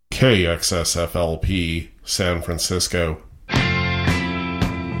KXSFLP, San Francisco.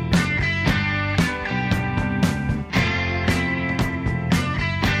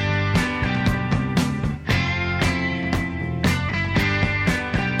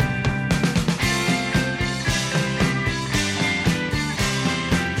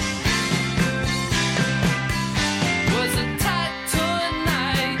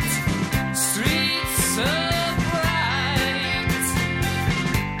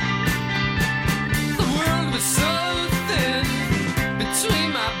 The world was so thin.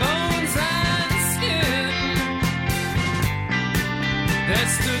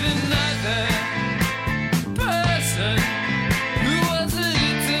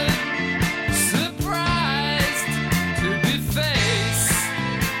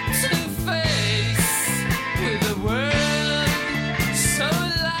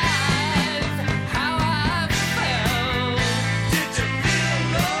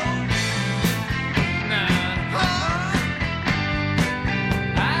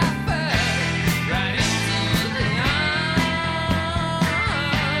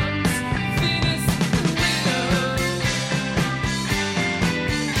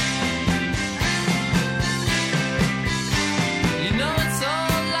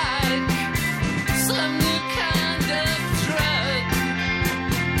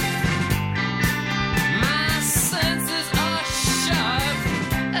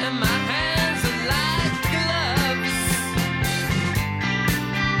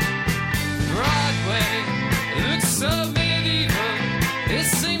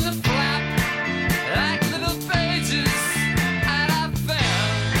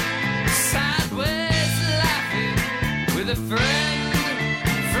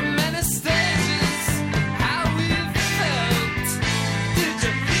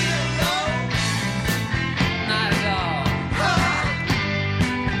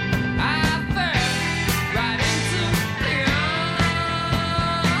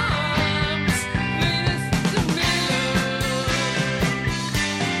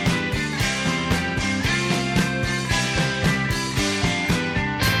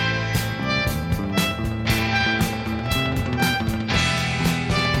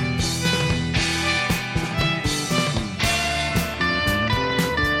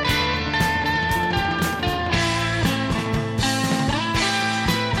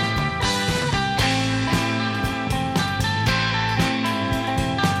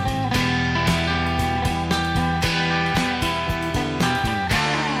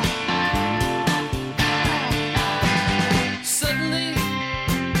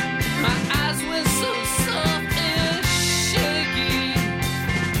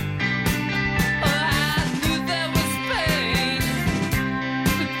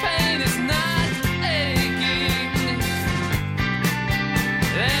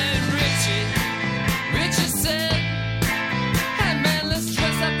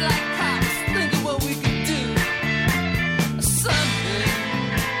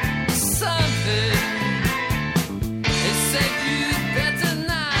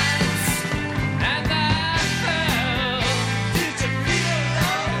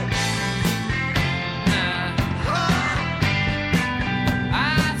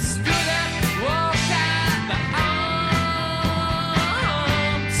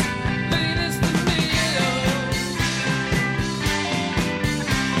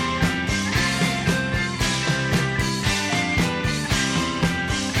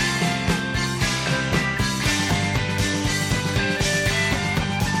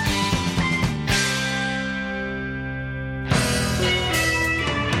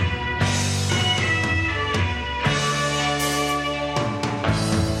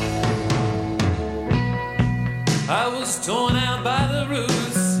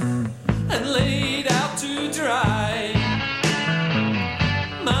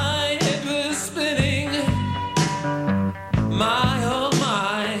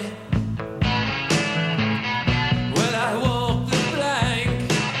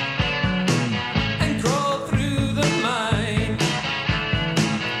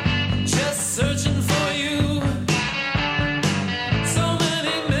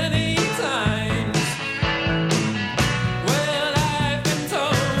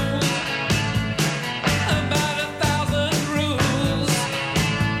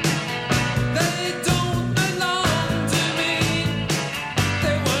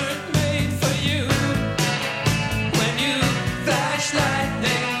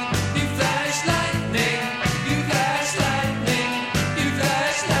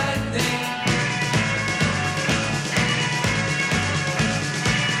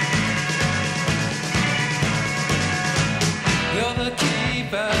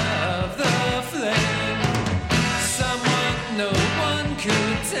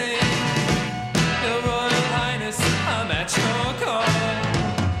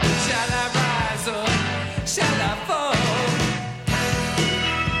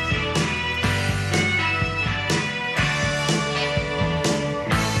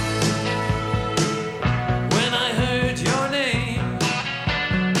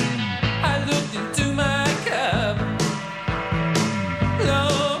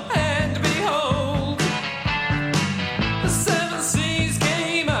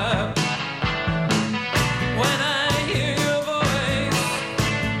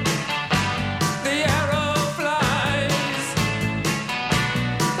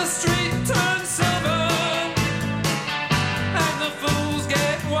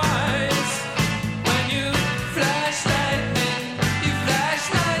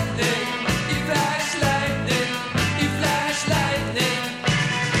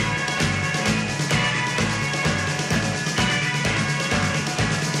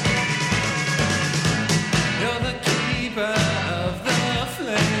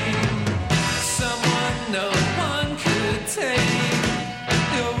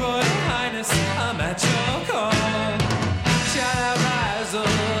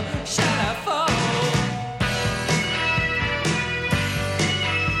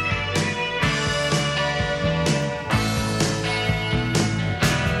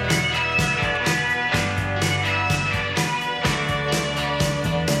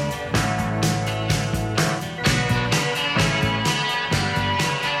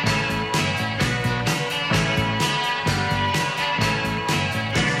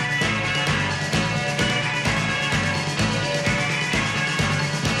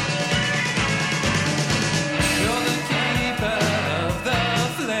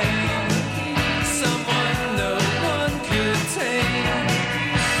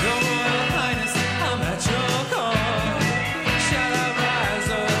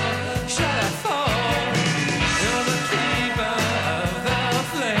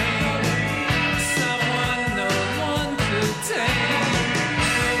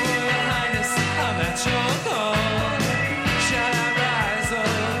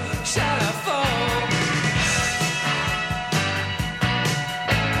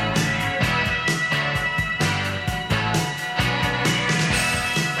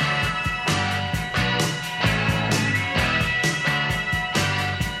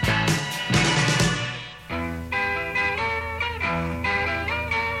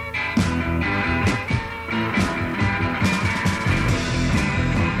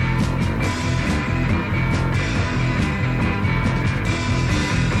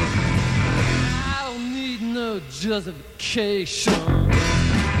 classification.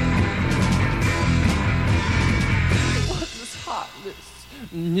 What's this heartless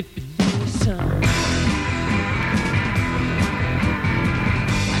manipulation?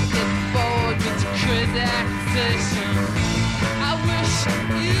 I get bored with your crazy accusation. I wish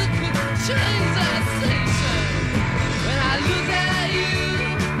you could change that station. When I look at you,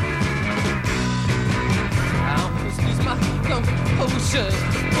 I almost lose my composure.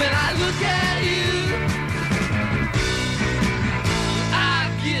 When I look at you, I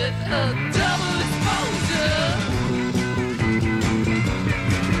get a double exposure.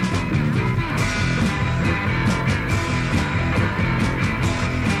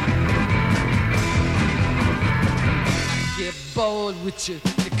 I get bored with your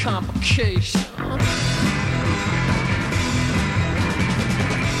complication.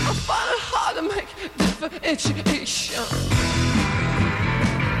 I find it hard to make differentiation.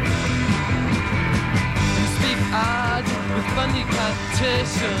 Odd with funny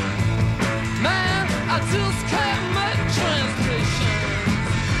connotation. Man, I just can't make translations.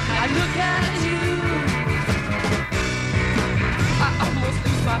 I look at you, I almost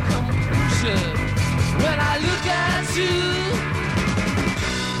lose my composure. When I look at you,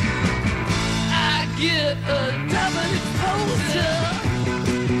 I get a double exposure.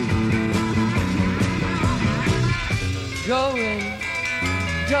 Going,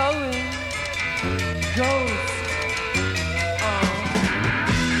 goes.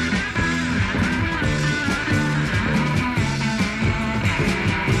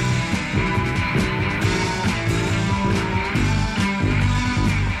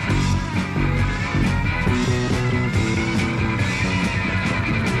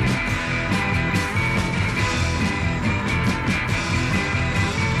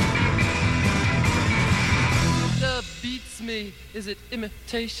 Me, is it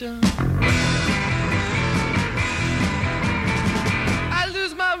imitation? I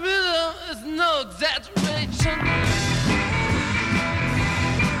lose my rhythm, it's no exaggeration.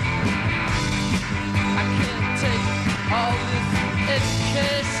 I can't take all this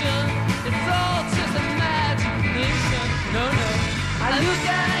education, it's all just imagination. No, I look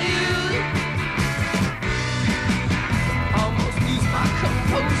at you, almost lose my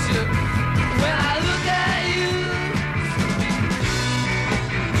composure. When I look at you,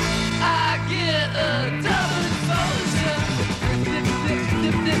 a double exposure.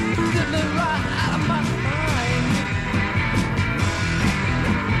 Dip me right out of my mind.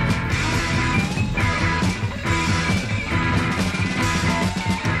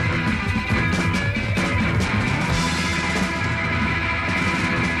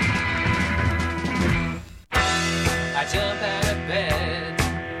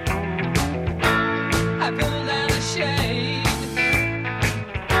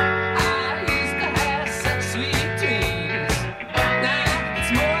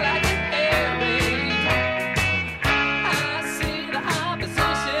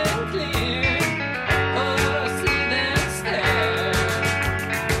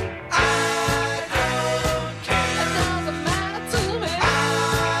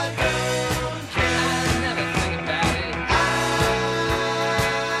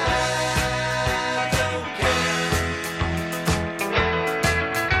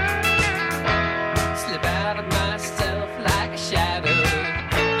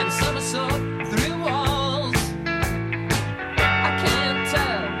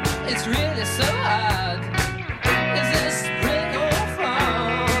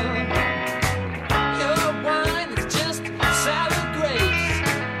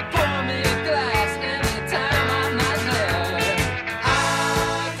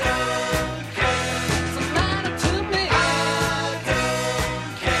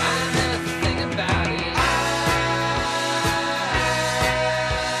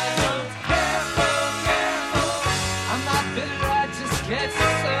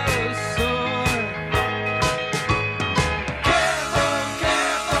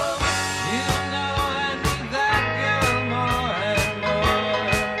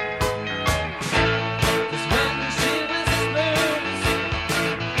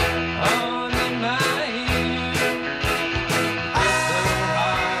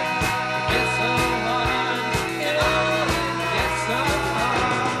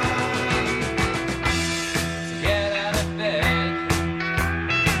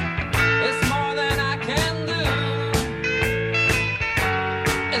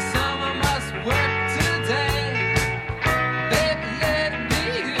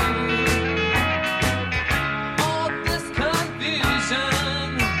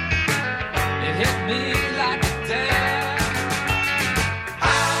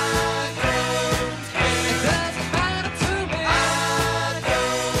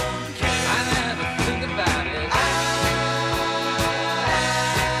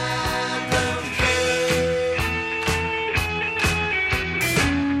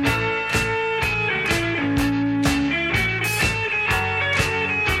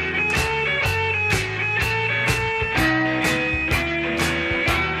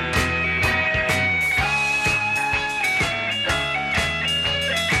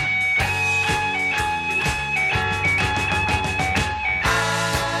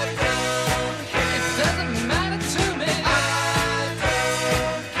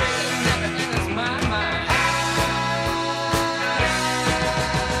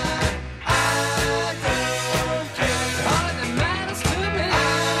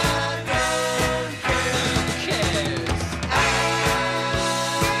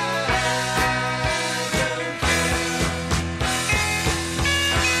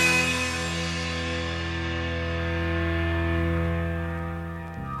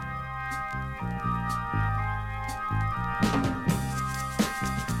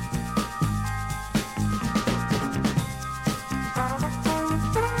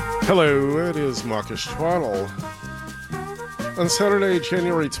 Hello, it is Mawkish Twaddle. On Saturday,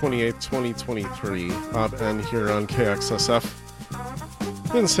 January 28th, 2023, and here on KXSF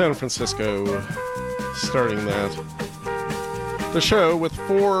in San Francisco, starting the show with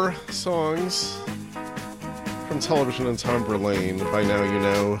 4 songs from television and Tom Verlaine. By now you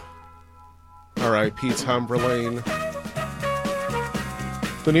know, R.I.P. Tom Verlaine.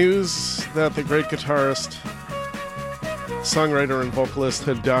 The news that the great guitarist, songwriter, and vocalist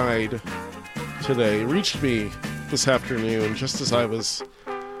had died today reached me this afternoon just as I was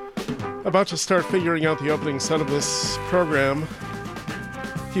about to start figuring out the opening set of this program.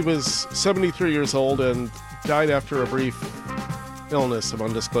 He was 73 years old and died after a brief illness of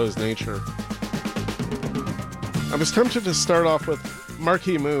undisclosed nature. I was tempted to start off with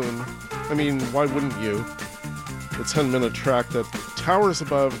Marquee Moon. I mean, why wouldn't you? The 10-minute track that towers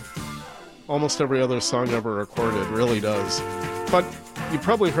above almost every other song ever recorded, really does. But you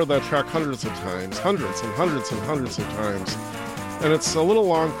probably heard that track hundreds of times, hundreds and hundreds and hundreds of times. And it's a little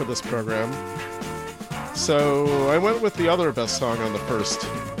long for this program. So I went with the other best song on the first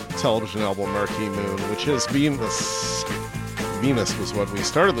television album, Marquee Moon, which is Venus. Venus was what we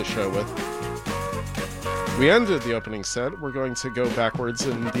started the show with. We ended the opening set. We're going to go backwards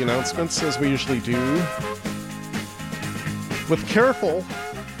in the announcements, as we usually do, with Careful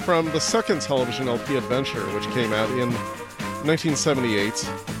from the second television LP Adventure, which came out in 1978.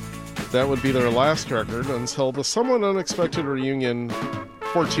 That would be their last record until the somewhat unexpected reunion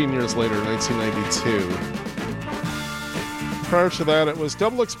 14 years later, 1992. Prior to that, it was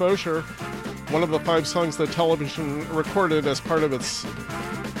Double Exposure, one of the 5 songs that television recorded as part of its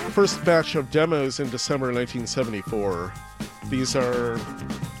first batch of demos in December 1974. These are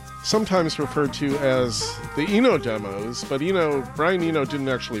sometimes referred to as the Eno demos, but Brian Eno didn't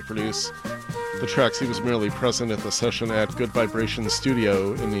actually produce the tracks. He was merely present at the session at Good Vibration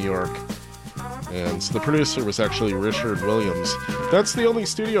Studio in New York. And the producer was actually Richard Williams. That's the only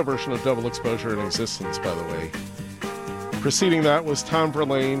studio version of Double Exposure in existence, by the way. Preceding that was Tom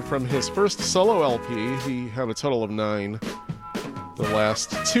Verlaine from his first solo LP. He had a total of 9. The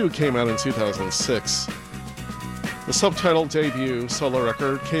last 2 came out in 2006. The subtitled debut solo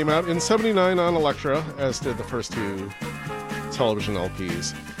record came out in 79 on Elektra, as did the first 2 television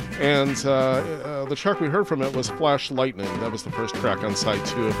LPs. And the track we heard from it was Flash Lightning. That was the first track on side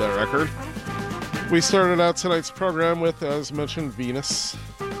 2 of that record. We started out tonight's program with, as mentioned, Venus.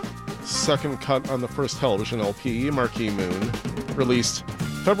 Second cut on the first television LP, Marquee Moon, released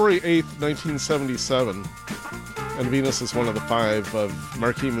February 8th, 1977. And Venus is one of the 5 of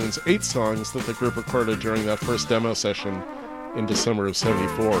Marquee Moon's 8 songs that the group recorded during that first demo session in December of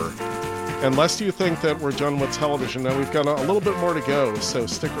 74. And lest you think that we're done with television, now we've got a little bit more to go, so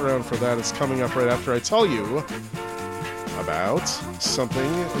stick around for that. It's coming up right after I tell you about something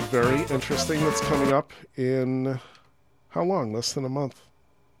very interesting that's coming up in, how long? Less than a month.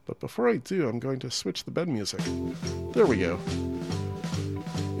 But before I do, I'm going to switch the bed music. There we go.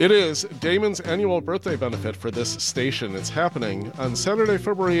 It is Damon's annual birthday benefit for this station. It's happening on Saturday,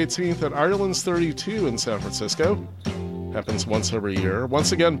 February 18th at Ireland's 32 in San Francisco. Happens once every year.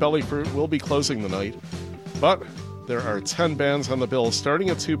 Once again, Belly Fruit will be closing the night. But there are 10 bands on the bill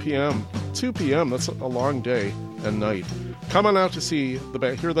starting at 2 p.m. 2 p.m., that's a long day and night. Come on out to see the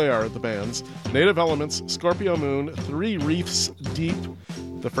band. Here they are, the bands. Native Elements, Scorpio Moon, 3 Reefs Deep,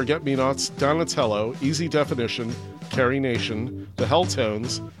 The Forget-Me-Nots, Donatello, Easy Definition, Carrie Nation, The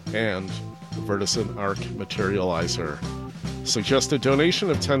Helltones, and Verticent Arc Materializer. Suggested donation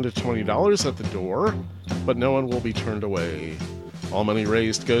of $10 to $20 at the door, but no one will be turned away. All money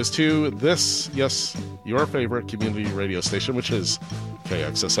raised goes to this, yes, your favorite community radio station, which is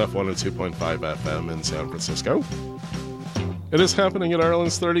KXSF 102.5 FM in San Francisco. It is happening at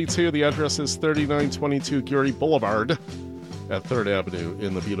Ireland's 32. The address is 3922 Geary Boulevard at 3rd Avenue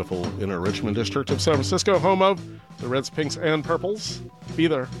in the beautiful Inner Richmond district of San Francisco, home of the Reds, Pinks, and Purples. Be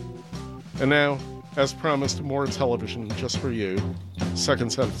there. And now, as promised, more television just for you.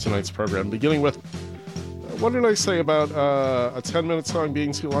 Second set of tonight's program, beginning with, what did I say about a 10-minute song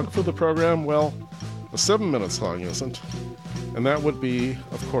being too long for the program? Well, a 7-minute song isn't. And that would be,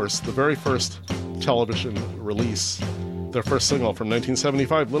 of course, the very first television release. Their first single from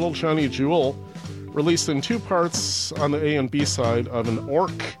 1975, Little Johnny Jewel, released in 2 parts on the A and B side of an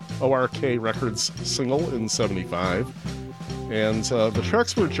O-R-K Records single in 75. And the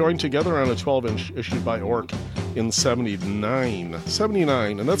tracks were joined together on a 12-inch issued by Ork in 79.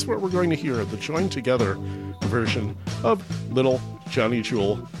 And that's what we're going to hear, the joined together version of Little Johnny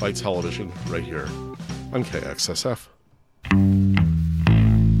Jewel by Television right here on KXSF.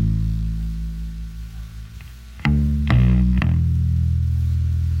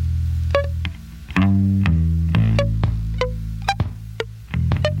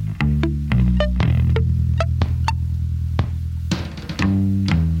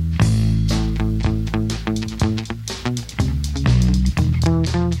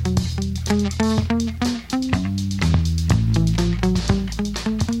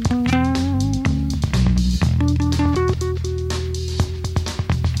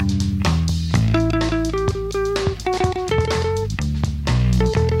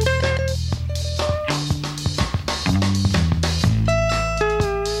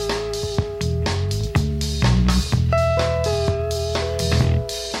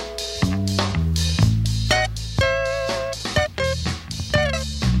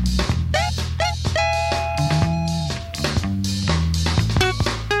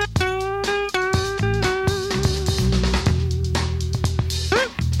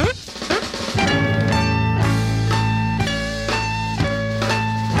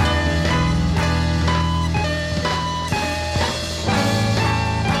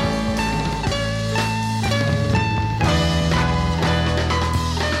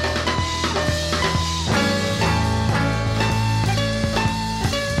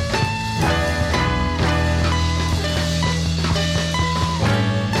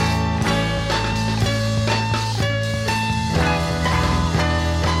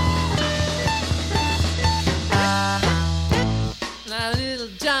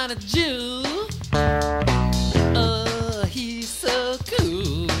 Johnny Jew. Oh, he's so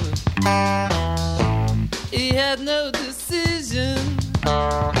cool. He had no decision.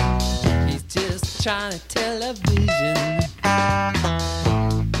 He's just trying to tell a vision.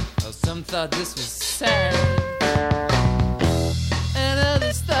 Oh, some thought this was sad, and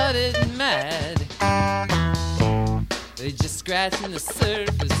others thought it mad. They just scratching the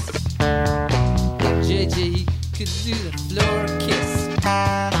surface. JJ could do the floor kiss.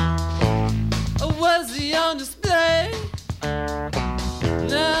 Or was he on display? No,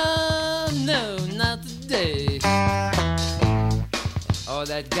 no, not today. All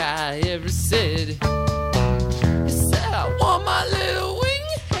that guy ever said, he said, I want my little wing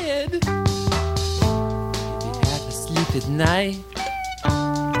head. He'd be half asleep at night.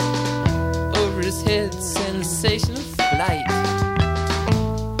 Over his head, sensation of flight.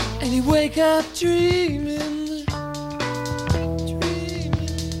 And he'd wake up dreaming, dreaming.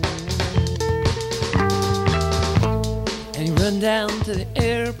 And he'd run down to the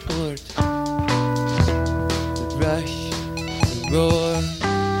airport. The rush, the roar.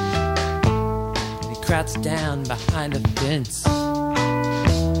 And he crouched down behind a fence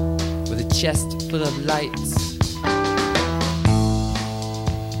with a chest full of lights.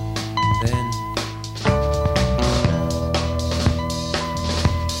 Then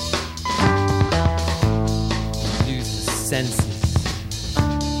loses senses.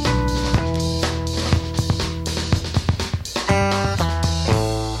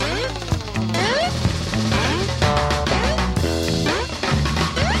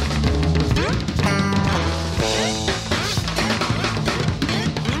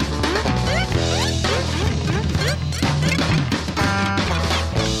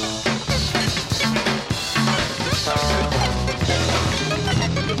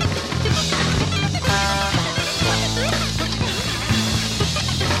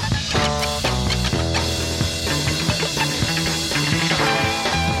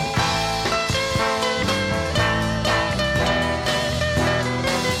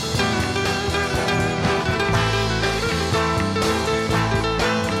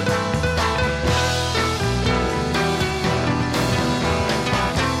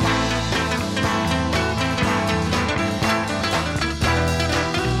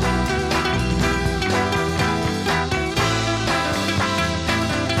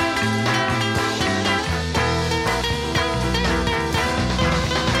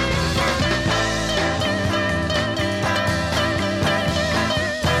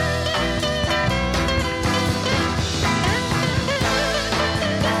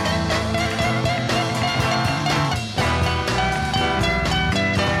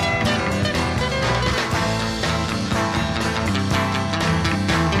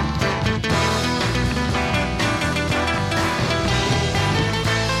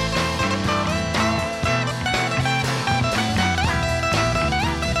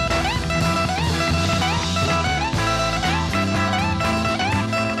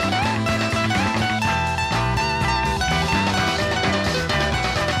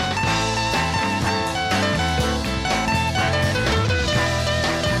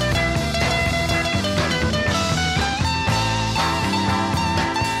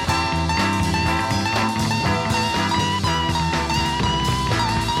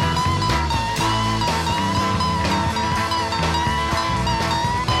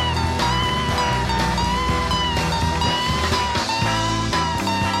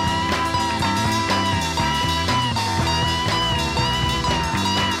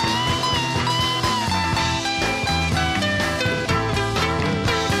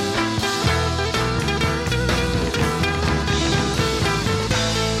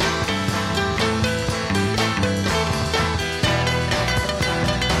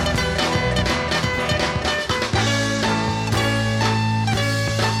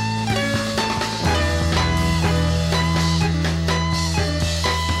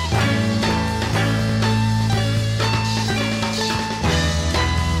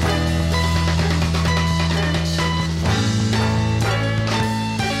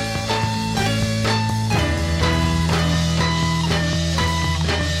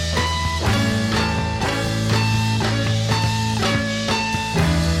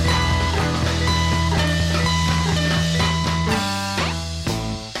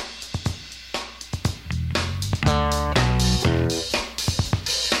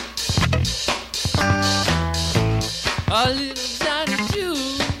 A little Johnny Jew,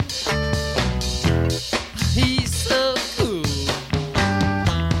 he's so cool.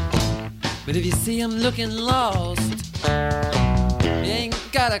 But if you see him looking lost, you ain't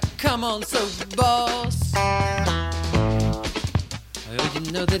gotta come on so boss. Oh,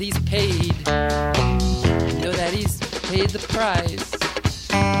 you know that he's paid. You know that he's paid the price.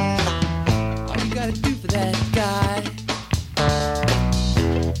 All you gotta do for that guy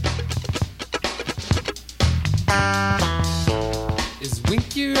is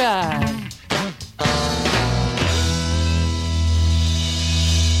wink your eye.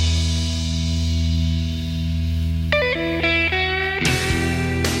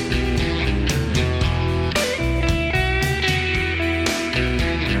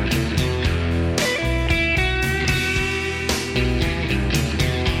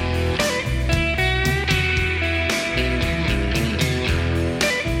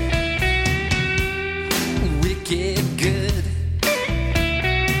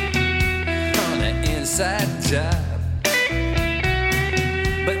 Job.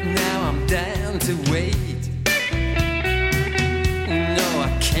 But now I'm down to wait. No,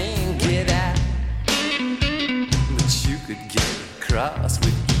 I can't get out, but you could get across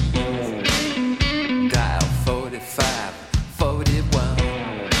with ease. Dial 45 41.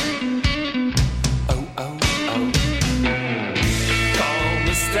 Oh, oh, oh. Call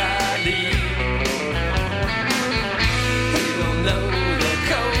Mr. Lee. He'll know the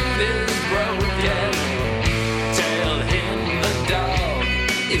code is broken.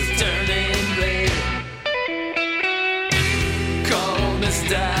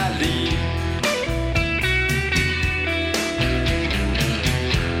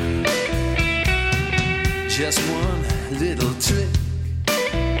 Just one little trick,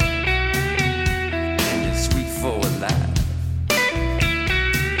 and you're sweet for life.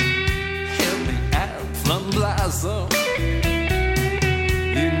 Help me out, plum blossom.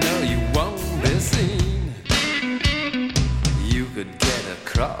 You know you won't be seen. You could get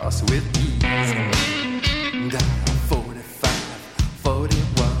across with ease. Dial 45 41.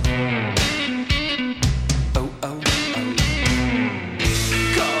 Oh, oh, oh.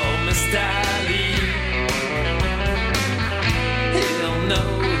 Call Mr.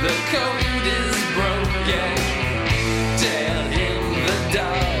 The code is broken. Tell him the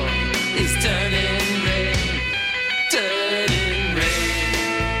dog is turning red, turning red.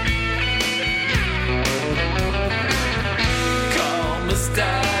 Call Mr.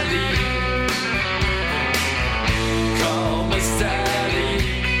 Lee. Call Mr. Lee.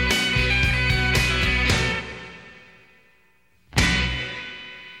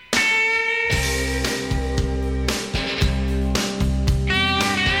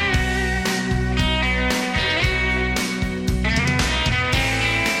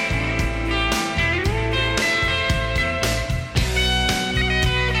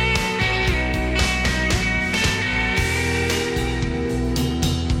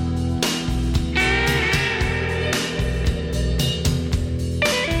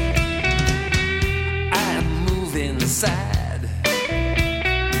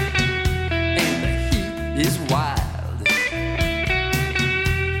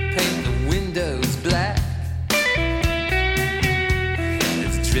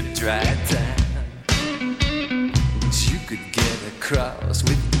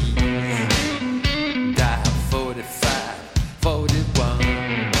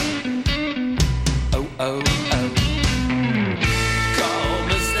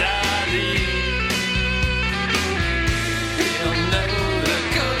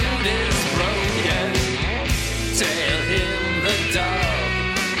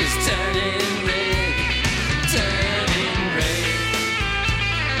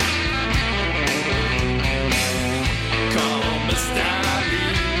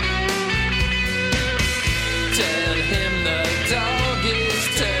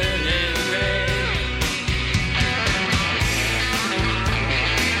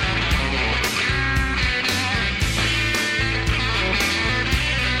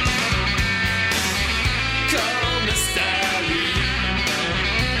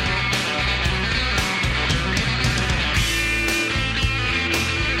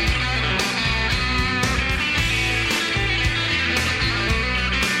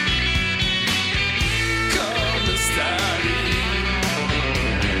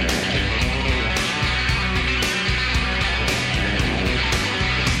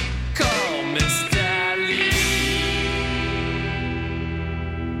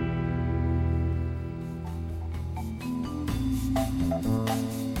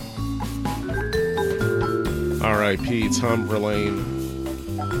 R.I.P. Tom Verlaine.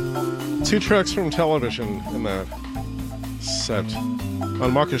 2 tracks from television in that set.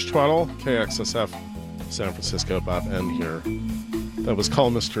 On Mawkish Twaddle, KXSF, San Francisco, Bob N here. That was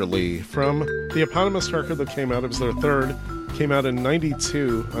Call Mr. Lee. From the eponymous record that came out, it was their third, came out in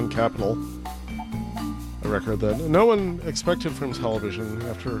 '92 on Capitol. A record that no one expected from television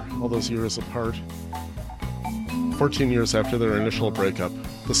after all those years apart. 14 years after their initial breakup.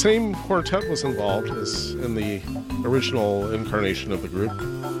 The same quartet was involved as in the original incarnation of the group.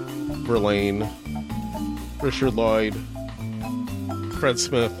 Verlaine, Richard Lloyd, Fred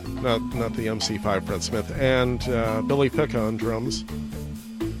Smith, not the MC5 Fred Smith, and Billy Picca on drums.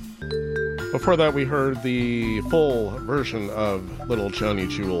 Before that, we heard the full version of Little Johnny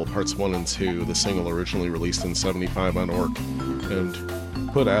Jewel, parts 1 and 2, the single originally released in 75 on Orc and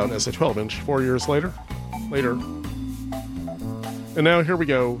put out as a 12-inch 4 years later. And now here we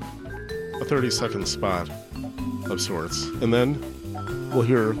go, a 30-second spot of sorts. And then we'll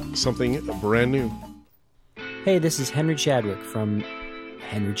hear something brand new. Hey, this is Henry Chadwick from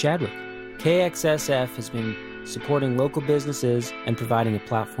Henry Chadwick. KXSF has been supporting local businesses and providing a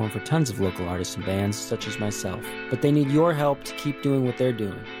platform for tons of local artists and bands such as myself. But they need your help to keep doing what they're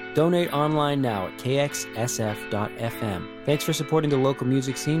doing. Donate online now at kxsf.fm. Thanks for supporting the local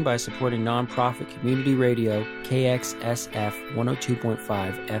music scene by supporting nonprofit community radio KXSF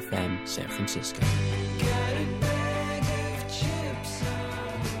 102.5 FM San Francisco.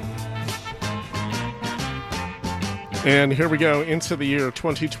 And here we go into the year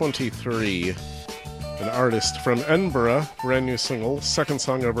 2023. An artist from Edinburgh, brand new single, second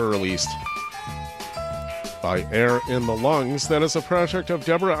song ever released by Air in the Lungs. That is a project of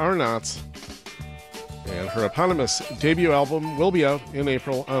Deborah Arnott's. And her eponymous debut album will be out in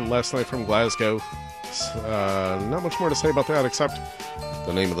April on Last Night from Glasgow. Not much more to say about that except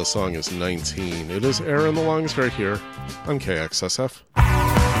the name of the song is 19. It is Air in the Lungs right here on KXSF.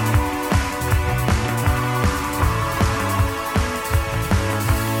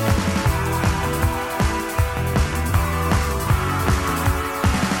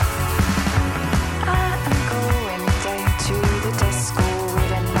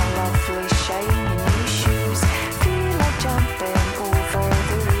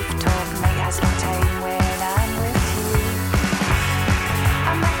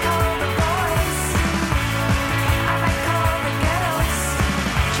 I might call the boys, I might call the girls.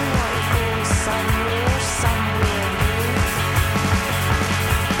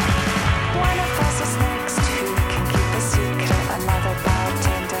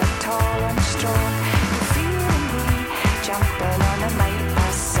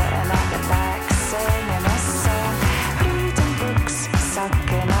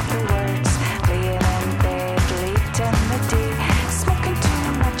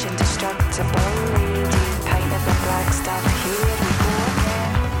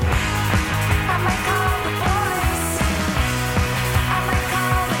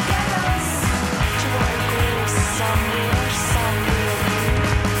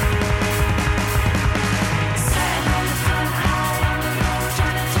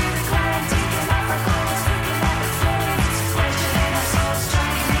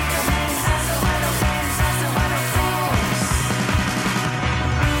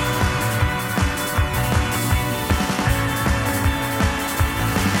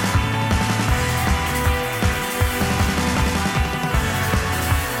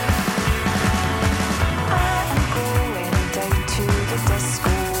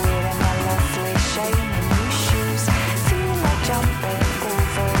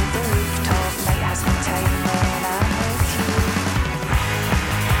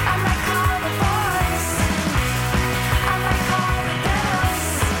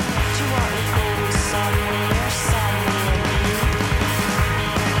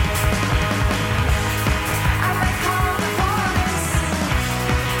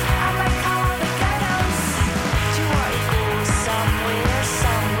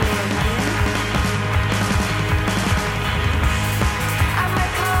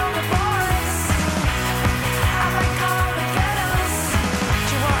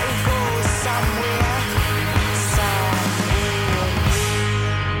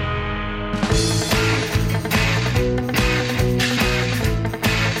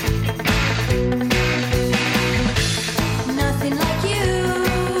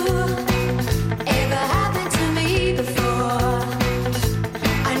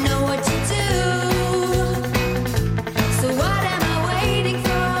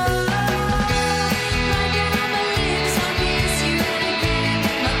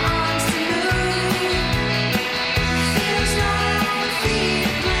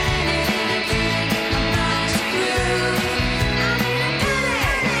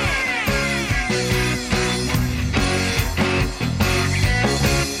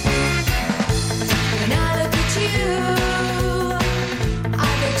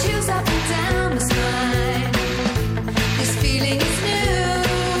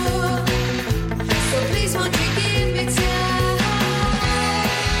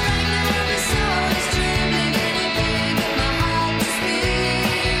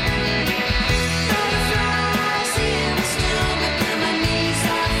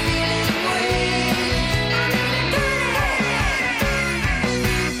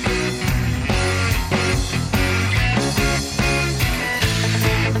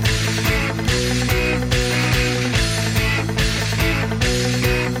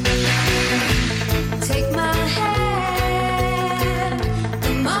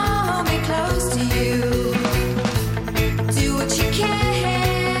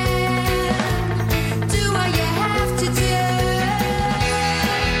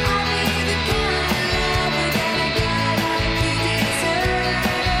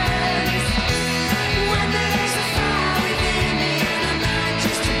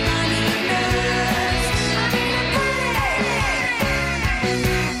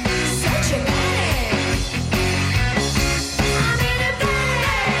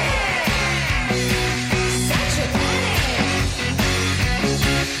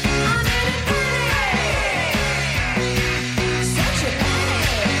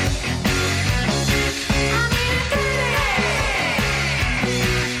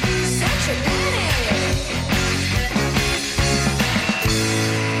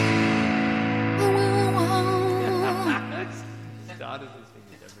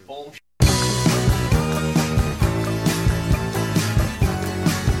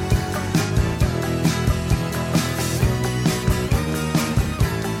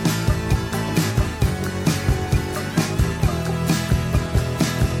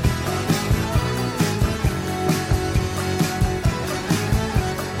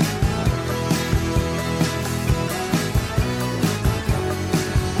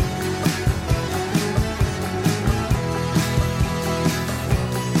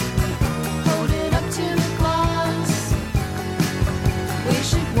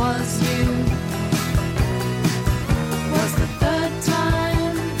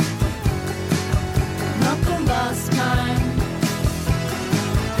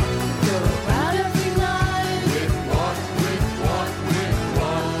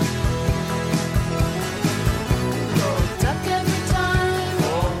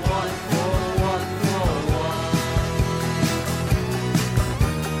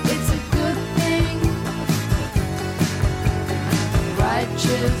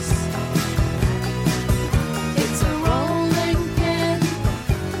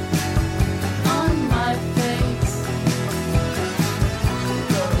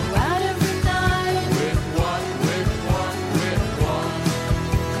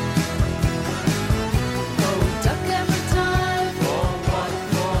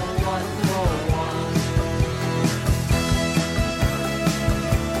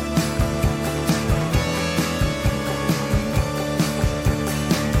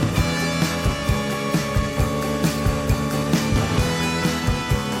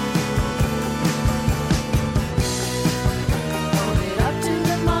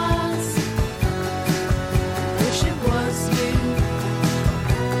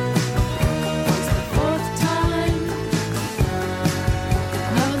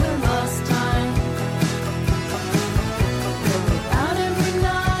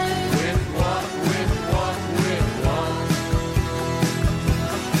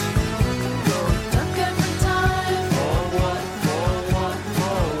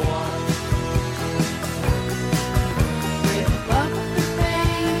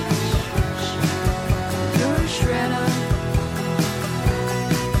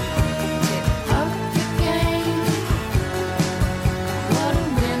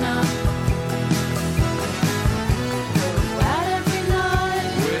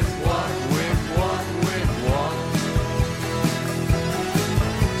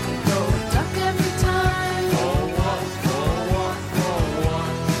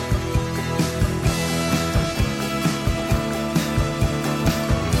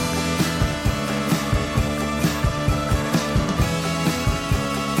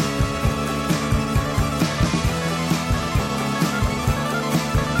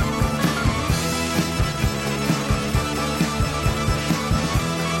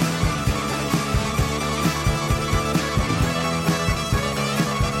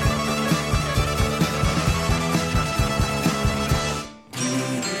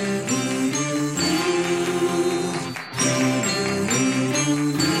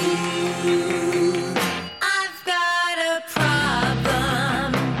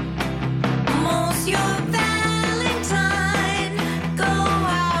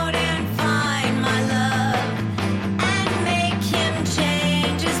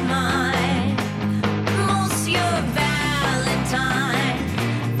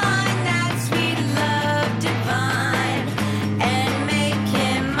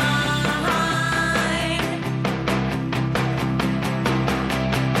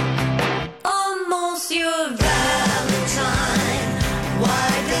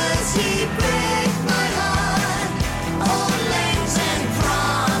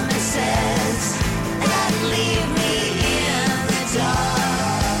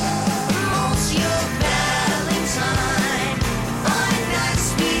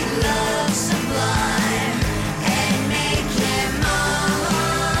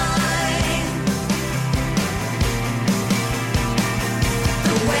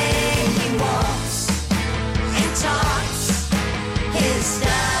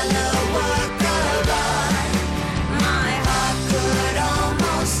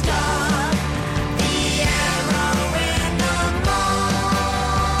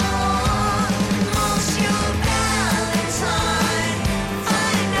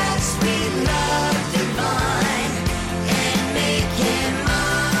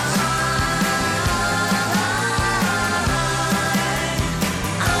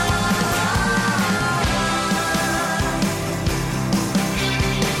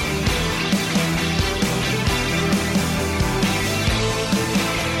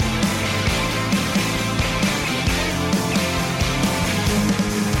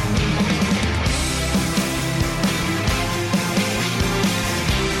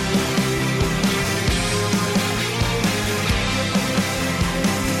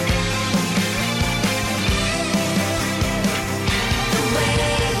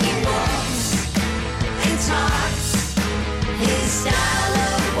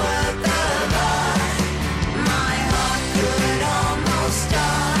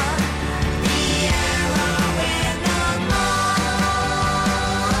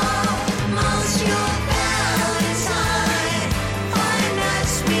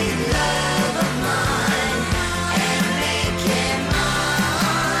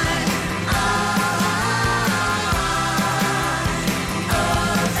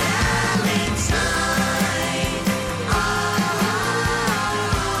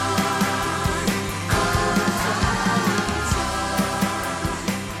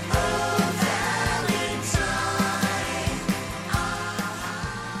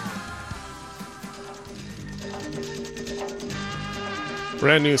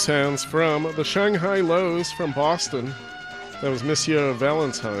 Brand new sounds from the Shang Hi Los from Boston. That was Monsieur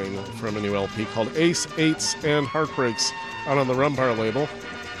Valentine from a new LP called Ace, Eights, and Heartbreaks out on the Rumbar label.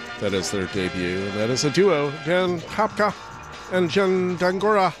 That is their debut. That is a duo, Jan Kapka and Jan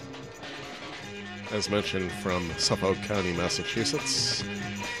Dangora, as mentioned, from Suffolk County, Massachusetts.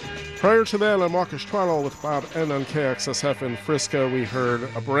 Prior to that, on Mawkish Twaddle with Bob N on KXSF in Frisco, we heard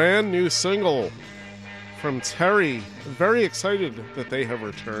a brand new single from Terry. Very excited that they have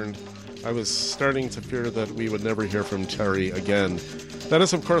returned. I was starting to fear that we would never hear from Terry again. That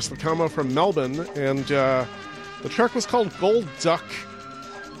is, of course, the combo from Melbourne, and the track was called Gold Duck.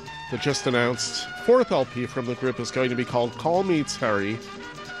 The just announced fourth LP from the group is going to be called Call Me Terry.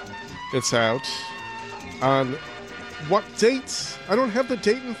 It's out on what date? I don't have the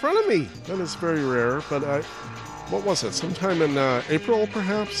date in front of me. That is very rare, but what was it? Sometime in April,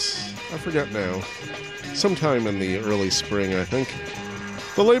 perhaps? I forget now. Sometime in the early spring, I think.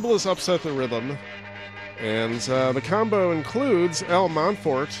 The label is Upset the Rhythm, and the combo includes Al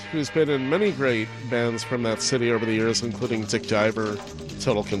Montfort, who's been in many great bands from that city over the years, including Dick Diver,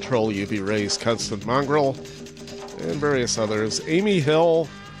 Total Control, UV Rays, Constant Mongrel, and various others. Amy Hill,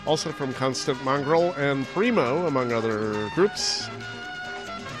 also from Constant Mongrel, and Primo, among other groups.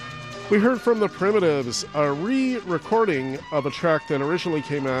 We heard from the Primitives a re-recording of a track that originally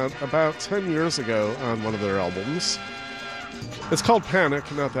came out about 10 years ago on one of their albums. It's called Panic,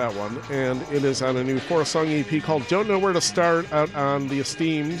 not that one, and it is on a new 4-song EP called Don't Know Where to Start, out on the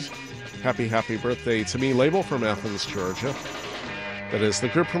esteemed Happy Happy Birthday to Me label from Athens, Georgia. That is the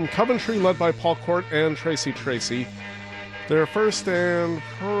group from Coventry, led by Paul Court and Tracy Tracy. Their first and,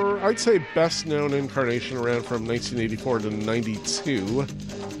 I'd say, best-known incarnation ran from 1984 to 92.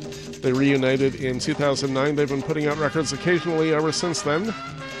 They reunited in 2009. They've been putting out records occasionally ever since then.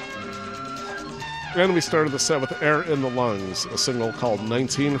 And we started the set with Air in the Lungs, a single called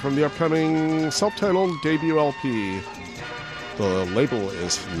 19 from the upcoming self-titled debut LP. The label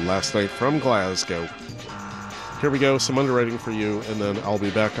is Last Night from Glasgow. Here we go, some underwriting for you, and then I'll be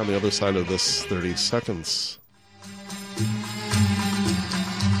back on the other side of this 30 seconds.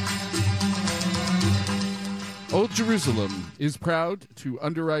 Old Jerusalem is proud to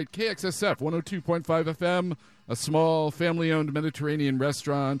underwrite KXSF 102.5 FM, a small family-owned Mediterranean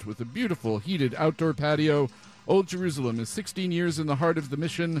restaurant with a beautiful heated outdoor patio. Old Jerusalem is 16 years in the heart of the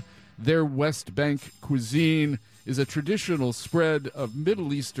mission. Their West Bank cuisine is a traditional spread of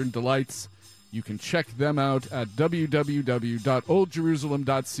Middle Eastern delights. You can check them out at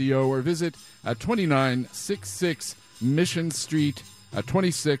www.oldjerusalem.co or visit at 2966 Mission Street at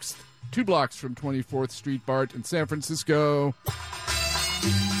 26th, 2 blocks from 24th Street BART in San Francisco.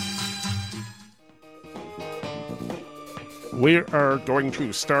 We are going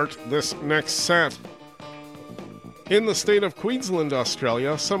to start this next set in the state of Queensland,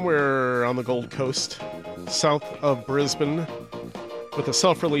 Australia, somewhere on the Gold Coast, south of Brisbane, with a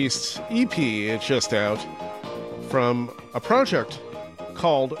self-released EP it's just out from a project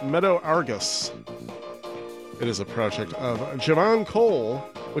called Meadow Argus. It is a project of Javon Cole,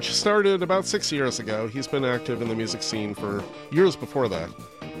 which started about 6 years ago. He's been active in the music scene for years before that.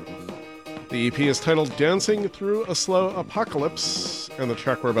 The EP is titled Dancing Through a Slow Apocalypse, and the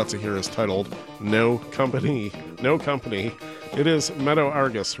track we're about to hear is titled No Company. No Company. It is Meadow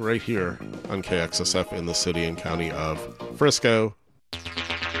Argus right here on KXSF in the city and county of Frisco.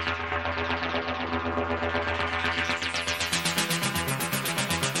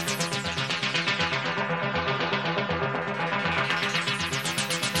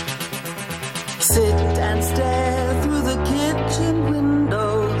 Sit and stare through the kitchen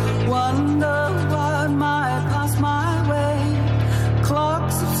window, wonder what might pass my way.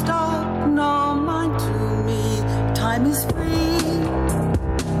 Clocks have stopped, no mind to me, time is free.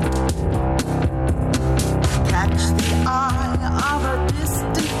 Catch the eye of a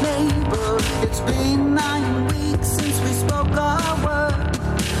distant neighbor, it's been 9 weeks since we spoke our word.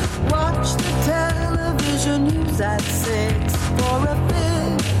 Watch the television news at 6 for a fix.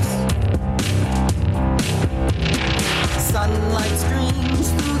 Sunlight streams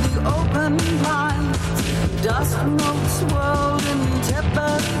through the open blinds, dust motes swirl in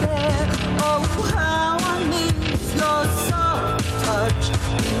tepid air. Oh, how I miss your soft touch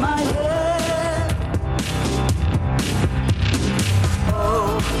in my hair.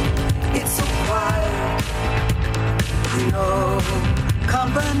 Oh, it's so quiet, no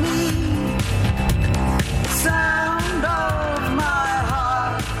company. Sound of my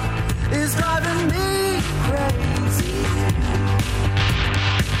heart is driving me crazy.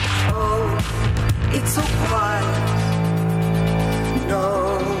 Oh, it's so quiet,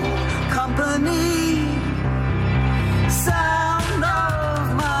 no company. Sound of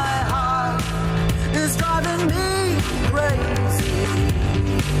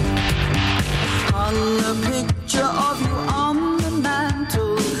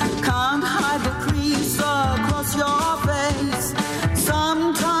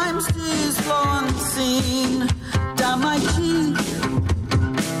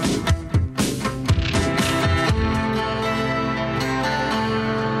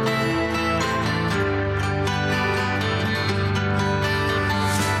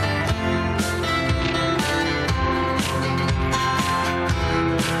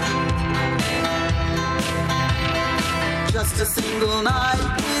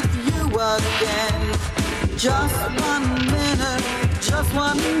again. Just 1 minute, just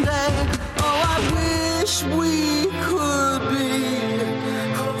 1 day. Oh, I wish we could be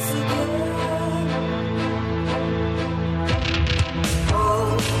close again.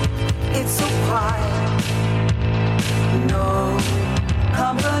 Oh, it's so quiet, no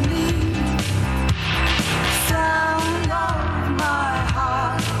company. Sound of my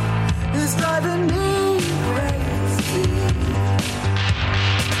heart is driving me crazy.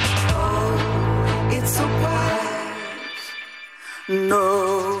 Oh, it's so quiet, no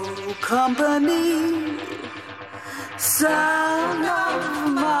company. Sound of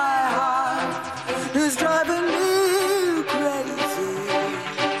my heart is driving me crazy.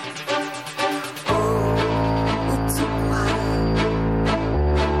 Oh, it's so quiet.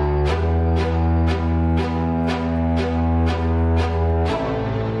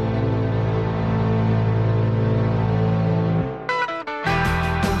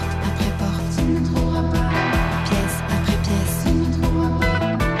 Porte après porte, tu ne trouveras pas. Pièce après pièce, tu ne trouveras pas.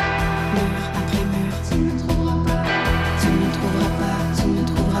 Mur après mur, tu ne trouveras pas. Tu ne trouveras pas, tu ne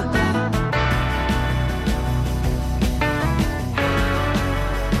trouveras pas.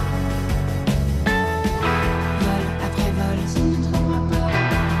 Vol après vol, tu ne trouveras pas.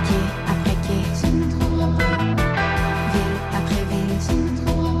 Quai après quai, tu ne trouveras pas. Ville après ville, tu ne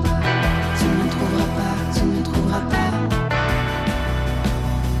trouveras pas. Tu ne trouveras pas, tu ne trouveras pas.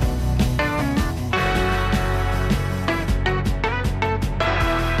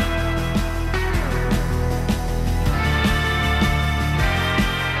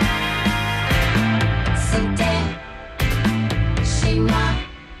 C'était chez moi,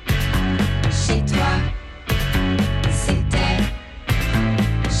 chez toi. C'était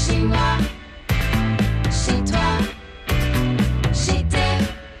chez moi, chez toi. J'étais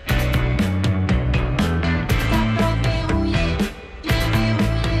ta porte verrouillée, bien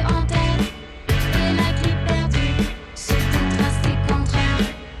verrouillée en tête. Et la clé perdue sur tes traces, tes contraires.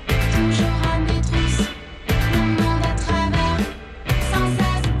 Toujours à mes trousses, le monde à travers. Sans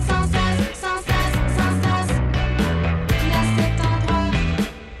cesse, sans cesse, sans cesse, sans cesse. Il y a cet endroit,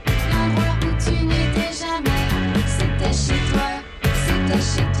 l'endroit où tu n'étais jamais. C'était chez toi, jamais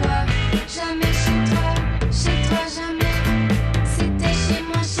chez toi, jamais. C'était chez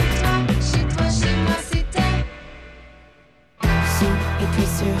moi, chez toi, chez moi, c'était. Sous et puis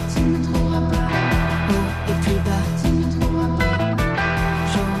sur, tu ne trouveras pas. Haut et puis bas, tu ne trouveras pas.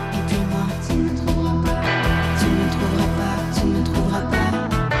 Jour et puis moi, tu ne trouveras pas. Tu ne trouveras pas, tu ne trouveras pas.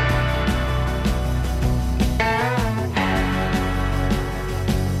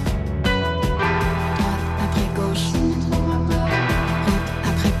 Droite après gauche, tu ne trouveras pas. Route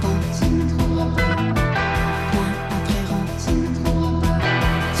après pont, tu ne trouveras pas. Point après rond, tu ne trouveras pas.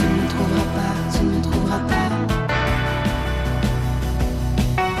 Tu ne trouveras pas, tu ne trouveras pas.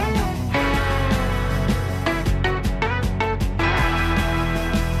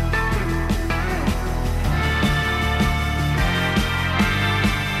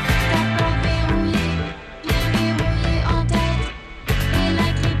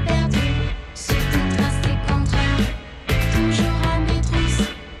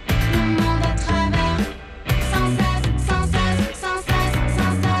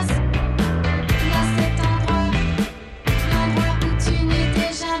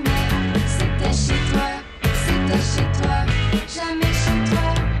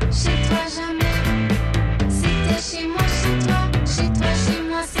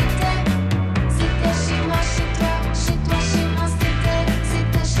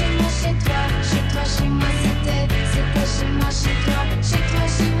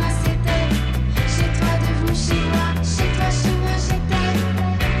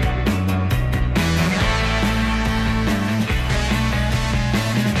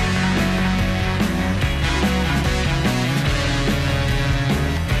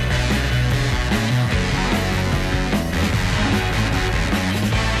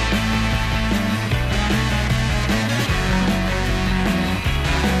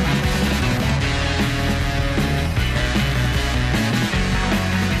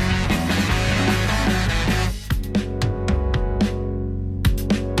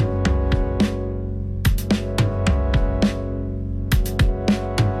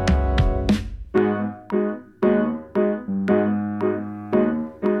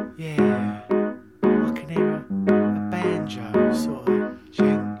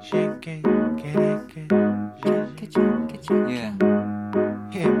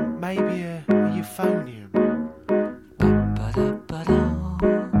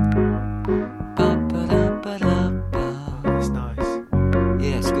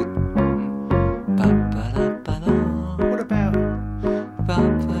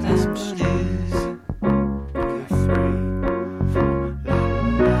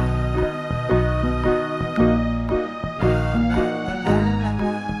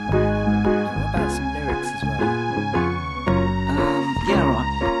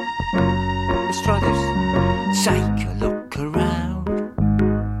 Take a look around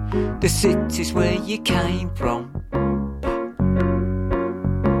the cities where you came from.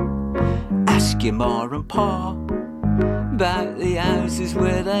 Ask your ma and pa about the houses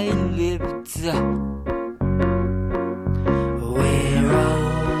where they lived. We're old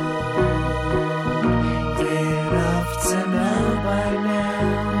enough to know by now.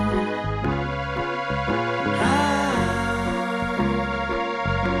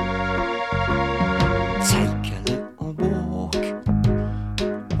 Take a little walk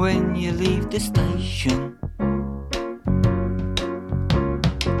when you leave the station.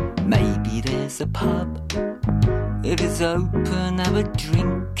 Maybe there's a pub, if it's open, have a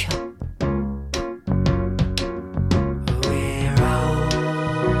drink. We're old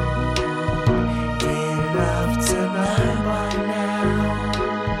enough to know by now.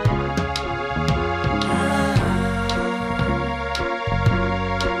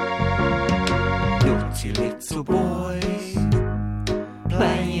 Naughty little boys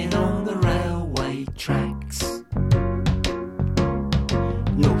playing on the railway tracks.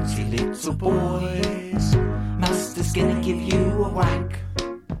 Naughty little boys, master's gonna give you a whack.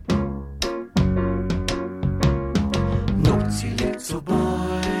 Naughty little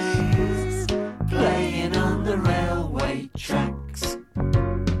boys playing on the railway tracks.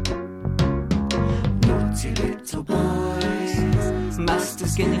 Naughty little boys,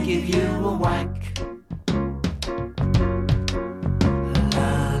 master's gonna give you a whack.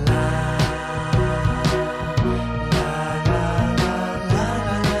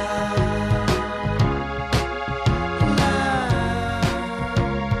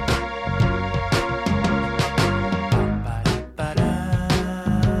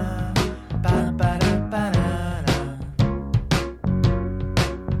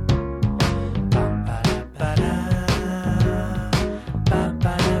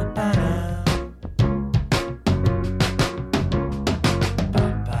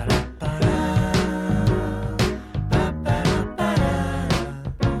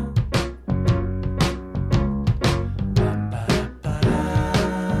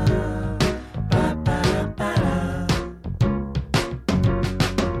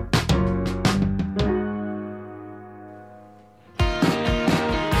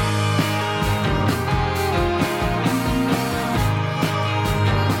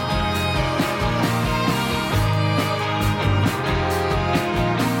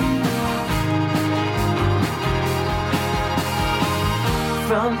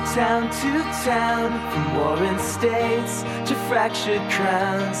 From town to town, from warring states to fractured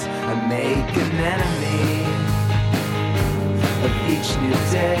crowns, I make an enemy of each new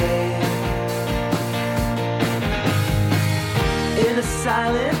day. In a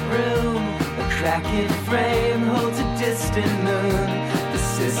silent room, a cracking frame holds a distant moon. The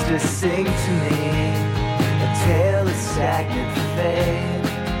sisters sing to me a tale of stagnant fate.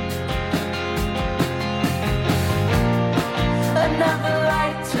 Another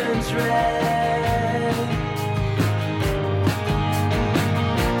light turns red.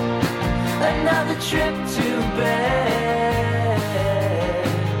 Another trip to bed.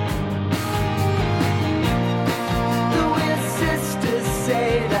 The weird sisters say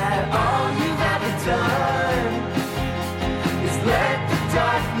that all you've ever done is let the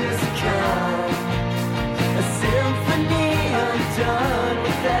darkness come. A symphony undone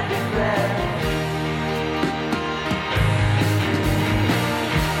with every breath.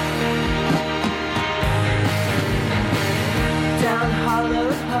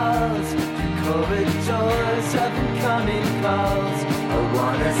 Hollowed halls, through corridors of incoming calls. I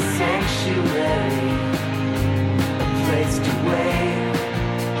want a sanctuary, a place to wait.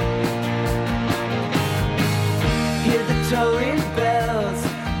 Hear the tolling bells,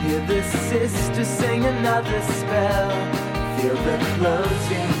 hear the sisters sing another spell. Feel the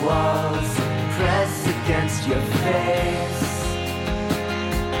closing walls press against your face.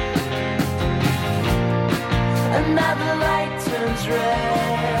 Another light turns red.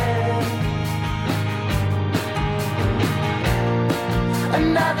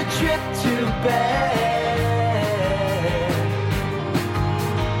 Another trip to bed.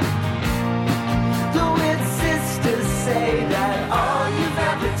 The weird sisters say that all you've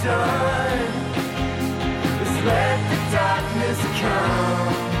ever done is let the darkness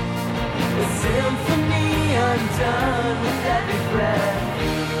come. A symphony undone with every breath.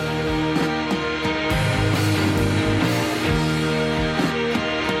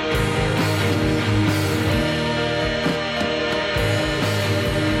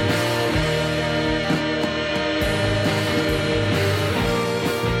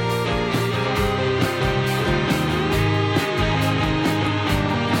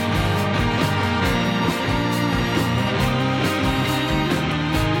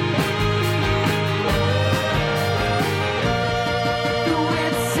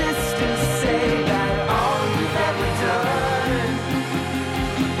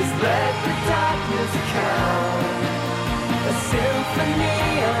 musical, a symphony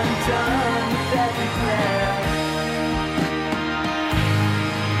undone with every prayer.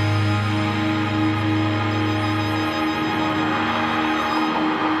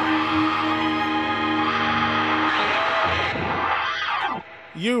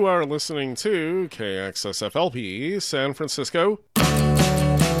 You are listening to KXSFLP San Francisco.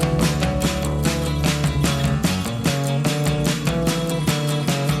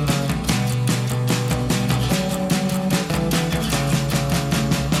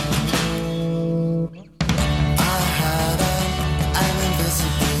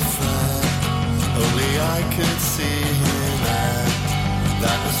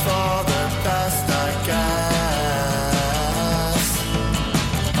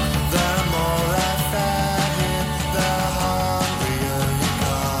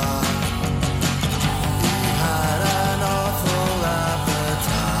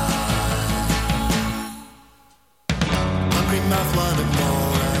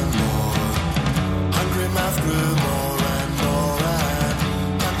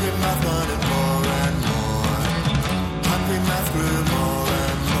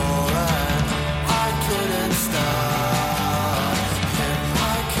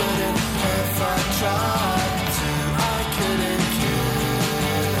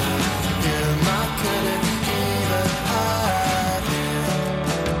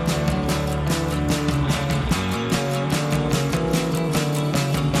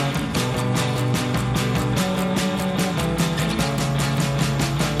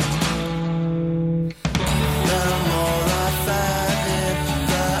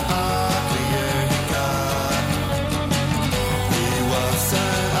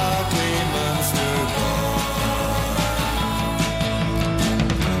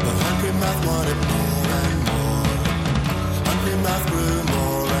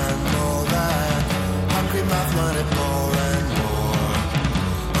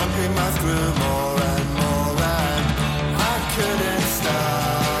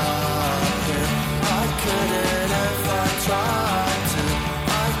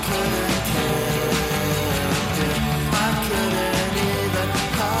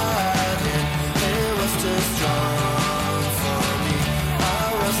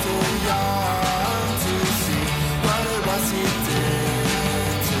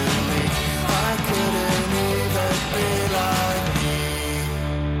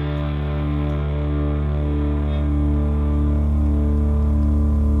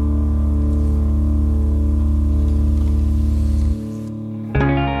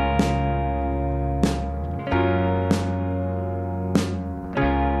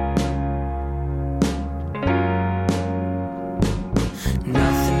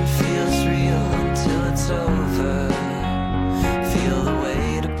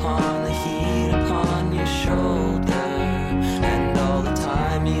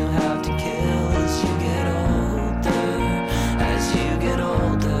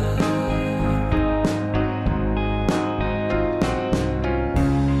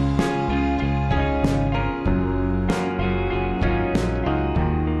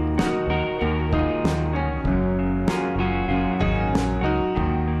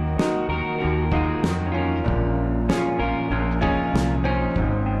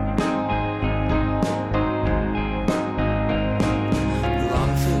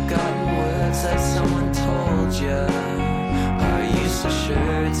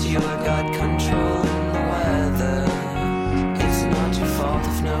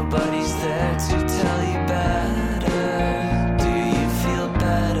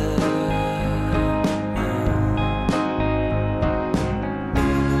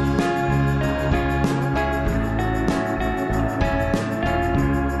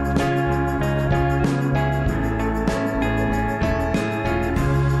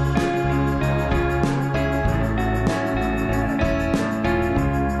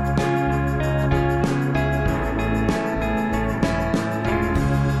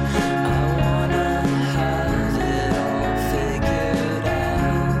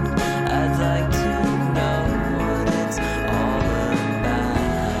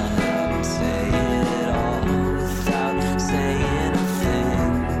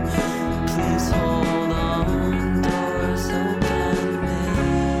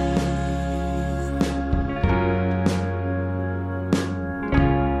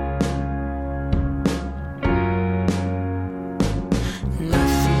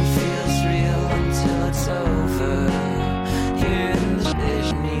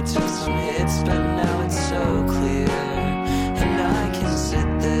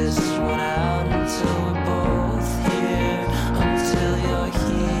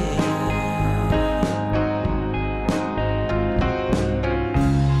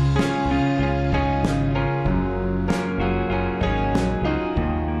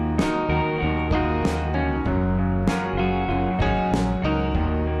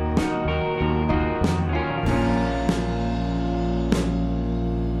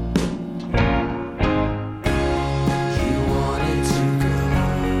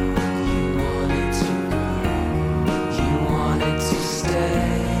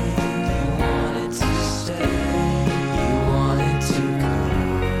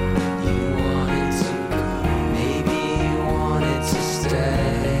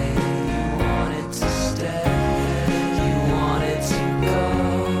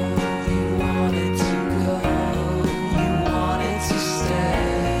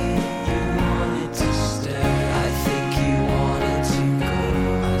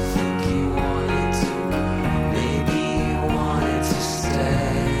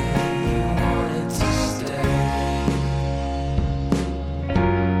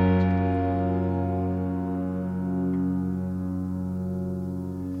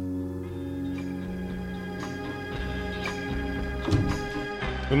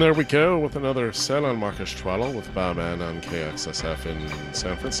 And there we go with another set on Mawkish Twaddle with Bowman on KXSF in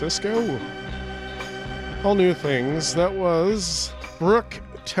San Francisco. All new things. That was Brook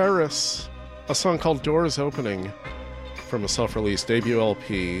Terrace, a song called Doors Opening from a self-released debut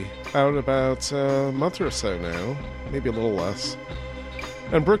LP out about a month or so now, maybe a little less.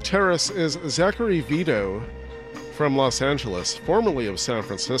 And Brook Terrace is Zachary Vito from Los Angeles, formerly of San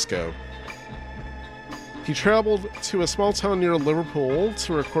Francisco. He traveled to a small town near Liverpool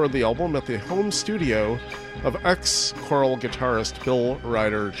to record the album at the home studio of ex-choral guitarist Bill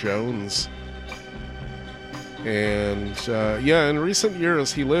Ryder Jones. And in recent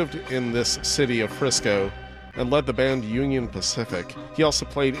years he lived in this city of Frisco and led the band Union Pacific. He also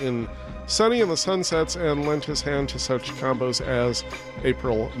played in Sunny and the Sunsets and lent his hand to such combos as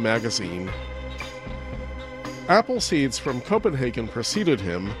April Magazine. Appleseeds from Copenhagen preceded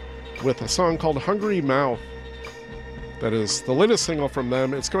him with a song called Hungry Mouth. That is the latest single from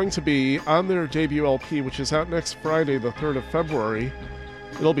them. It's going to be on their debut LP, which is out next Friday, the 3rd of February.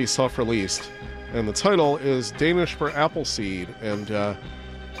 It'll be self-released. And the title is Danish for Appleseed, and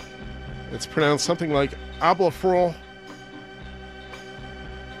it's pronounced something like Ablefro.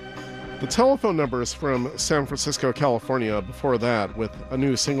 The telephone number is from San Francisco, California, before that, with a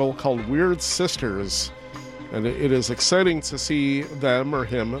new single called Weird Sisters. And it is exciting to see them or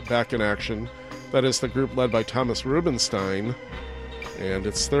him back in action. That is the group led by Thomas Rubinstein. And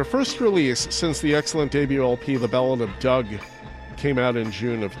it's their first release since the excellent debut LP, The Ballad of Doug, came out in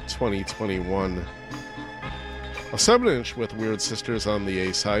June of 2021. A 7-inch with Weird Sisters on the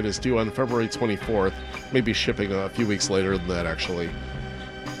A-side is due on February 24th, maybe shipping a few weeks later than that, actually.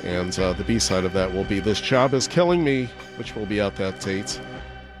 And the B-side of that will be This Job Is Killing Me, which will be out that date.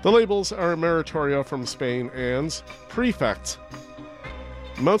 The labels are Meritorio from Spain and Prefect.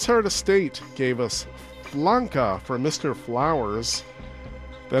 Mozart Estate gave us Flanka for Mr. Flowers.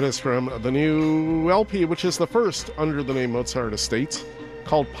 That is from the new LP, which is the first under the name Mozart Estate,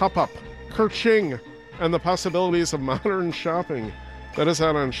 called Pop-Up, Kerching, and the Possibilities of Modern Shopping. That is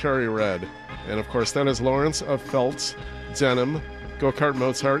out on Cherry Red. And of course, that is Lawrence of Felt, Denim, Go-Kart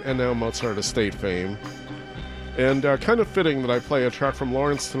Mozart, and now Mozart Estate fame. And kind of fitting that I play a track from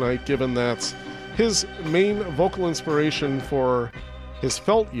Lawrence tonight, given that his main vocal inspiration for his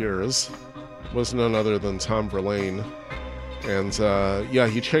Felt years was none other than Tom Verlaine. And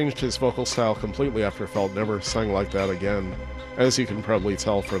he changed his vocal style completely after Felt, never sang like that again, as you can probably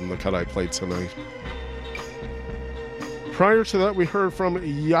tell from the cut I played tonight. Prior to that, we heard from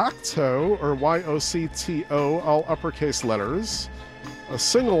YOCTO, or Y-O-C-T-O, all uppercase letters, a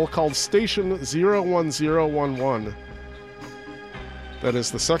single called Station 01011. That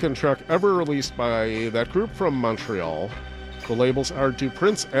is the second track ever released by that group from Montreal. The labels are Du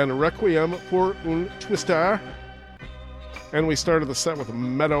Prince and Requiem pour un Twister. And we started the set with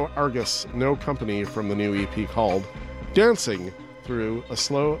Meadow Argus, No Company, from the new EP called Dancing Through a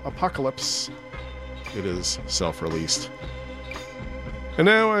Slow Apocalypse. It is self-released. And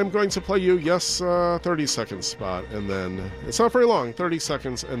now I'm going to play you, 30 second spot, and then, it's not very long, 30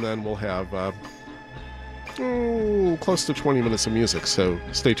 seconds, and then we'll have close to 20 minutes of music, so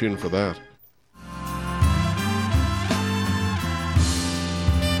stay tuned for that.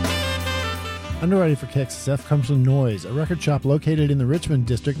 Underwriting for KXSF comes from Noise, a record shop located in the Richmond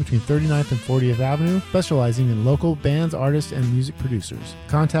district between 39th and 40th Avenue, specializing in local bands, artists, and music producers.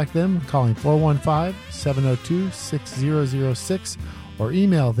 Contact them calling 415-702-6006 or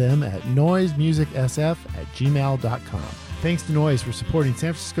email them at noisemusicsf@gmail.com. Thanks to Noise for supporting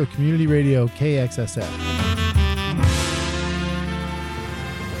San Francisco Community Radio KXSF.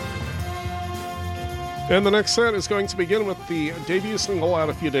 And the next set is going to begin with the debut single out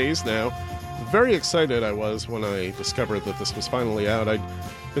a few days now. Very excited I was when I discovered that this was finally out. I'd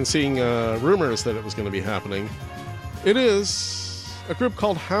been seeing rumors that it was going to be happening. It is a group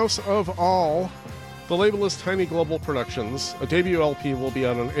called House of All. The label is Tiny Global Productions. A debut LP will be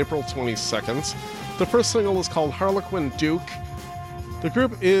out on April 22nd. The first single is called Harlequin Duke. The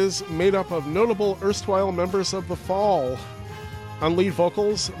group is made up of notable erstwhile members of The Fall. On lead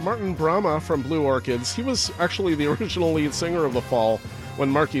vocals, Martin Brahma from Blue Orchids. He was actually the original lead singer of The Fall when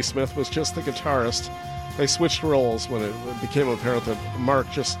Marky Smith was just the guitarist. They switched roles when it became apparent that Mark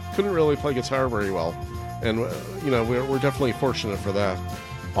just couldn't really play guitar very well. And, we're definitely fortunate for that.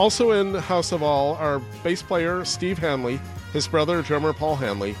 Also in House of All are bass player Steve Hanley, his brother drummer Paul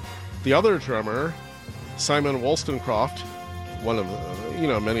Hanley, the other drummer Simon Wollstonecroft, one of the,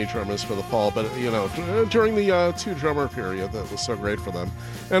 many drummers for The Fall, but, during the two-drummer period that was so great for them.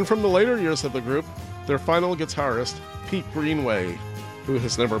 And from the later years of the group, their final guitarist, Pete Greenway, who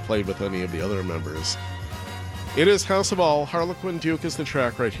has never played with any of the other members. It is House of All. Harlequin Duke is the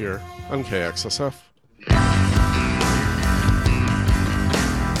track right here on KXSF.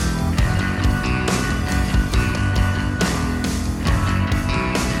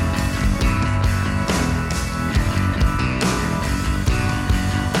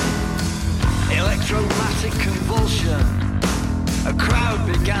 Electromatic convulsion, a crowd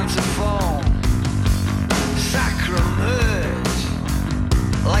began to form. Sacrum heard,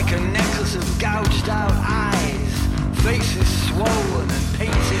 like a necklace of gouged out eyes, faces swollen and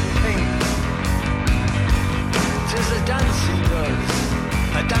painted pink. 'Tis a dance he does,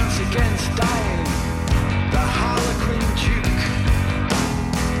 a dance against dying, the Harlequin Duke.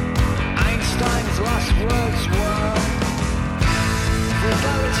 Einstein's last words were,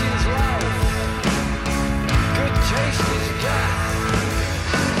 vulgarity is life, good taste is death.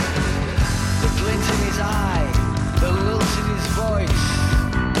 The glint in his eye, the lilt in his voice,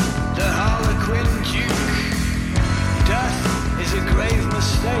 the Harlequin Duke. Death is a grave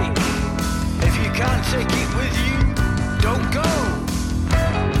mistake. If you can't take it with you, don't go.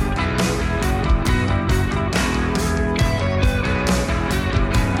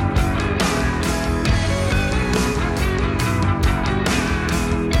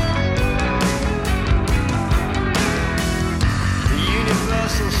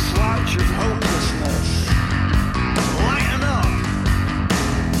 Slouch of hopelessness. Lighten up.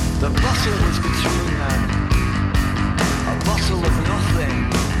 The bottle was between them, a bottle of nothing.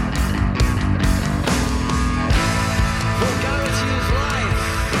 Vulgarity is life,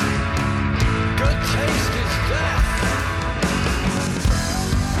 good taste is death.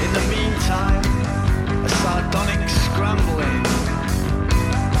 In the meantime, a sardonic scrambling.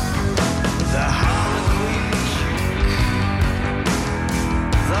 The Harlequin Duke.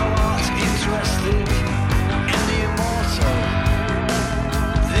 Thou art interested in the immortal,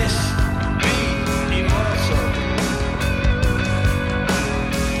 this being immortal.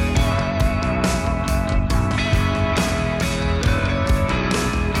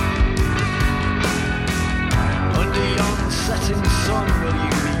 Under yon setting sun will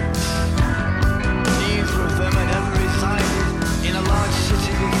you meet. Neither of them had ever resided in a large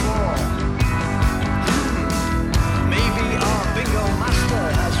city before. Maybe our bingo master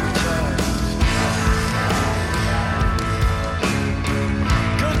has returned.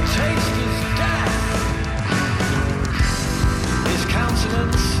 Good taste is death. His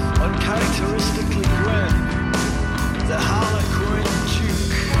countenance uncharacteristically grim. The Harlequin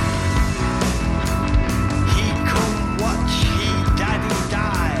Duke. He come watch he daddy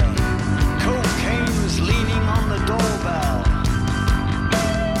die. Cocaine was leaning on the doorbell.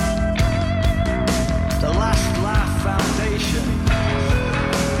 The Last Laugh Foundation.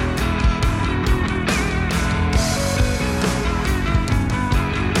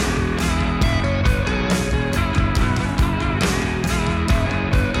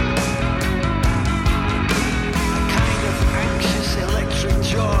 A kind of anxious electric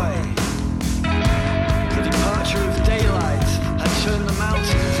joy. The departure of daylight had turned the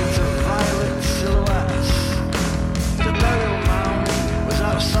mountains into violet silhouettes. The burial mound was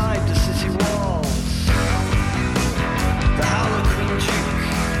outside the city walls. The Harlequin Duke.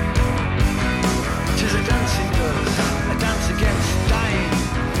 'Tis a dance he does, a dance against dying.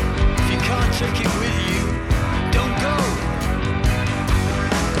 If you can't take it with you, don't go.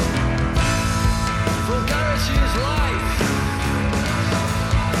 Vulgarity is life.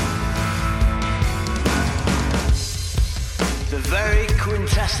 The very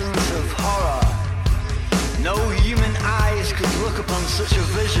quintessence of horror. No human eyes could look upon such a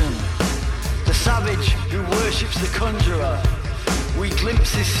vision. The savage who worships the conjurer. We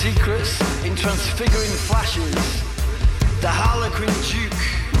glimpse his secrets in transfiguring flashes. The Harlequin Duke.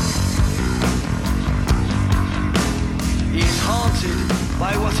 He is haunted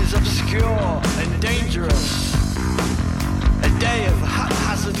by what is obscure and dangerous. A day of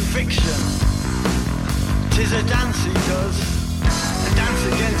haphazard fiction. 'Tis a dance he does, a dance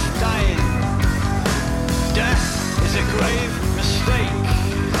against dying. Death is a grave mistake.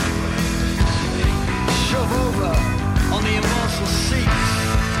 Shove over on the immortal seat.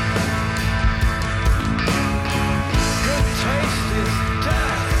 Good taste is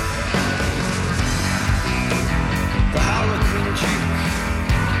death. The Harlequin Duke.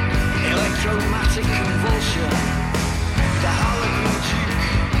 Electromatic convulsion. The Harlequin Duke.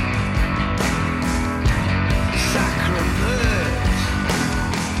 Sacrum heard.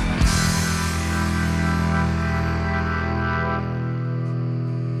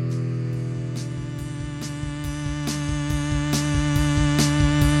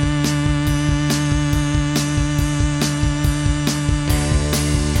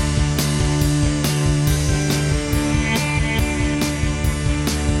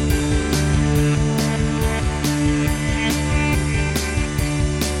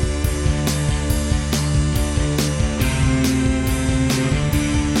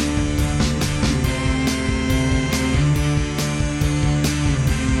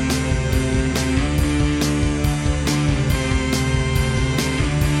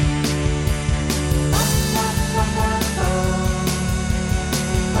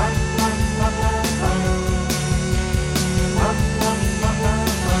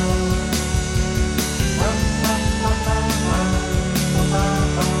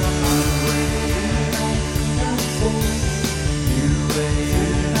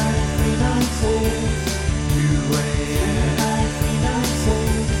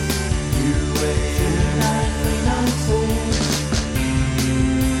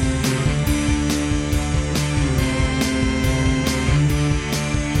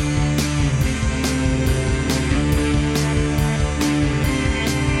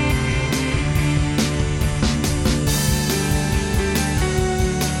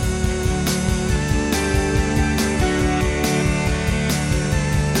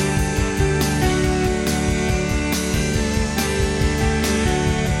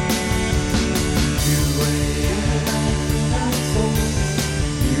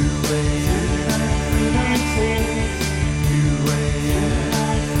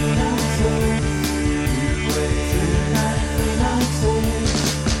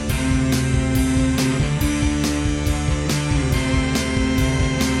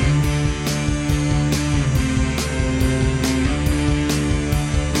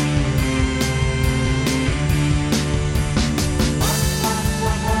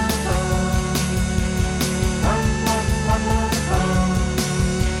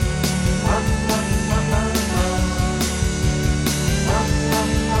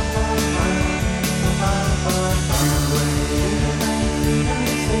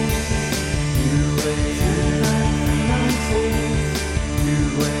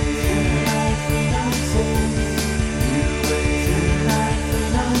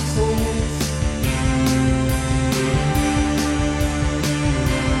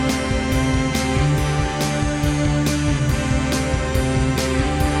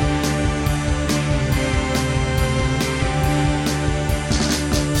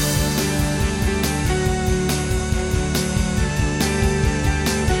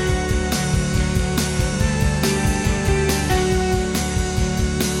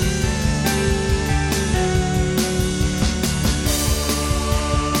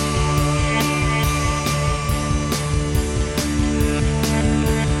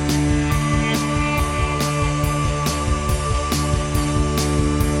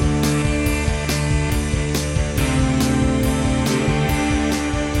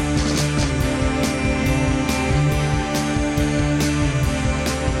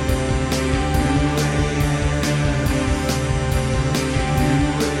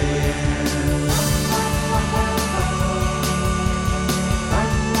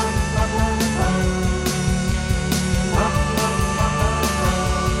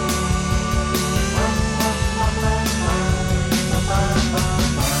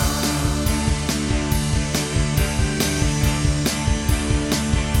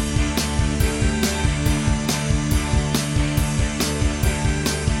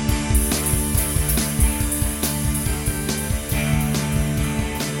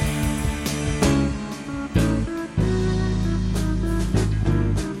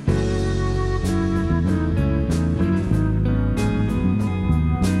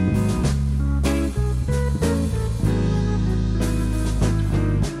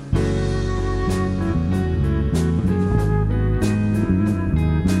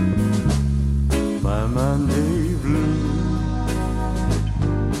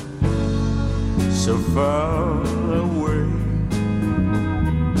 so far away.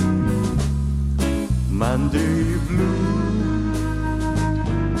 Monday blue,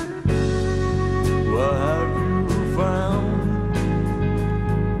 what have you found?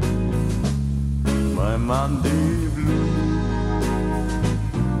 My Monday blue,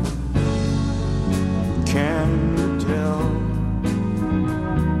 can you tell?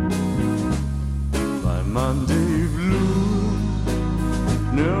 My Monday blue,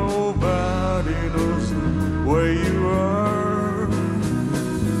 nobody knows where you are.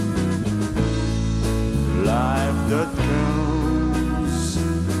 Life that comes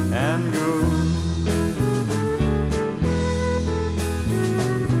and goes.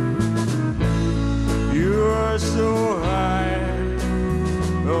 You are so high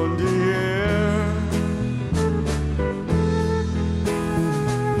on the air.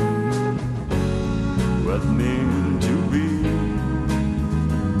 What meant to be?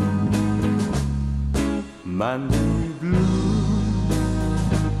 Monday blue,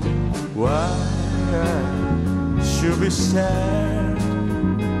 why I should be sad?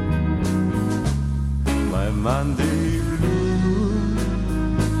 My Monday blue,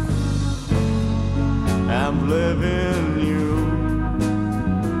 I'm living you.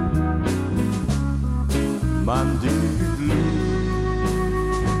 Monday blue,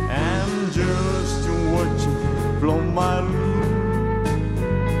 I'm just watching from my room.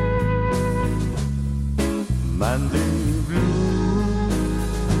 Monday blue,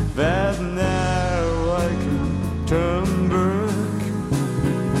 that now I can turn back.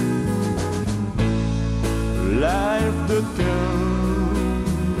 Life that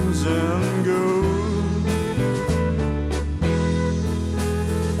comes and goes.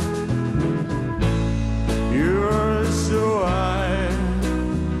 You're so high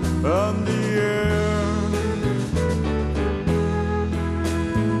on the air.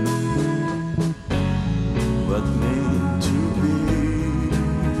 What meant to be?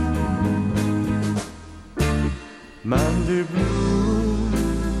 Monday blue,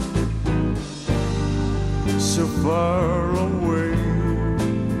 so far away.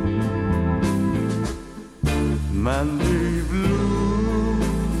 Monday blue,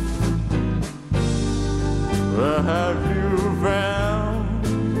 where have you found?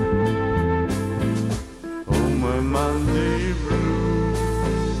 Oh, my Monday blue,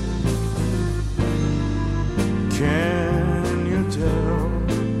 can you tell?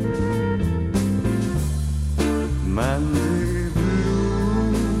 Monday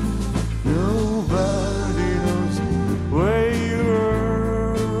blue, nobody knows where you are.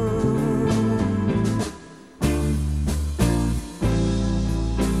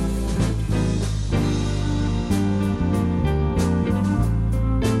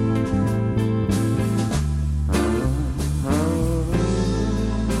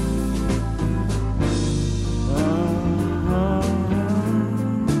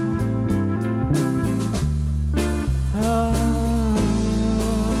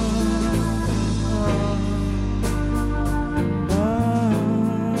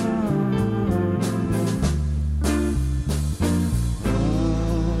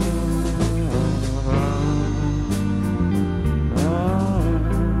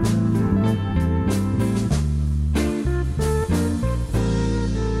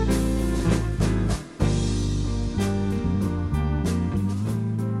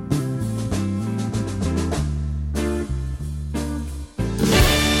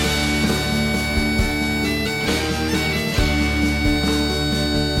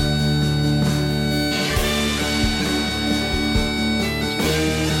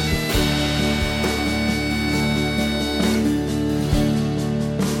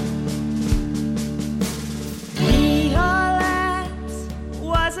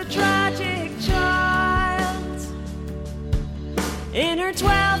 In her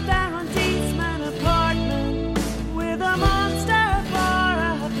 12-pound Eastman apartment with a monster for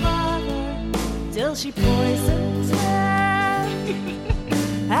a father, till she poisoned her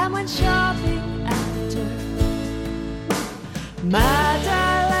and went shopping after.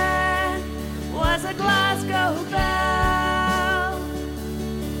 Madeleine was a Glasgow belle,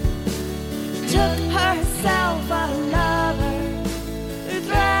 took herself a lover who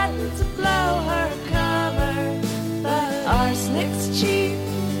threatened to blow her cover. But arsenic's cheap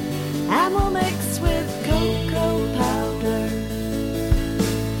and will mix with cocoa powder.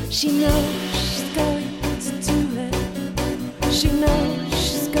 She knows she's going to do it. She knows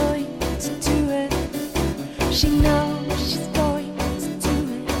she's going to do it. She knows she's going to do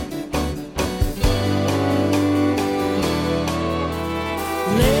it.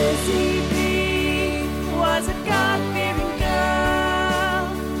 Lizzie B was a God-fearing girl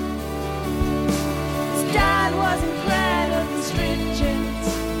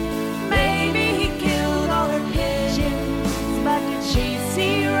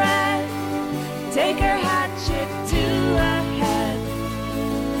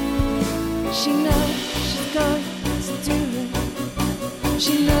She knows she's going to do it.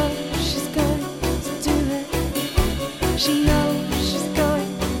 She knows she's going to do it. She knows she's going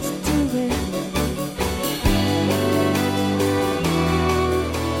to do it.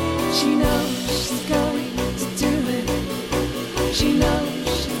 She knows she's going to do it. She knows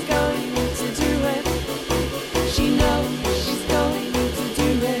she's going to do it. She knows she's going to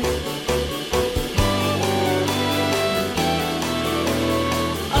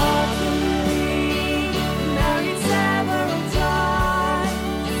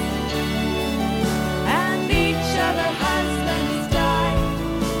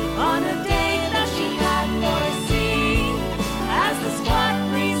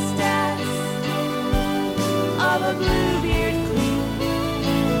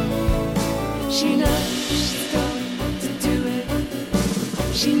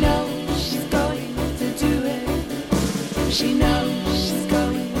do it. She knows she's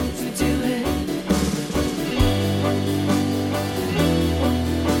going to do it. She knows she's going to do it.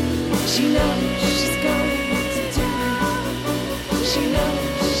 She knows she's going to do it.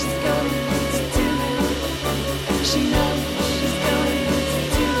 She knows she's going to do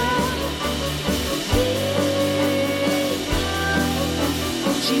it.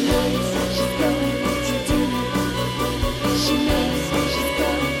 She knows she's going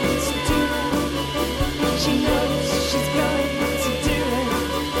to do it. She knows she's going to do it.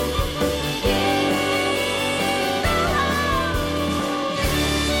 She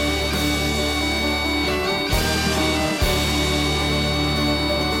knows.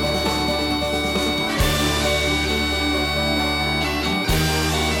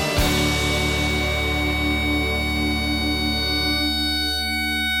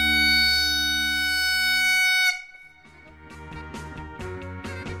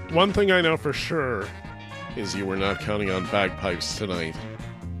 One thing I know for sure is you were not counting on bagpipes tonight.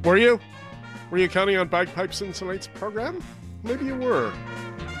 Were you? Were you counting on bagpipes in tonight's program? Maybe you were.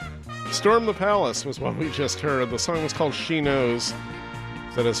 Storm the Palace was what we just heard. The song was called She Knows.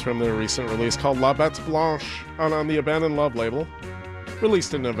 That is from their recent release called La Bête Blanche on the Abandoned Love label.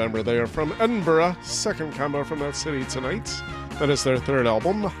 Released in November. They are from Edinburgh. Second combo from that city tonight. That is their third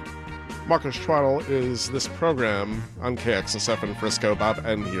album. Mawkish Twaddle is this program on KXSF in Frisco. Bob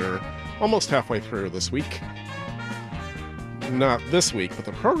N here, almost halfway through this week. Not this week, but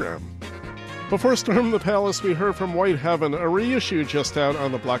the program. Before Storm the Palace, we heard from White Heaven, a reissue just out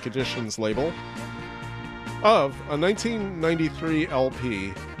on the Black Editions label of a 1993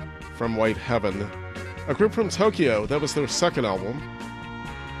 LP from White Heaven, a group from Tokyo. That was their second album.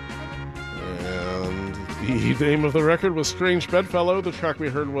 And the name of the record was Strange Bedfellow. The track we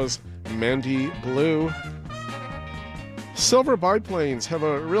heard was Mandy Blue. Silver Biplanes have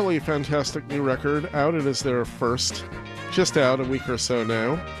a really fantastic new record out. It is their first, just out a week or so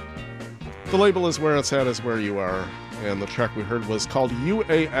now. The label is Where It's At Is Where You Are, and the track we heard was called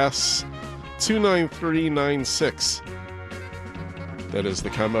UAS 29396. That is the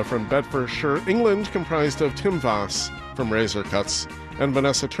combo from Bedfordshire, England, comprised of Tim Voss from Razor Cuts and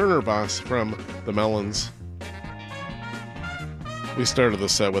Vanessa Turner Voss from The Melons. We started the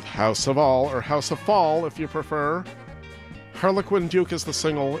set with House of All, or House of Fall if you prefer. Harlequin Duke is the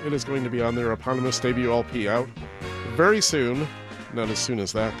single. It is going to be on their eponymous debut LP out very soon. Not as soon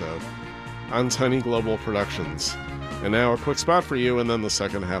as that, though. On Tiny Global Productions. And now a quick spot for you, and then the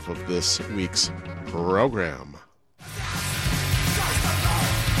second half of this week's program.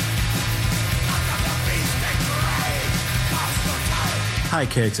 Hi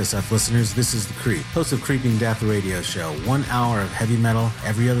KXSF listeners, this is The Creep, host of Creeping Death Radio Show, 1 hour of heavy metal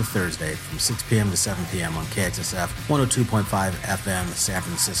every other Thursday from 6 p.m. to 7 p.m. on KXSF 102.5 FM San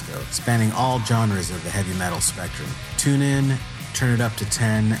Francisco, spanning all genres of the heavy metal spectrum. Tune in, turn it up to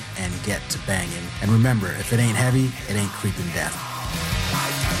 10, and get to banging. And remember, if it ain't heavy, it ain't Creeping Death.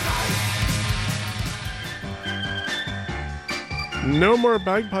 No more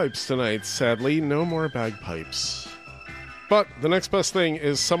bagpipes tonight, sadly. No more bagpipes. But the next best thing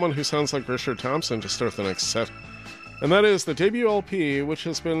is someone who sounds like Richard Thompson to start the next set. And that is the debut LP, which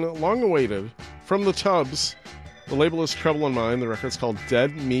has been long awaited, from the Tubs. The label is Trouble in Mind. The record's called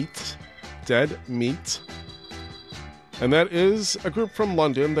Dead Meat. Dead Meat. And that is a group from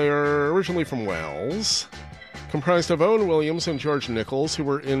London. They are originally from Wales. Comprised of Owen Williams and George Nichols, who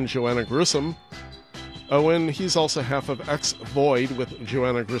were in Joanna Gruesome. Owen, he's also half of Ex-Void with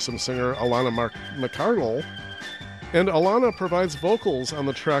Joanna Gruesome singer Alana McCardle. And Alana provides vocals on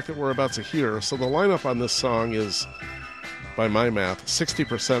the track that we're about to hear, so the lineup on this song is, by my math,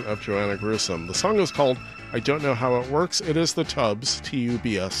 60% of Joanna Gruesome. The song is called I Don't Know How It Works. It is the Tubs,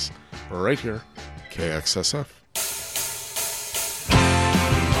 T-U-B-S, right here, KXSF.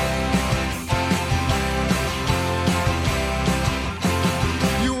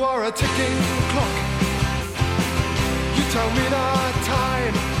 tell me the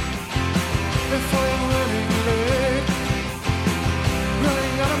time if I'm running late,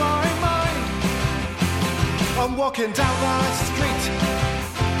 running out of my mind. I'm walking down the street,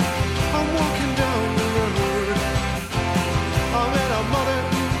 I'm walking down the road. I'm in a modern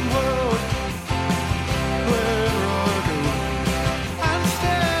world wherever I go, and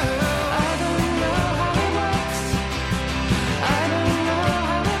still I don't know how it works. I don't know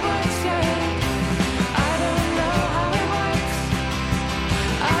how it works, yeah. I don't know how it works.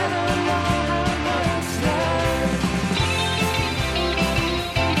 I don't know how it works, yeah.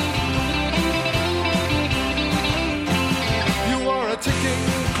 You are a ticking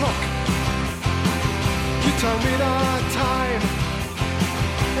clock. You tell me the time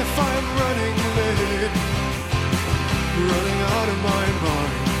if I'm running late, running out of my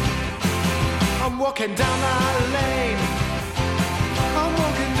mind. I'm walking down the lane, I'm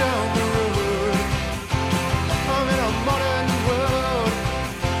walking down the road. I'm in a modern world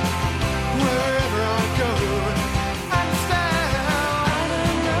wherever I go, and still I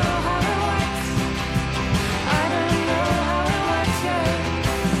don't know how it works. I don't know how it works, yeah.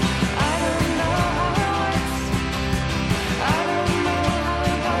 I don't know how it works. I don't know how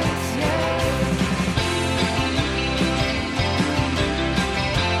it works, yeah.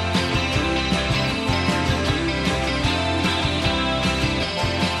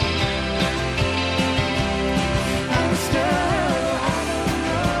 And still I don't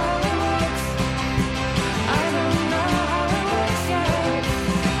know how it works. I don't know how it works, yeah.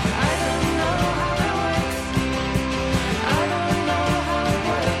 I don't know how it works. I don't know how it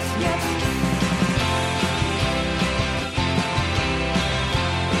works, yeah.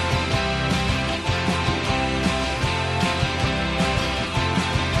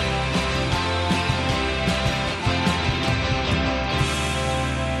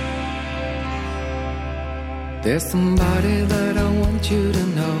 There's somebody that I want you to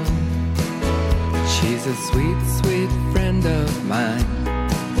know. She's a sweet, sweet friend of mine.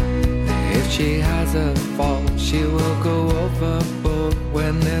 If she has a fault, she will go overboard.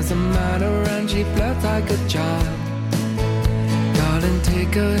 When there's a man around, she flirts like a child. Darling,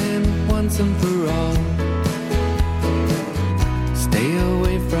 take her in once and for all. Stay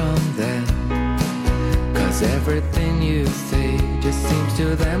away from them, 'cause everything you say just seems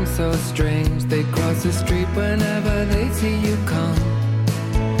to them so strange. They cross the street whenever they see you come.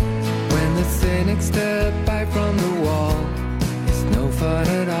 When the cynics step back from the wall, it's no fun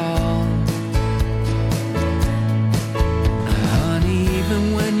at all. Honey, even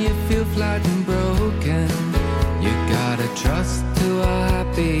when you feel flat and broken, you gotta trust to a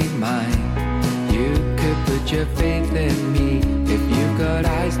happy mind. You could put your faith in me if you got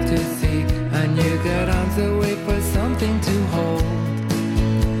eyes to see, and you got arms that wait for something to hold.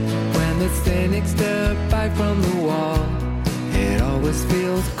 When the cynics step back from the wall, it always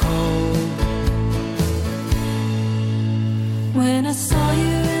feels cold. When I saw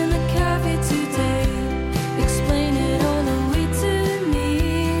you in the cafe today, explain it all the way to me.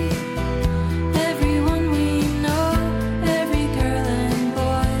 Everyone we know, every girl and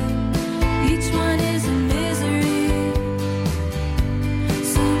boy, each one is a misery.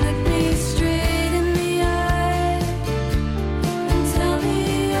 So look me straight in the eye and tell me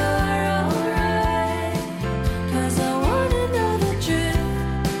you're alright, 'cause I wanna know the truth.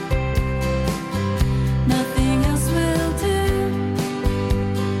 Nothing else will do.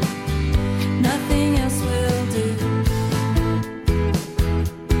 Nothing else will do.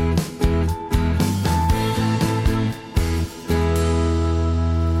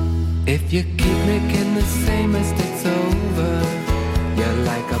 If you keep making the same mistakes over, you're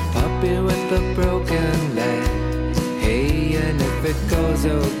like a puppy with a broken leg. Hey, and if it goes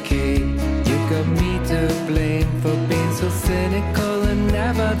okay, you got me to blame for being so cynical and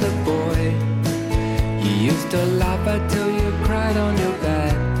never the boy. You used to laugh until you cried on your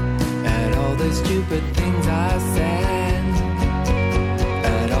bed at all the stupid things I said.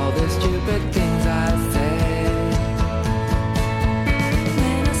 At all the stupid things I said.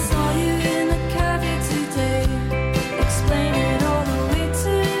 When I saw you in the cafe today, explain it all the way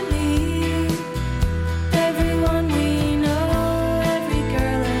to me. Everyone we know, every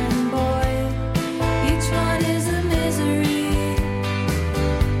girl and boy, each one is a misery.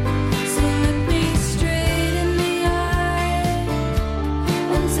 So look me straight in the eye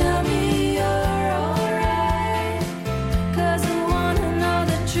and tell me you're alright.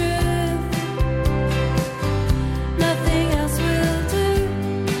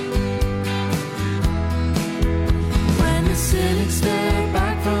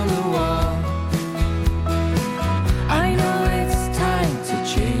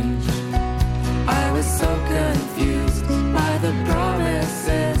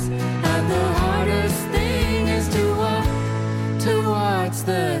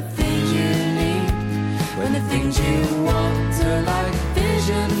 when the things you want are like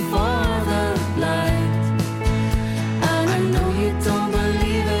vision for the blind. And I know you don't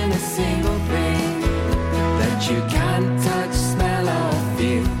believe in a single thing that you can't touch, smell or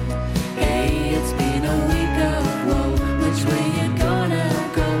feel. Hey, it's been a week of woe. Which way you gonna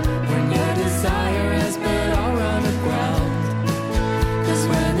go when your desire has been all run aground? 'Cause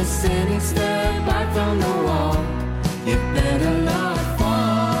when the cynics step back from the wall, you better not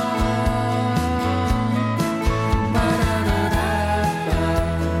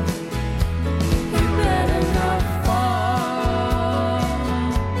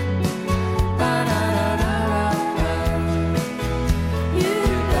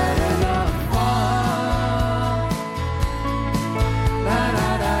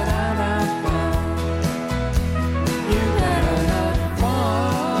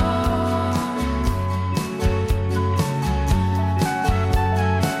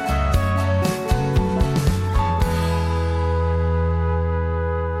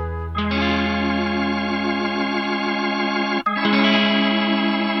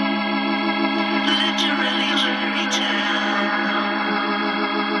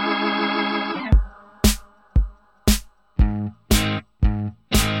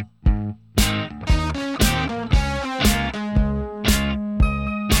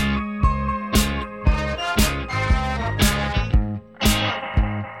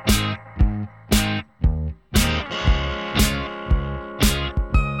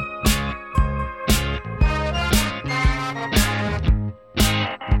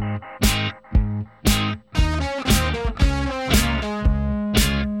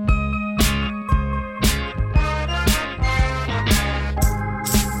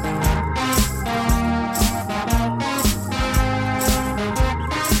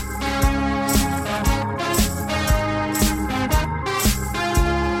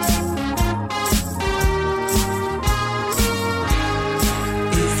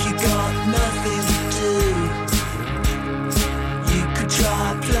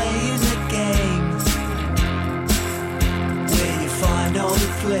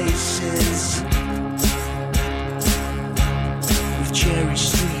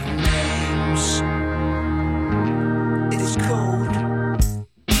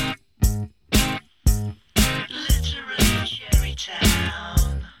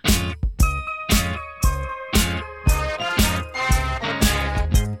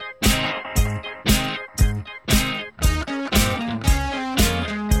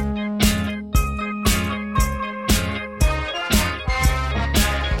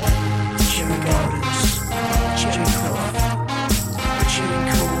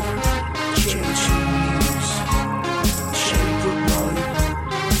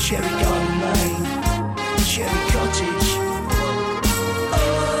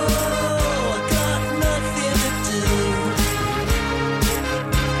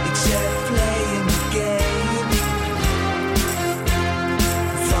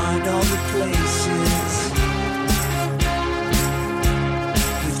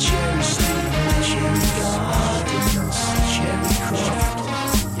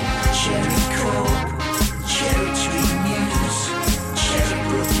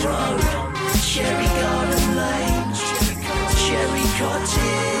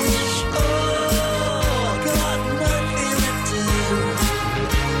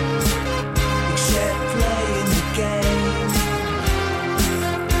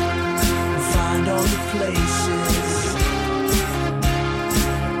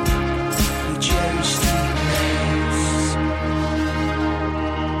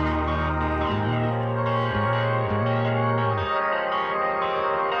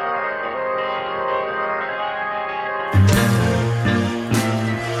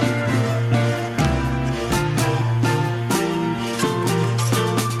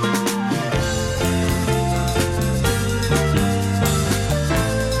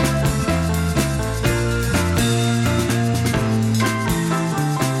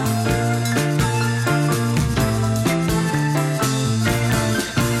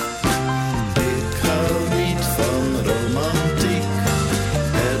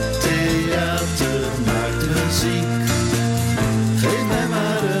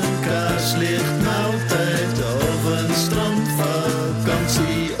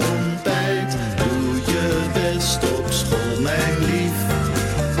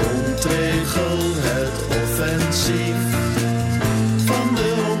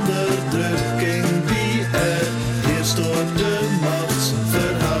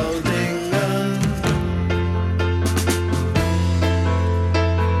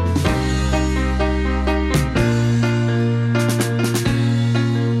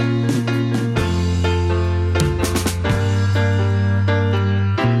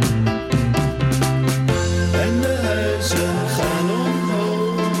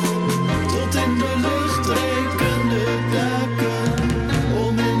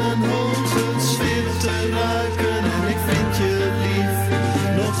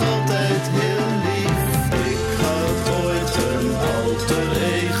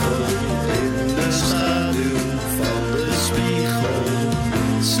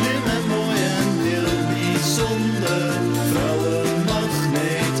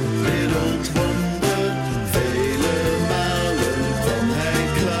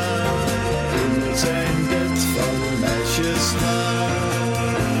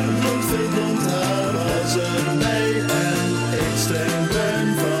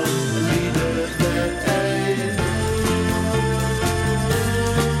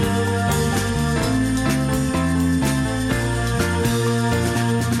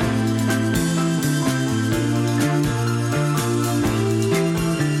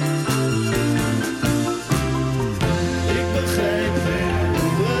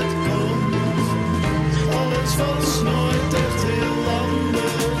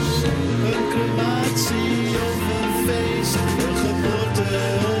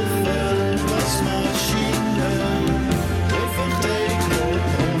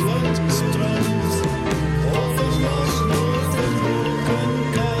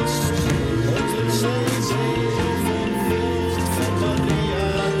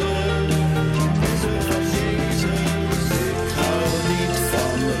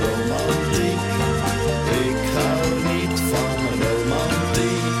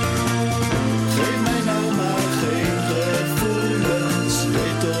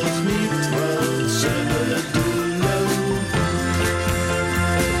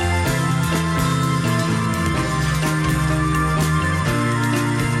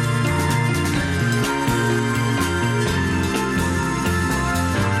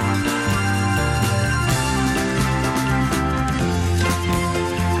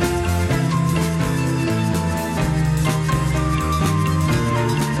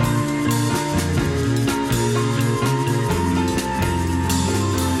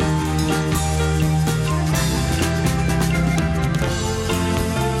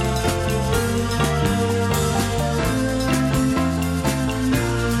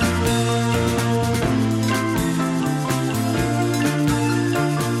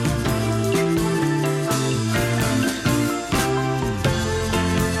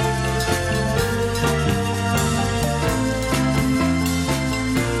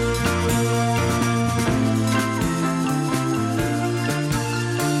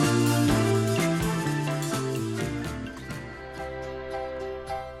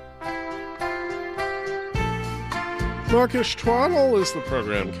Mawkish Twaddle is the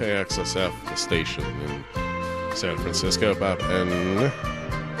program, KXSF, the station in San Francisco. And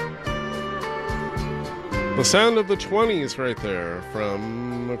the sound of the 20s right there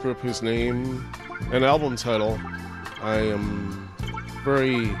from a group whose name and album title I am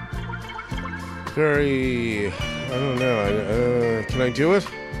very, I don't know, can I do it?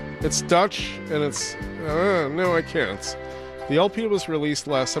 It's Dutch, and it's, no, I can't. The LP was released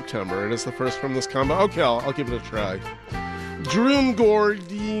last September. It is the first from this combo. Okay, I'll give it a try.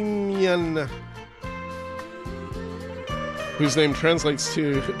 Drroomgordijnen, whose name translates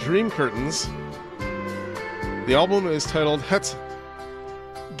to Dream Curtains. The album is titled Het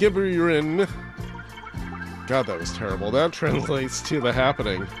Gebeuren. God, that was terrible. That translates to The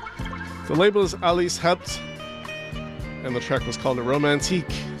Happening. The label is Alles Hebt, and the track was called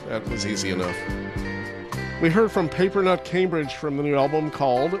Romantique. That was easy enough. We heard from Papernut Cambridge from the new album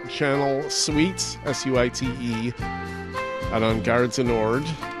called Channel Suite, S-U-I-T-E, out on Gardes du Nord.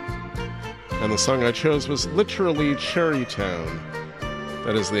 And the song I chose was literally Cherry Town.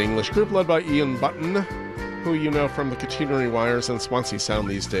 That is the English group led by Ian Button, who you know from the Catenary Wires and Swansea Sound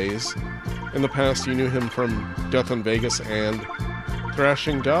these days. In the past, you knew him from Death in Vegas and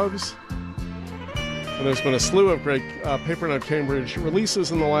Thrashing Doves. And there's been a slew of great Papernut Cambridge releases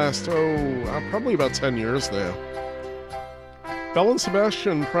in the last, probably about 10 years now. Belle and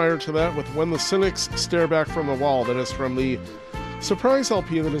Sebastian prior to that with When the Cynics Stare Back from the Wall. That is from the surprise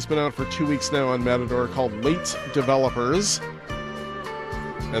LP that has been out for 2 weeks now on Matador called Late Developers.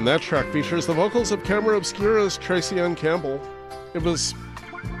 And that track features the vocals of Camera Obscura's Tracy Ann Campbell. It was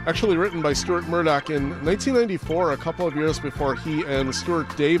actually written by Stuart Murdoch in 1994, a couple of years before he and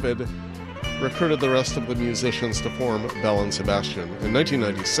Stuart David recruited the rest of the musicians to form Belle and Sebastian. In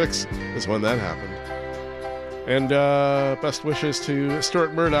 1996 is when that happened. And best wishes to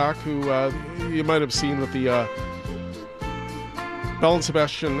Stuart Murdoch, who you might have seen that the Belle and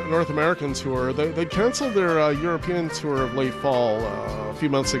Sebastian North American tour, they canceled their European tour of late fall a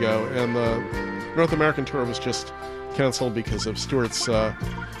few months ago, and the North American tour was just canceled because of Stuart's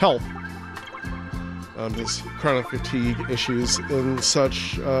health. His chronic fatigue issues and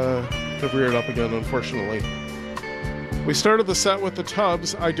such have reared up again, unfortunately. We started the set with the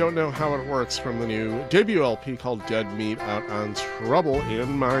Tubs, I Don't Know How It Works, from the new debut LP called Dead Meat, out on Trouble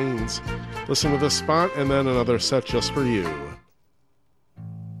in Minds. Listen to this spot, and then another set just for you.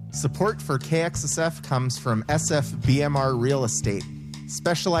 Support for KXSF comes from SFBMR Real Estate,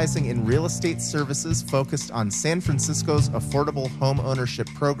 specializing in real estate services focused on San Francisco's affordable home ownership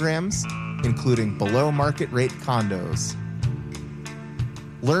programs, including below-market rate condos.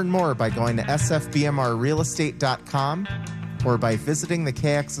 Learn more by going to sfbmrrealestate.com or by visiting the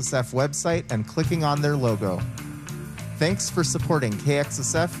KXSF website and clicking on their logo. Thanks for supporting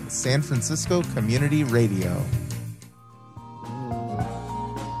KXSF San Francisco Community Radio.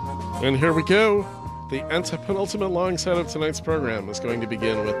 And here we go. The antepenultimate long set of tonight's program is going to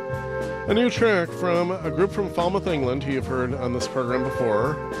begin with a new track from a group from Falmouth, England, who you've heard on this program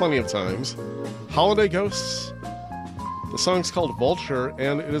before plenty of times. Holiday Ghosts. The song's called Vulture,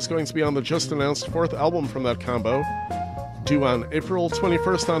 and it is going to be on the just-announced fourth album from that combo, due on April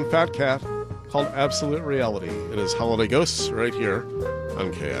 21st on Fat Cat, called Absolute Reality. It is Holiday Ghosts right here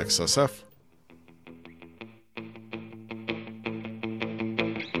on KXSF.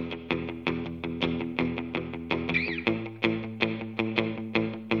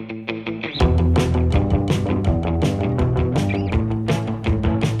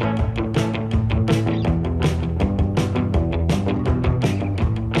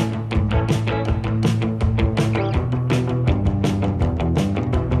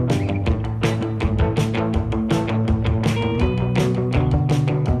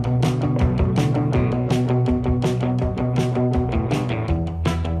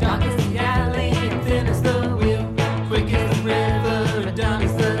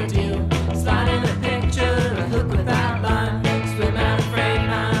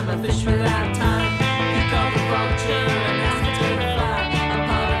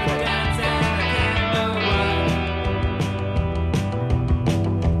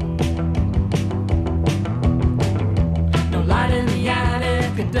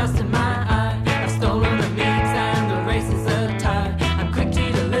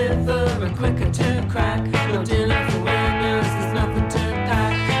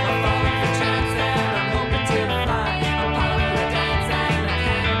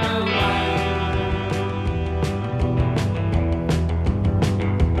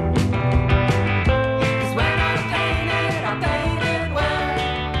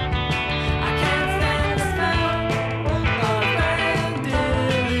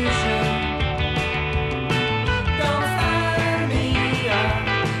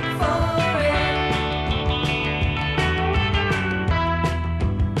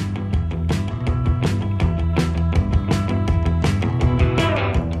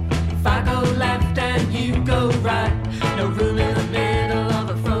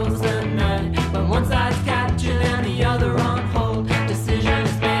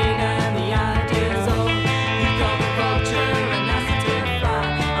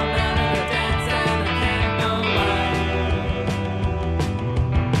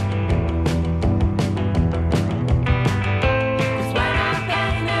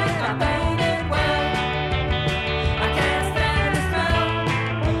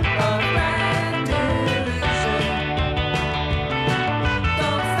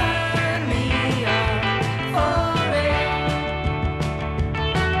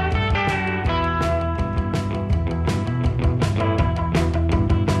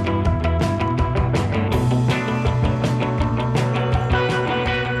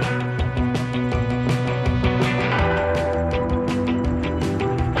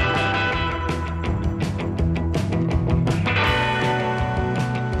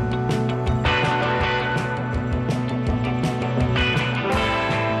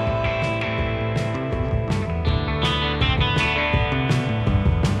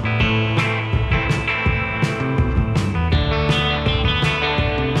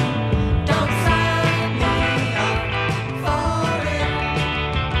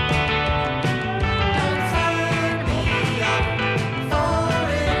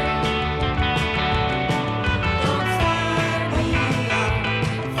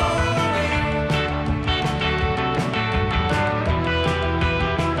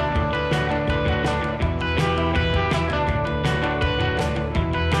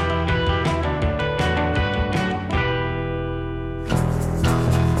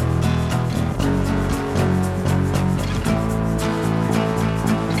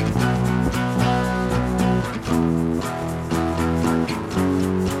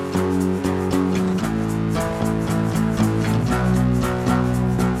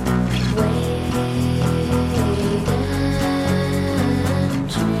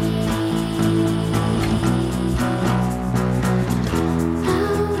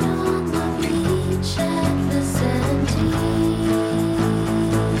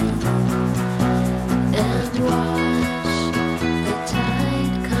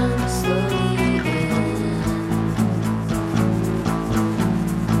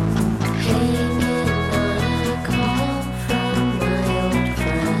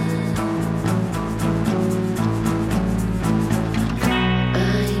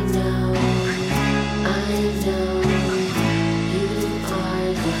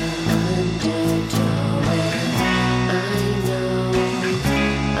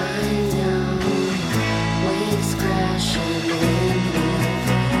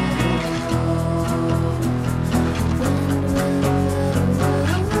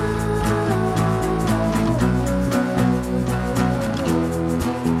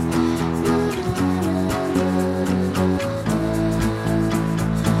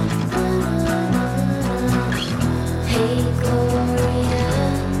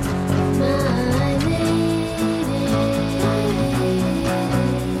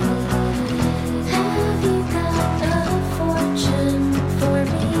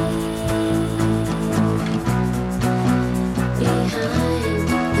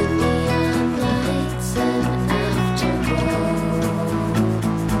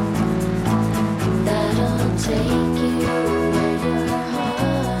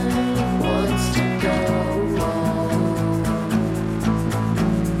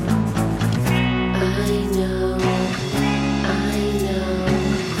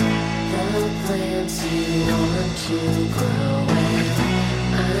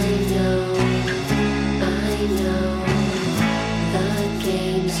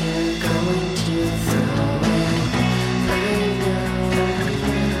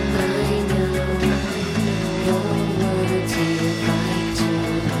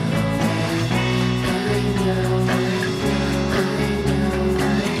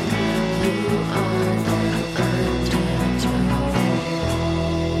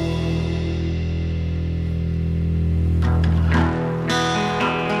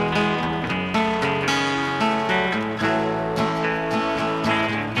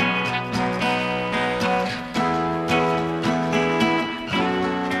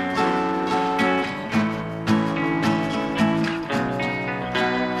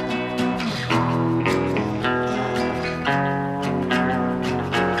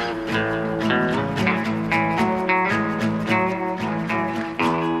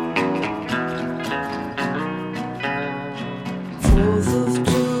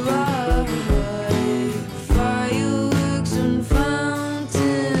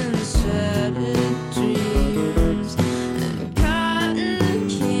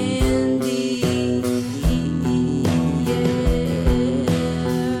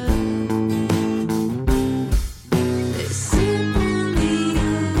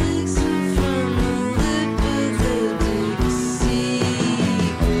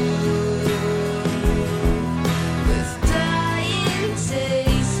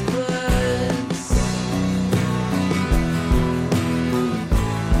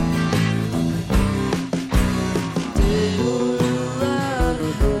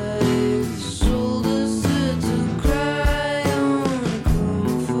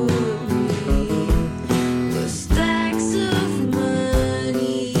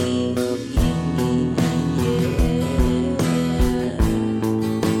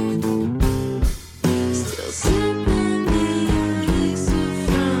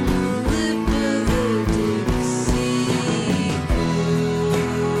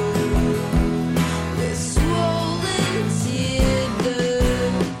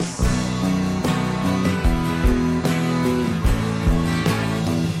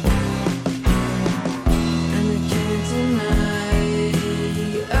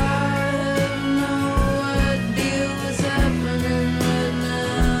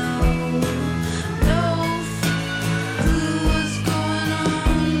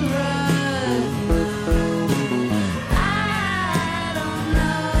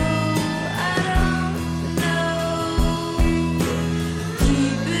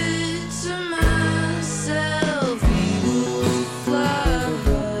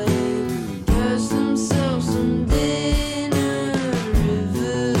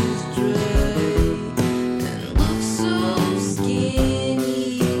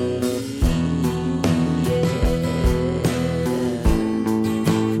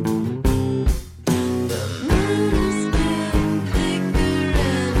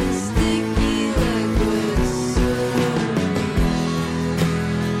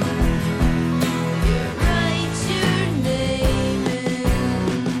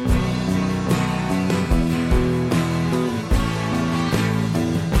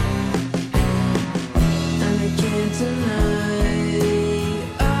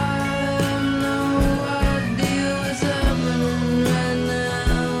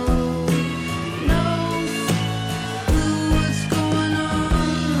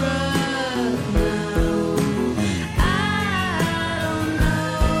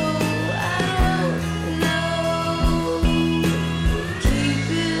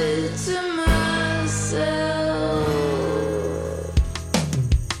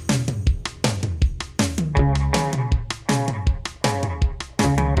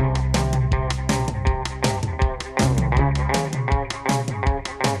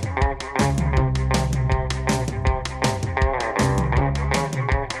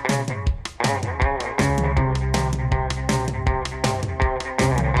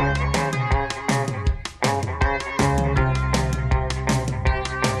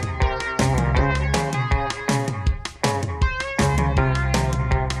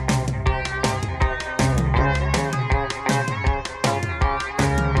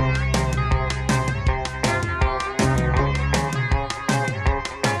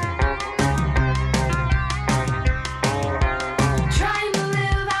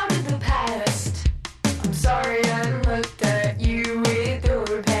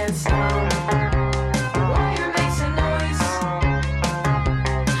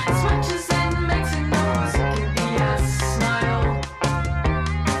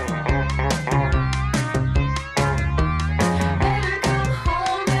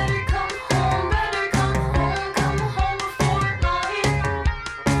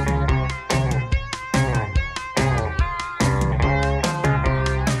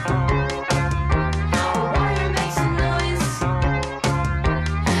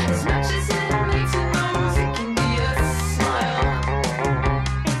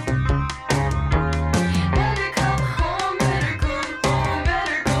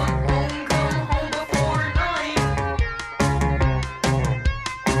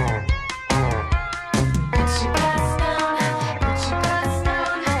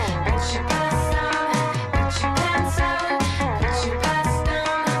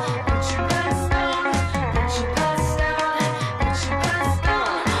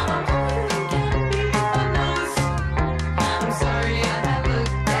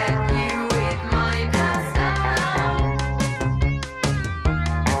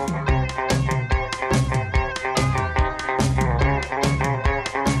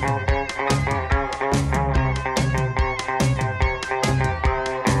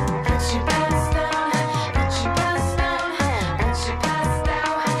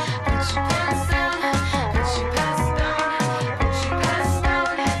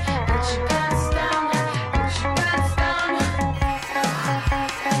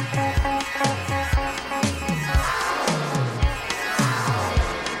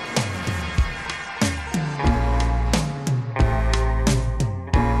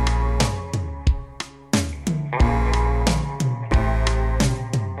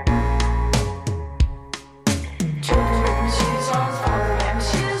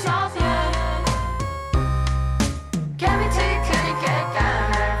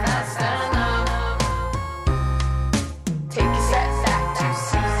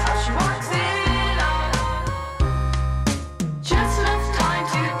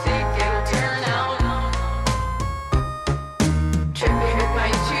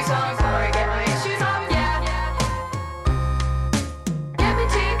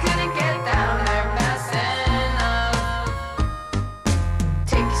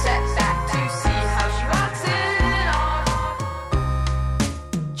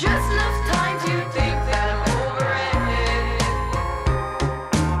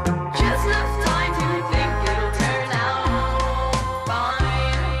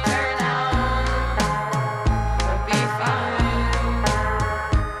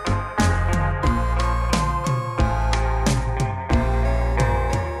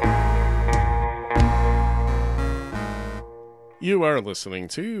 You are listening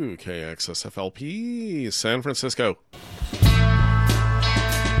to KXSFLP San Francisco.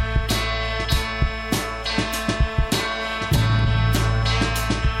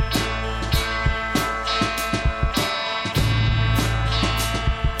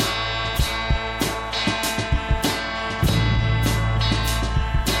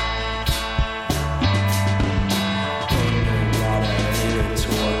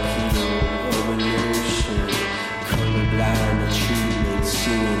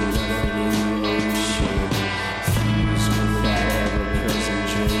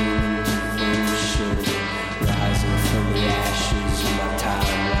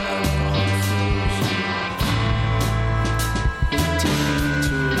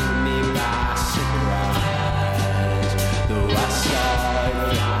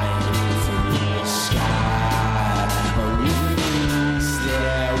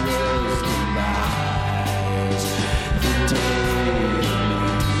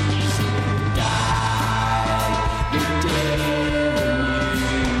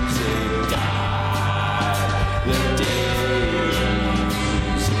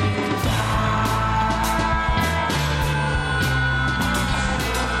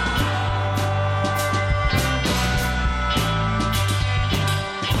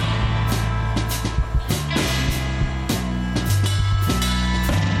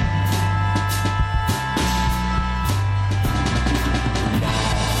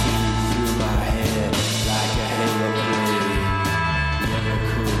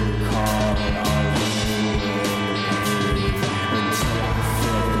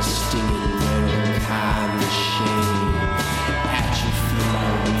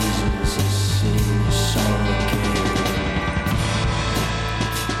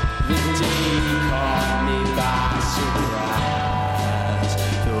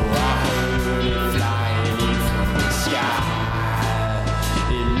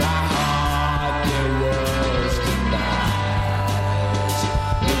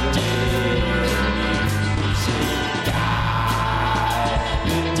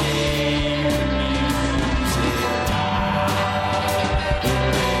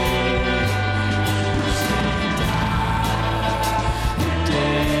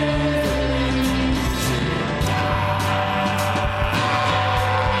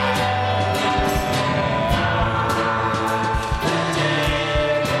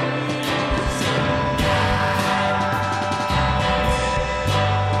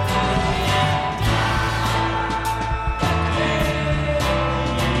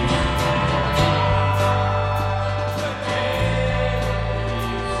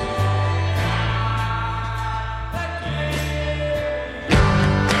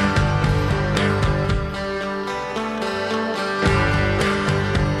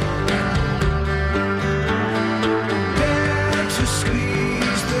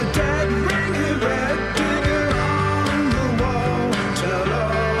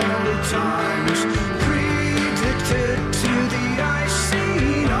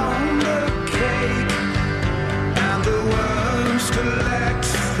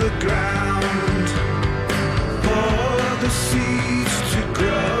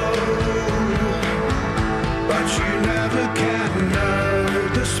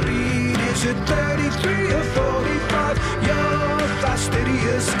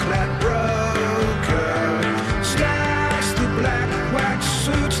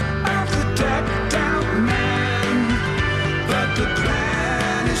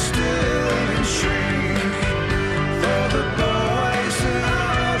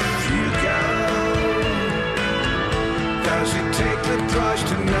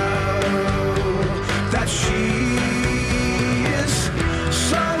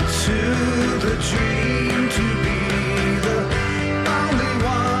 Dream to be the only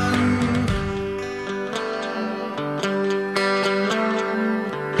one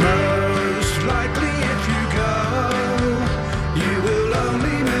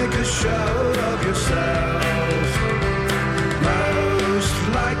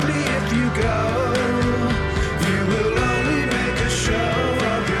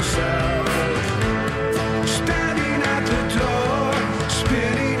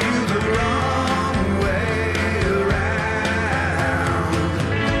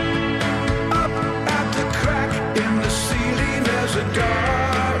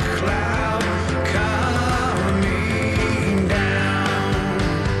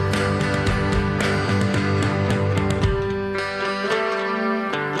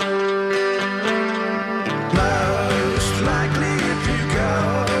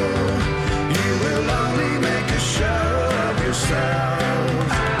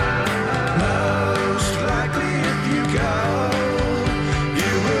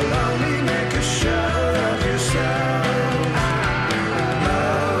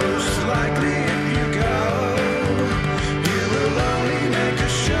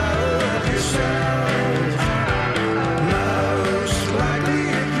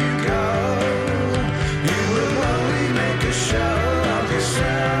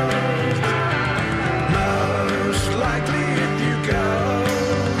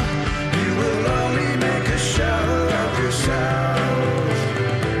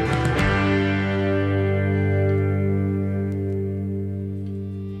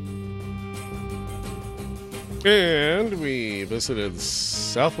visited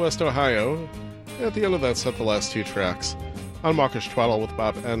Southwest Ohio. At the end of that set, the last two tracks on Mawkish Twaddle with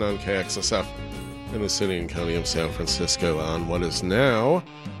Bob and on KXSF in the city and county of San Francisco on what is now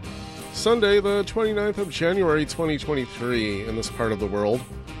Sunday, the 29th of January, 2023 in this part of the world.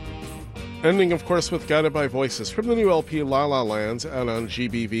 Ending, of course, with Guided by Voices from the new LP La La Lands out on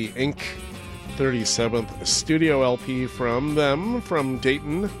GBV Inc. 37th studio LP from them, from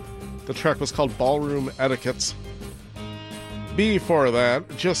Dayton. The track was called Ballroom Etiquettes. Before that,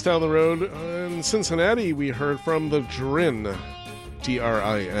 just down the road in Cincinnati, we heard from the Drin,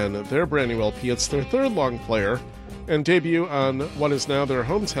 D-R-I-N, their brand new LP. It's their third long player and debut on what is now their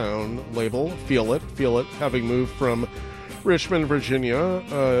hometown label, Feel It, having moved from Richmond, Virginia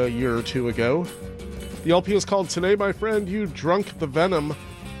a year or two ago. The LP is called Today, My Friend, You Drunk the Venom,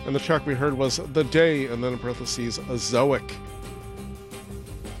 and the track we heard was The Day, and then in parentheses, Azoic.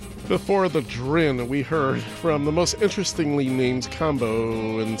 Before the Drin, we heard from the most interestingly named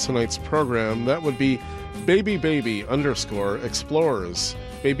combo in tonight's program. That would be Baby Baby _ Explorers.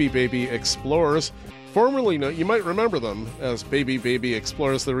 Baby Baby Explorers, formerly known, you might remember them as Baby Baby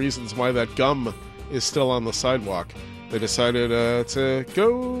Explorers, the reasons why that gum is still on the sidewalk. They decided to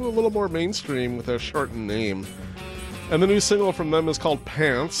go a little more mainstream with a shortened name. And the new single from them is called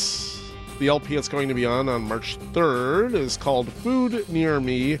Pants. The LP it's going to be on March 3rd is called Food Near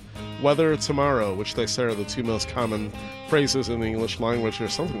Me, Weather Tomorrow, which they say are the two most common phrases in the English language or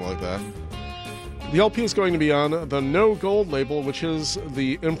something like that. The LP is going to be on the No Gold label, which is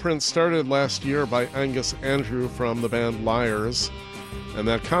the imprint started last year by Angus Andrew from the band Liars. And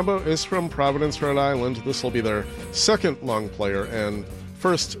that combo is from Providence, Rhode Island. This will be their second long player and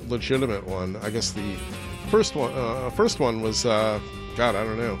first legitimate one. I guess the first one was, God, I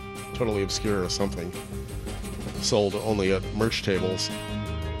don't know, totally obscure or something. Sold only at merch tables.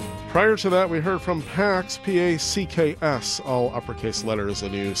 Prior to that, we heard from Pax, P-A-C-K-S, all uppercase letters, a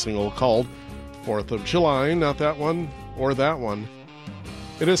new single called 4th of July. Not that one, or that one.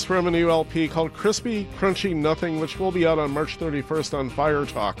 It is from a new LP called Crispy Crunchy Nothing, which will be out on March 31st on Fire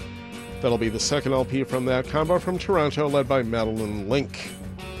Talk. That'll be the second LP from that combo from Toronto, led by Madeline Link.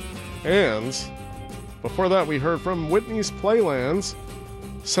 And before that, we heard from Whitney's Playlands,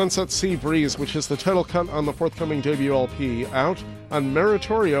 Sunset Sea Breeze, which is the title cut on the forthcoming debut LP, out on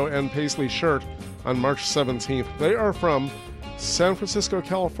Meritorio and Paisley Shirt on March 17th. They are from San Francisco,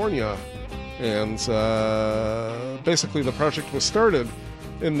 California. And basically the project was started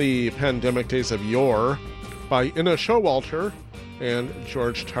in the pandemic days of yore by Ina Showalter and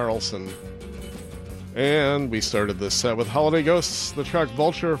George Tarleson. And we started this set with Holiday Ghosts, the track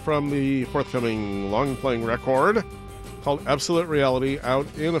Vulture from the forthcoming long-playing record called Absolute Reality, out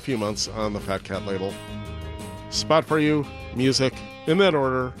in a few months on the Fat Cat label. Spot for you, music, in that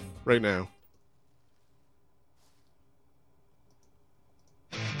order, right now.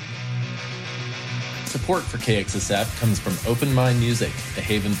 Support for KXSF comes from Open Mind Music, the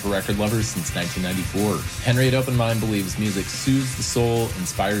haven for record lovers since 1994. Henry at Open Mind believes music soothes the soul,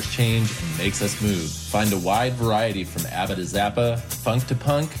 inspires change, and makes us move. Find a wide variety from ABBA to Zappa, funk to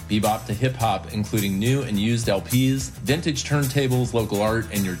punk, bebop to hip-hop, including new and used LPs, vintage turntables, local art,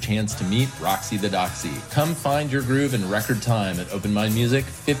 and your chance to meet Roxy the Doxy. Come find your groove in record time at Open Mind Music,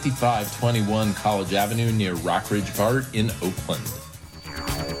 5521 College Avenue near Rockridge BART in Oakland.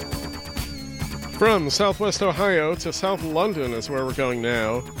 From Southwest Ohio to South London is where we're going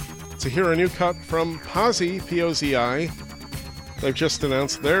now to hear a new cut from Pozi, P-O-Z-I. They've just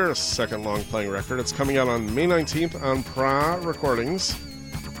announced their second long-playing record. It's coming out on May 19th on Pra Recordings.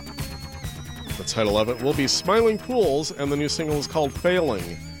 The title of it will be Smiling Pools, and the new single is called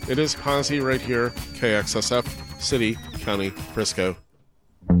Failing. It is Pozi right here, KXSF, City, County, Frisco.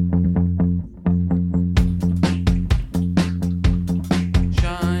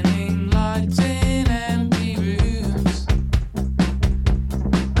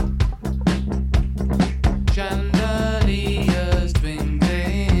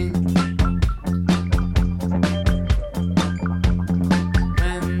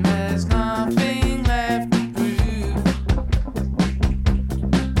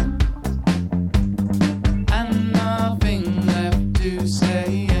 To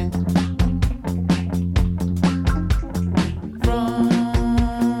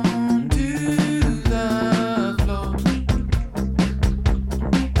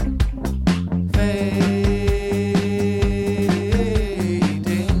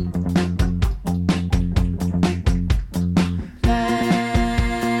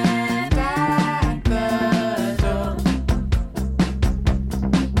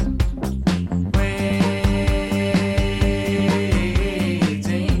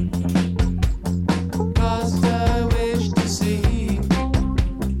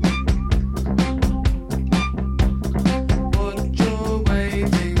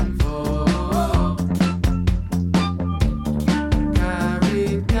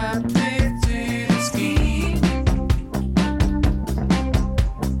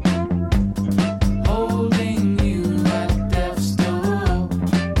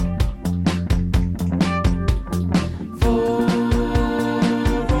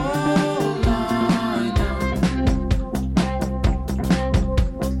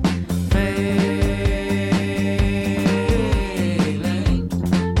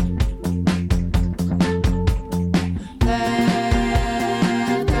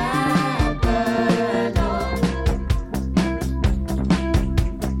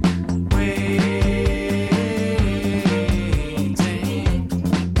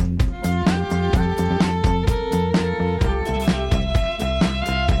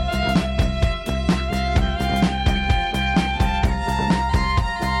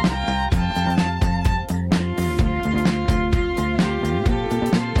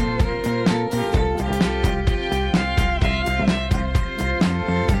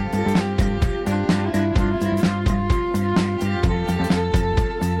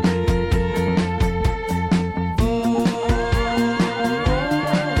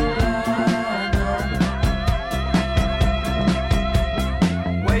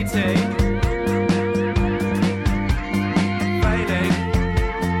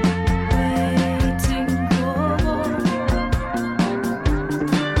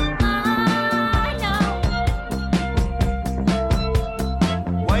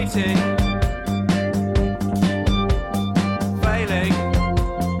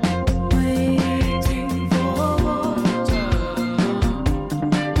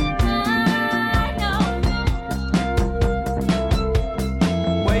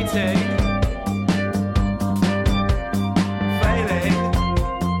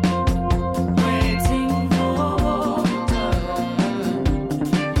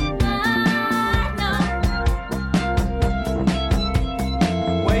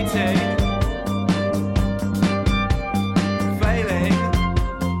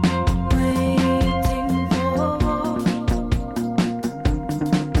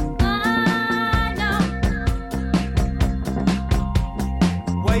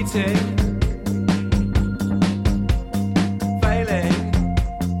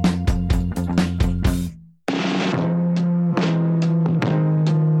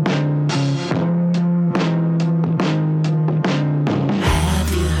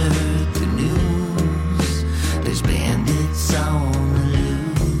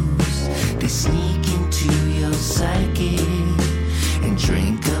sneak into your psyche and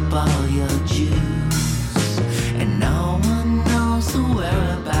drink up all your juice. And no one knows the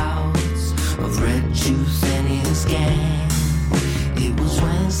whereabouts of Red Juice and his gang. It was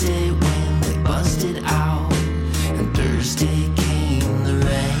Wednesday when they busted out, and Thursday came the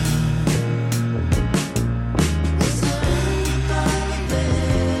rain.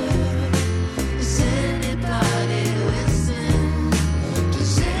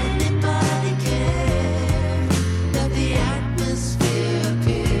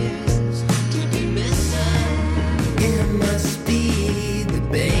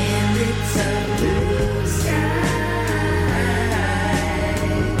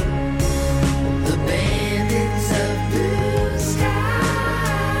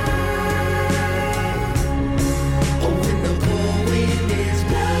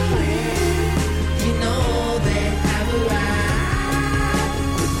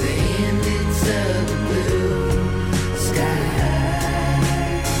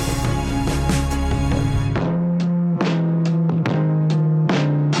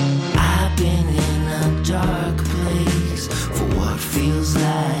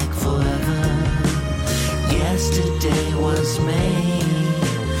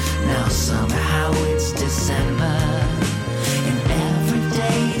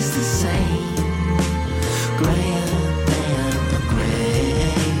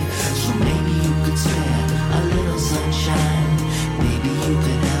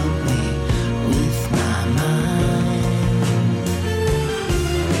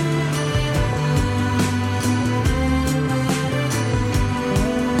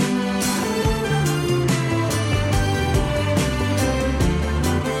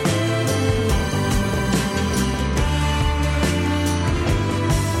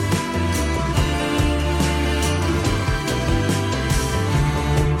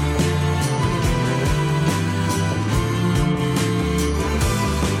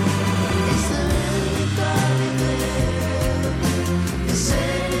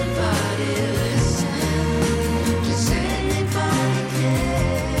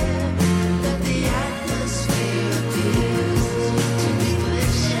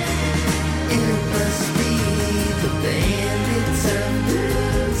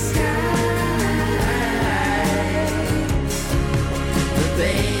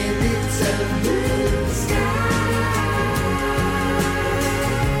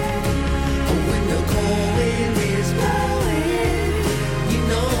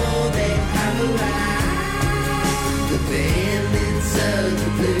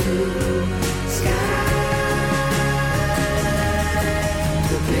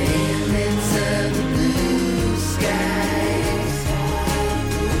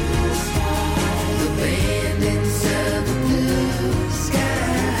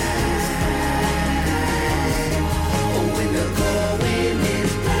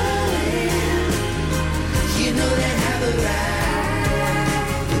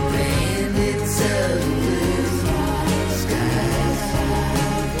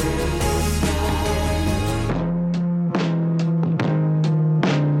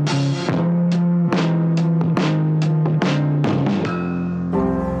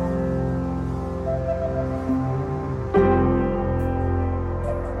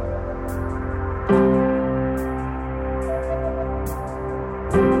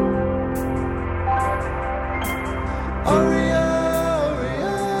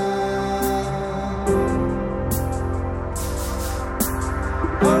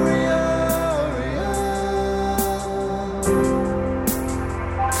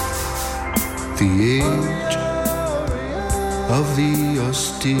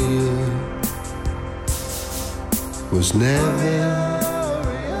 Was never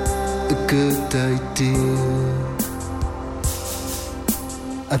a good idea.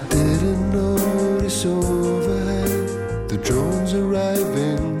 I didn't notice overhead the drones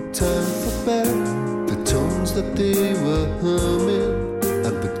arriving, time for bed, the tones that they were humming,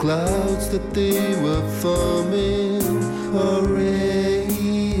 and the clouds that they were forming. Aurea.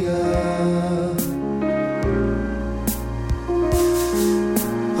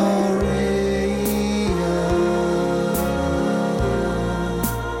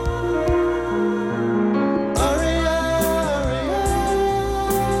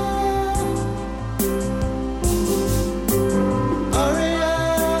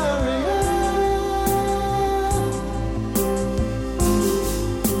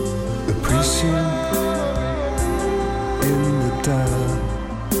 In the dark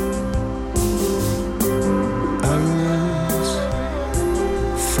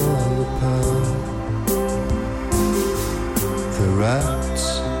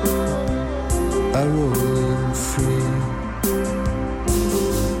are rolling free.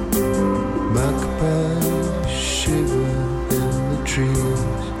 Magpies shiver in the trees.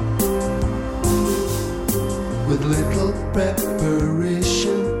 With little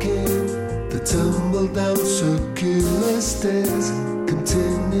preparation came the tumble down circular stairs,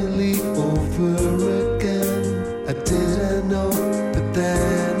 continually over again. I didn't know, but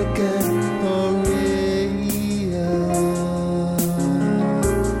then again,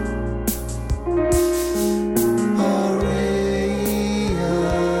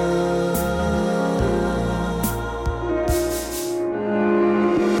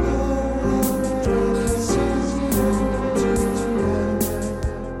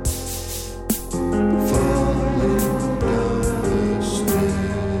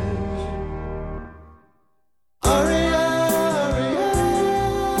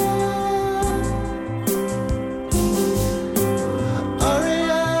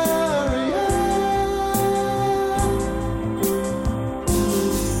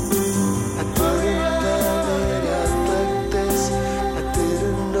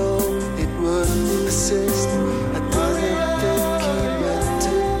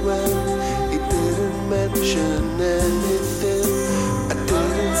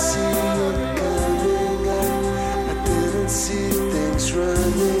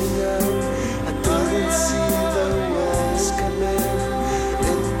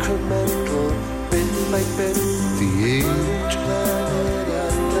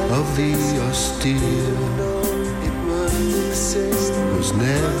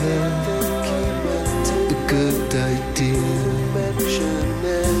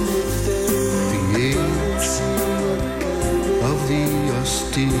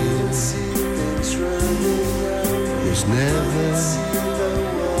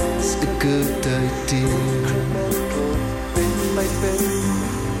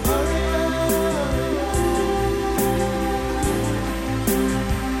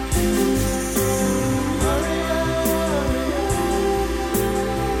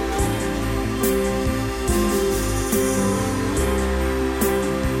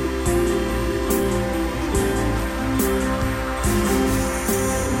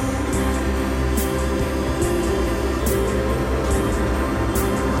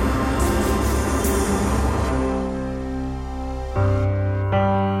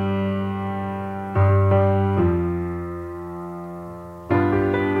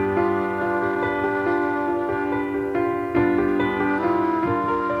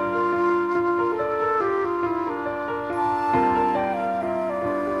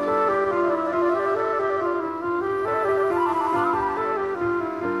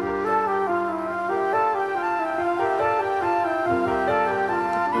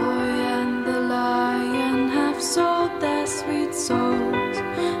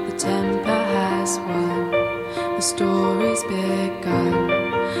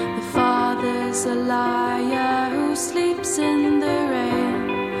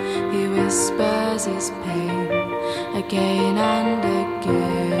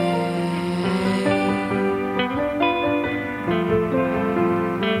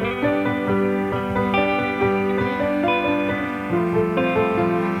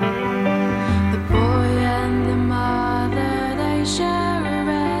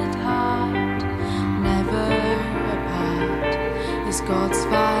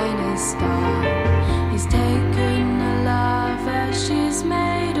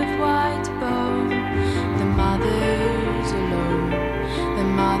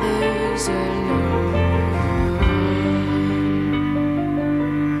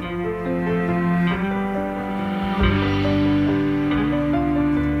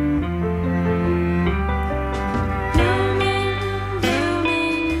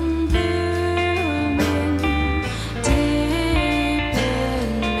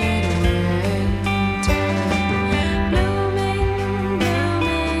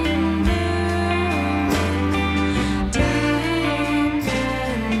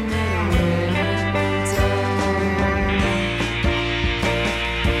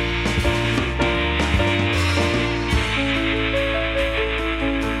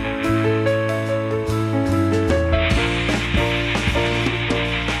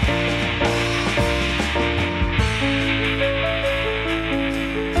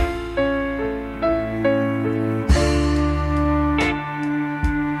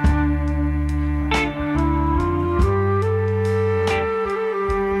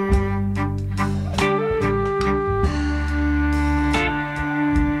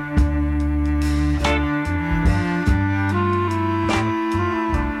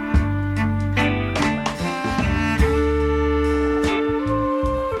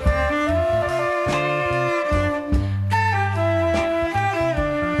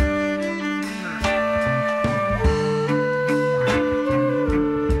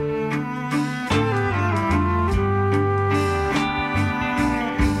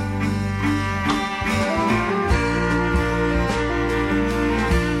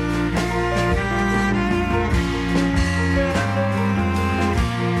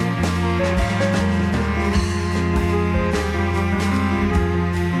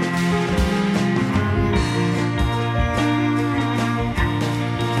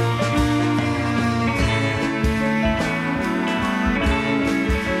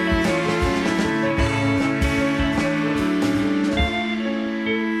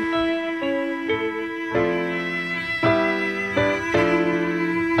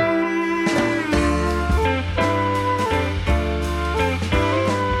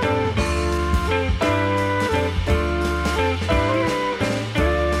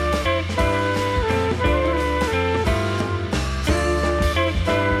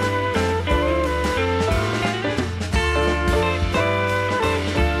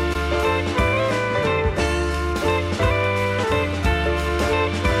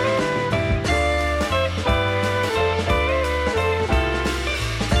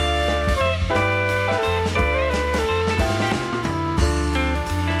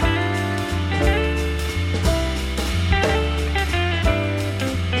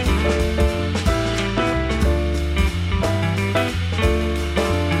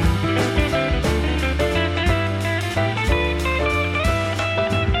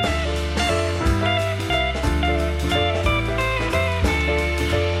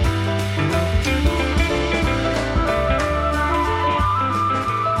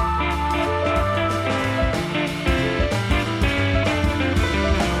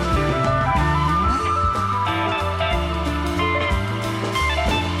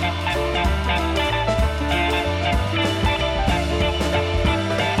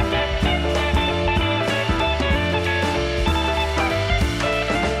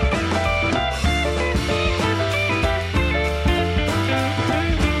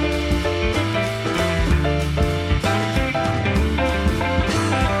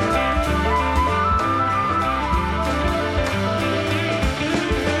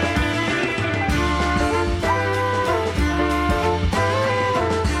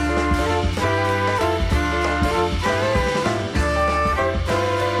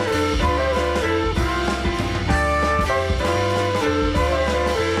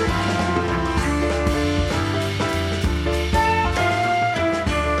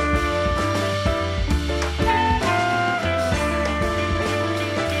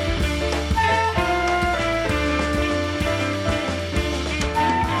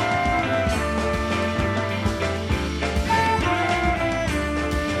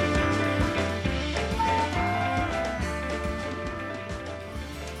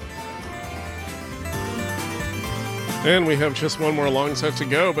 And we have just one more long set to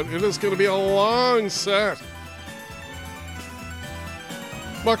go, but it is going to be a long set.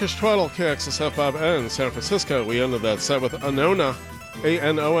 Mawkish Twaddle, KXSF Bob N, San Francisco. We ended that set with Anona,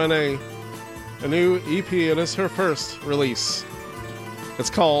 A-N-O-N-A, a new EP. It is her first release.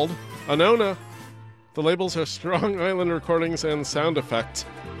 It's called Anona. The labels are Strong Island Recordings and Sound Effect.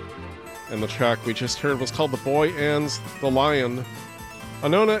 And the track we just heard was called The Boy and the Lion.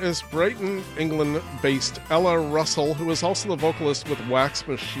 Anona is Brighton, England-based Ella Russell, who is also the vocalist with Wax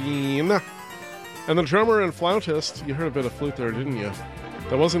Machine. And the drummer and flautist, you heard a bit of flute there, didn't you?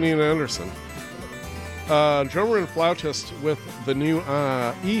 That wasn't Ian Anderson. Drummer and flautist with the new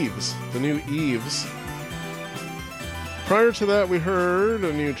Eves. The new Eves. Prior to that, we heard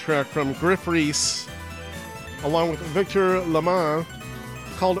a new track from Gruff Rhys, along with Victor Lamar,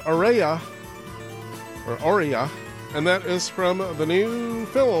 called Aurea, and that is from the new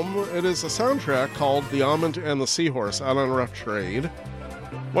film. It is a soundtrack called The Almond and the Seahorse, out on Rough Trade.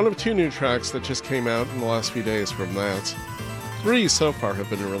 One of two new tracks that just came out in the last few days from that. 3 so far have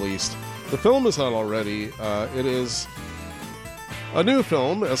been released. The film is out already. It is a new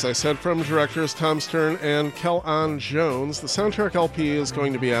film, as I said, from directors Tom Stern and Kel-An Jones. The soundtrack LP is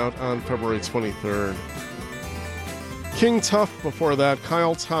going to be out on February 23rd. King Tuff before that,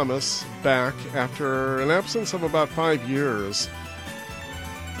 Kyle Thomas, back after an absence of about 5 years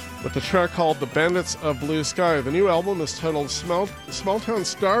with the track called The Bandits of Blue Sky. The new album is titled Small Town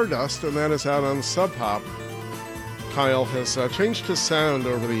Stardust, and that is out on Sub Pop. Kyle has changed his sound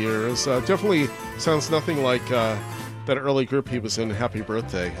over the years. Definitely sounds nothing like that early group he was in, Happy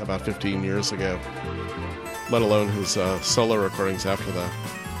Birthday, about 15 years ago, let alone his solo recordings after that.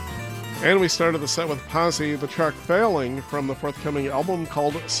 And we started the set with Pozi, the track Failing, from the forthcoming album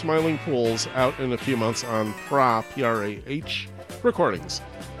called Smiling Pools, out in a few months on Prah, P-R-A-H, recordings.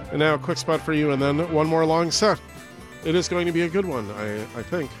 And now a quick spot for you, and then one more long set. It is going to be a good one, I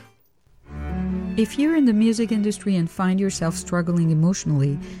think. If you're in the music industry and find yourself struggling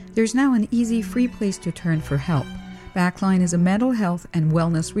emotionally, there's now an easy, free place to turn for help. Backline is a mental health and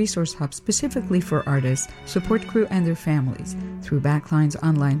wellness resource hub specifically for artists, support crew, and their families. Through Backline's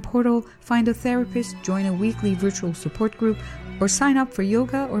online portal, find a therapist, join a weekly virtual support group, or sign up for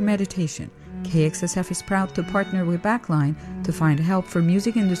yoga or meditation. KXSF is proud to partner with Backline to find help for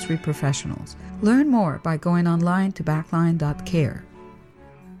music industry professionals. Learn more by going online to backline.care.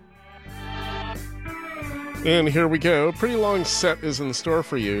 And here we go. A pretty long set is in store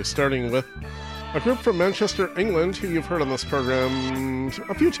for you, starting with a group from Manchester, England, who you've heard on this program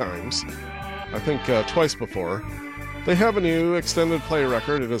a few times. I think twice before. They have a new extended play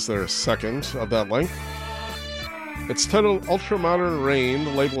record. It is their second of that length. It's titled Ultramodern Rain.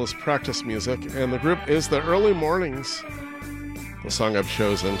 The label is Practice Music, and the group is The Early Mornings. The song I've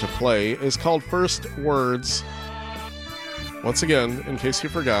chosen to play is called First Words. Once again, in case you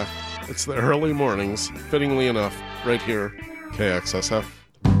forgot, it's The Early Mornings, fittingly enough, right here, KXSF.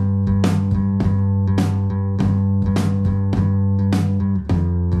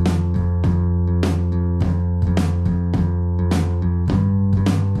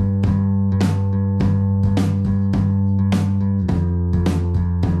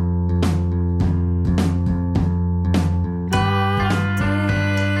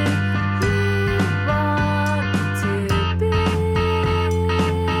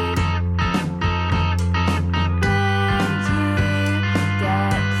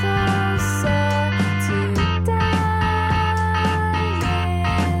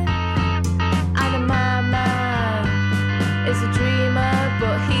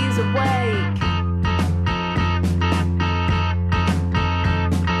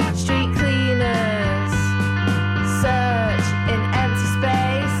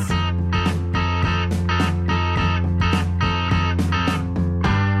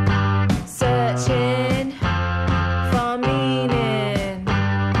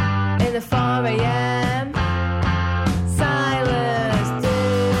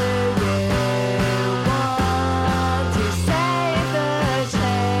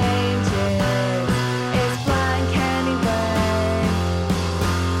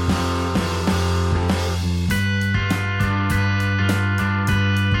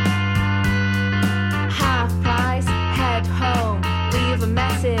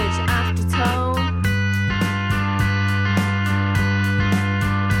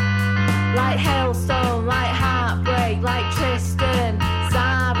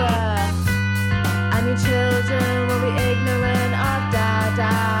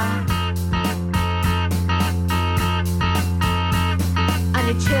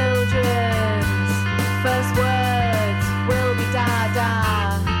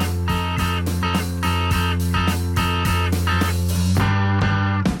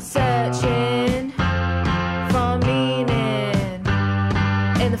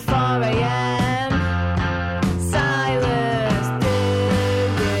 in the 4 a.m. silence. Do you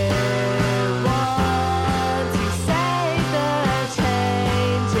want to say the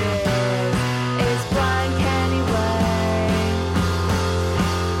changes? It's blank anyway.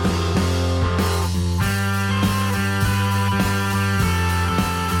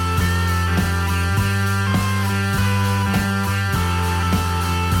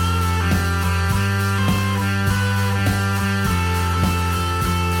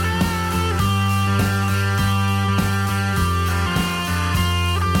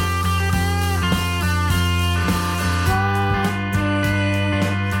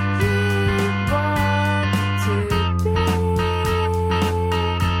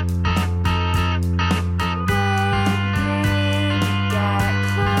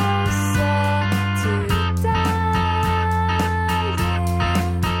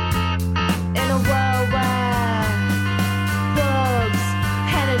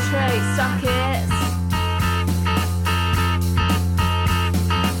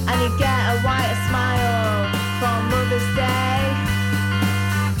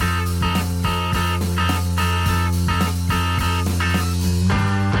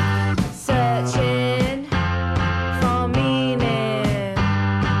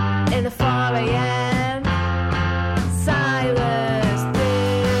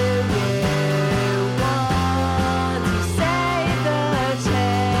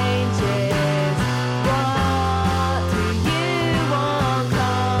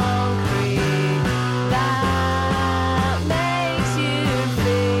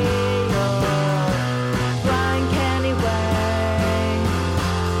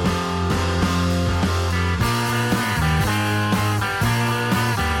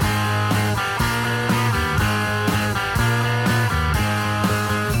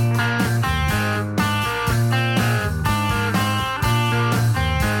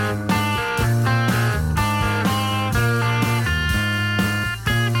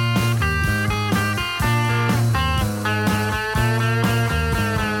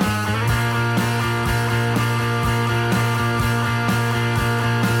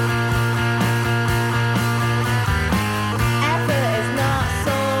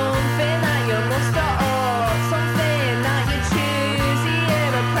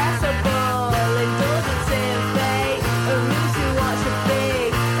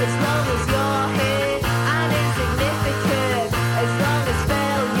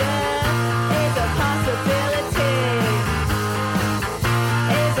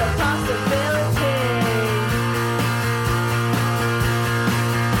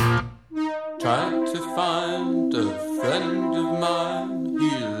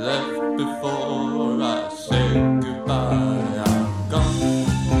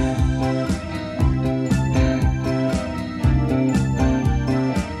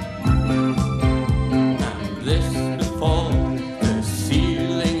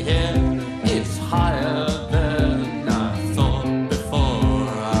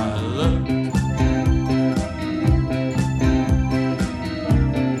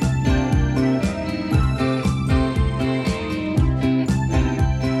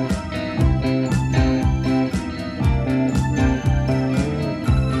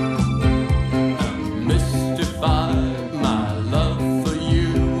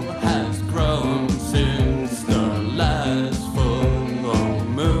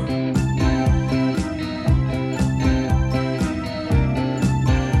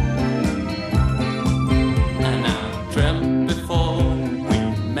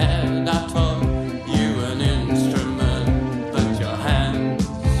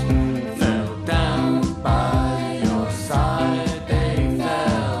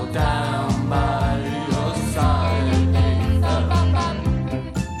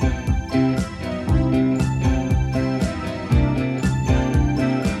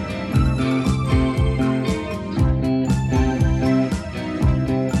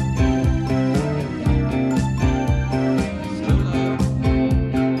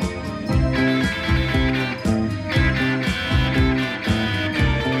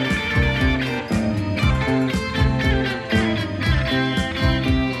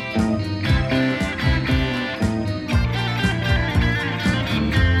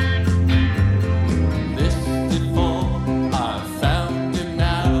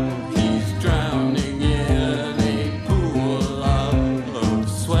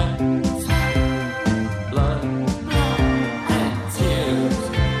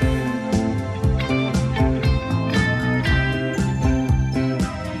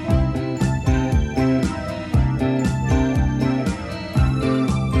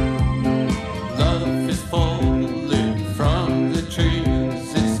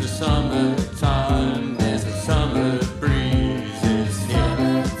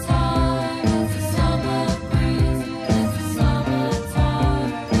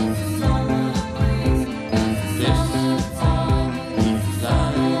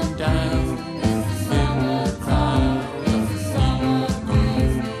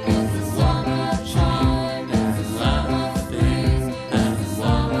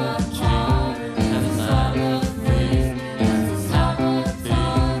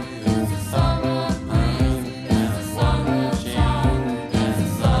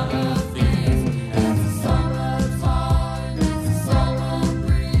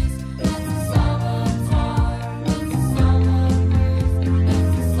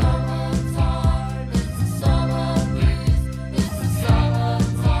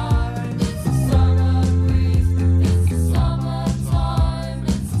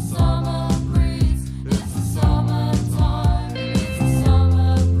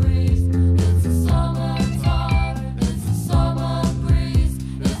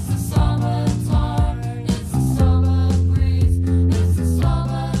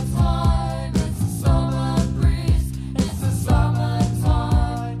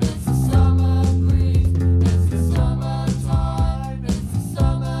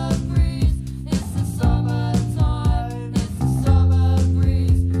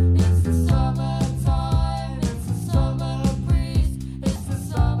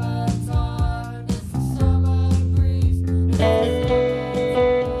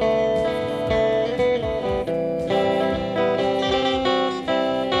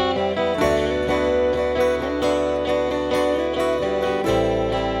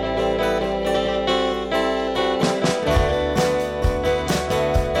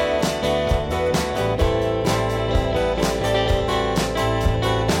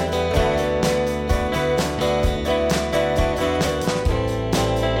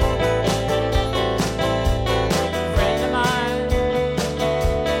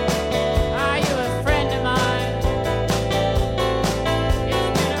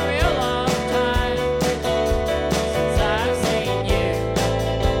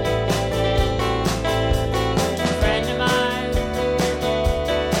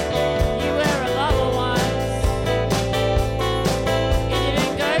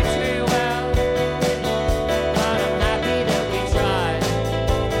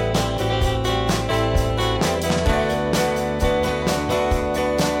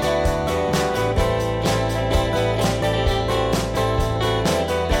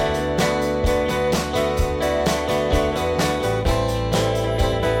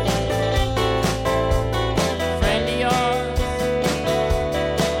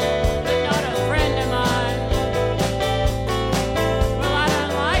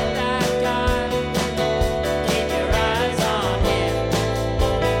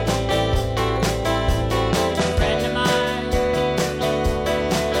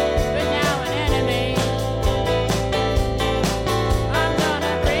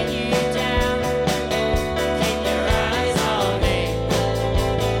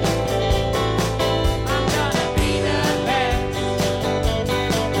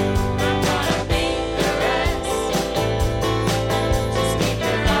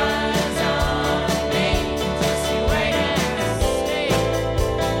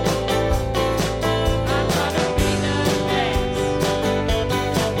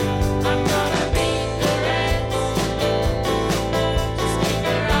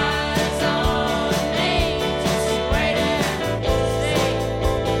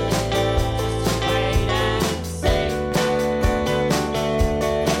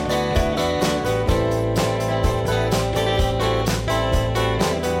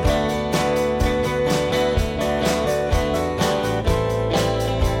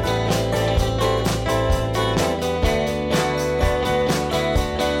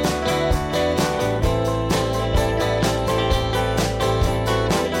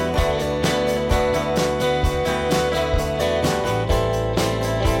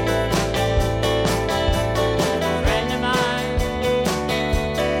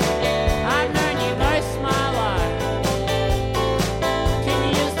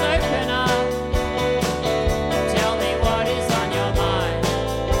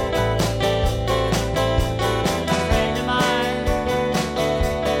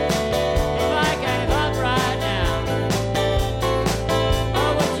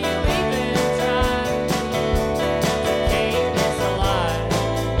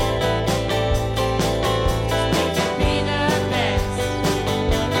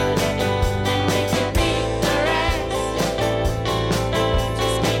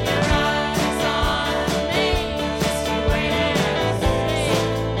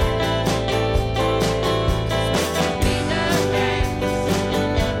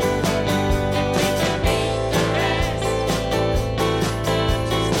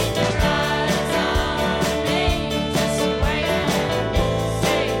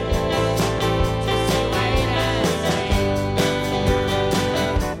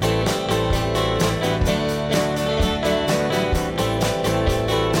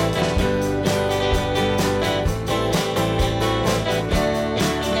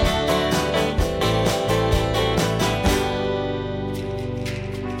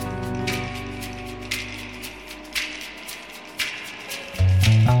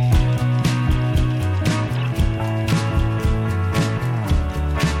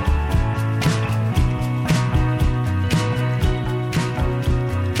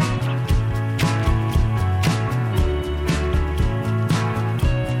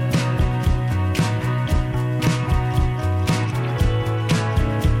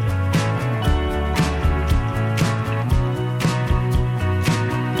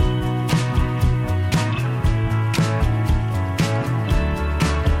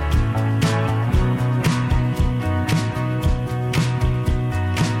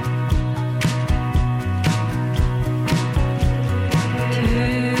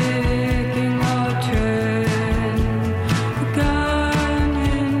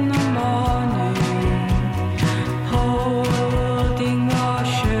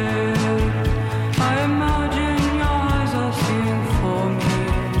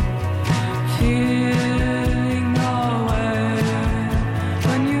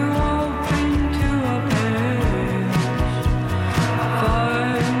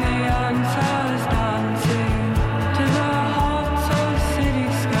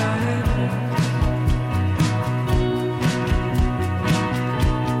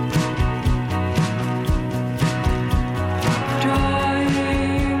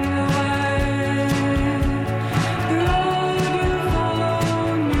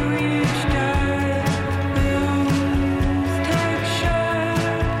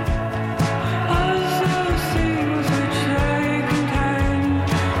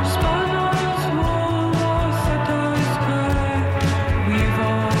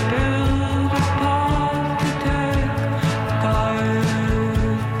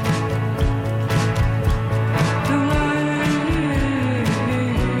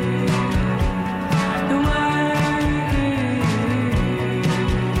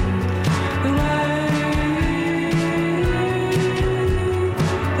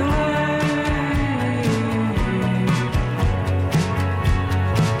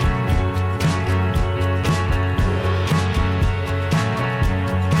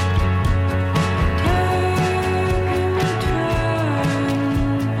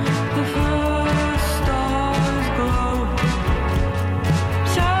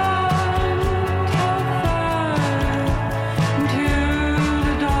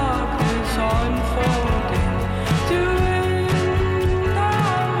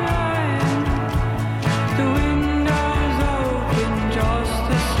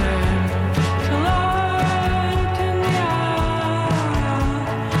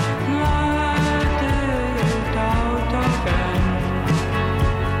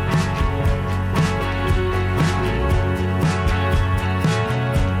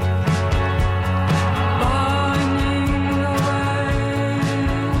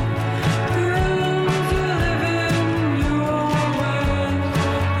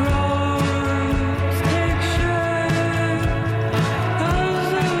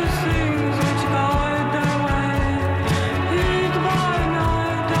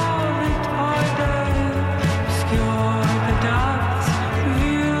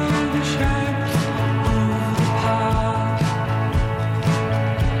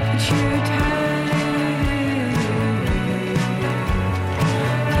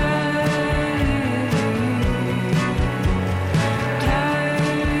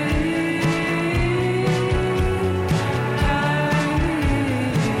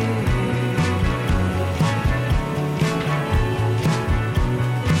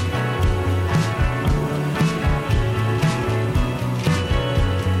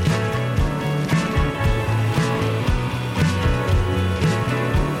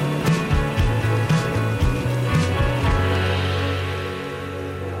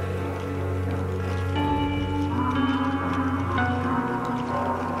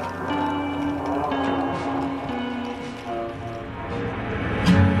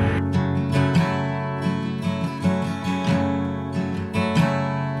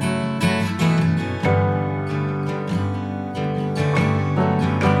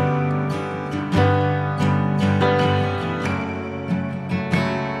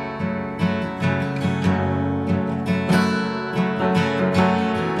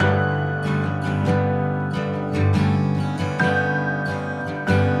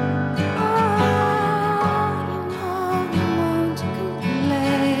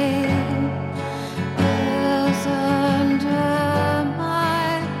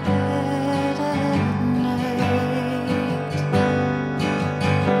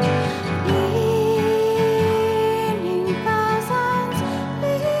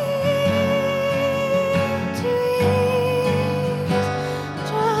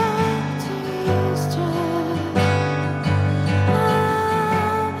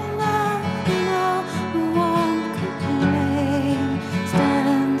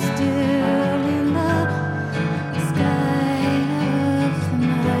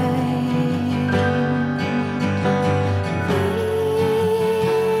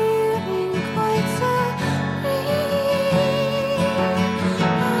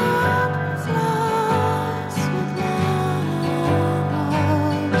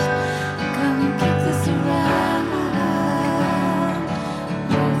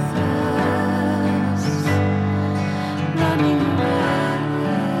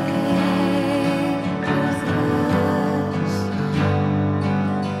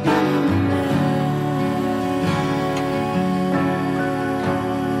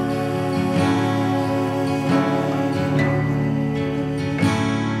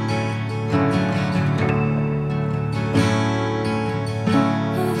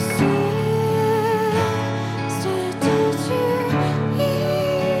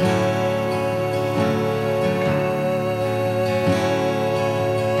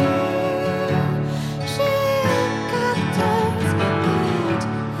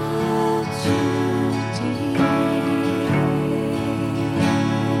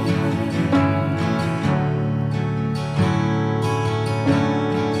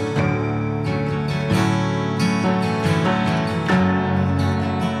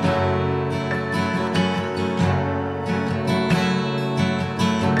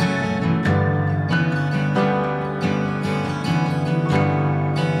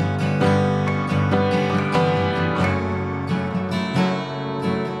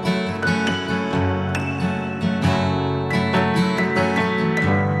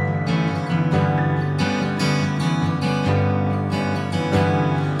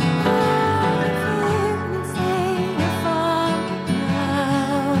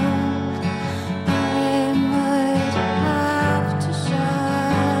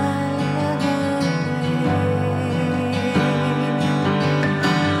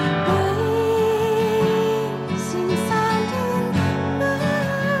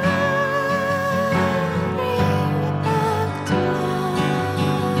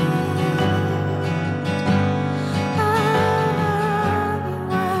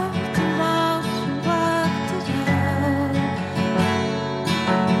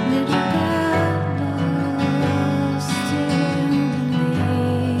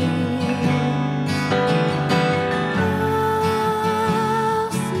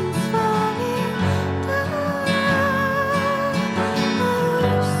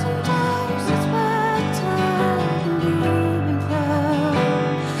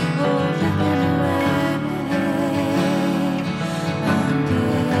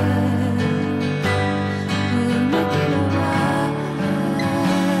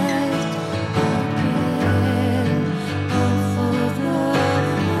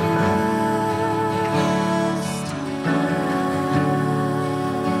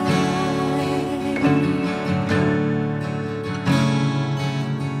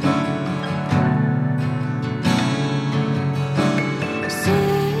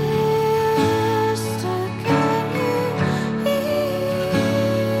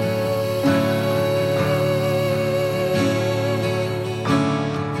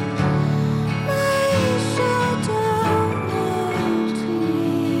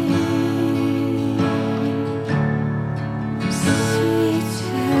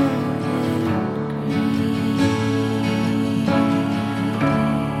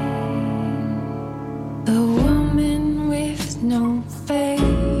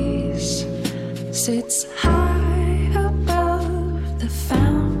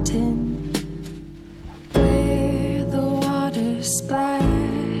 mountain where the water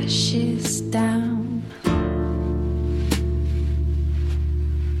splashes down.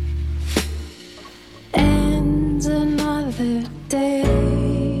 And another day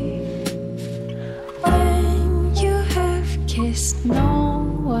when you have kissed no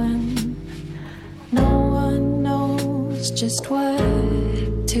one knows just what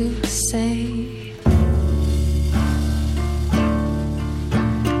to say.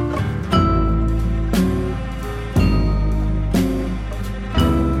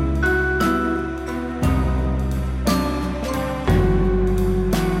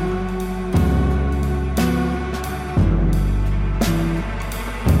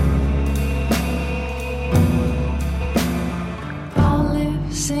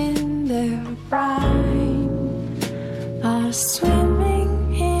 Olives in their brine are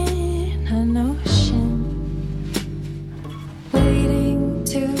swimming in an ocean, waiting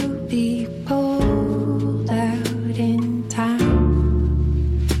to be pulled out in time.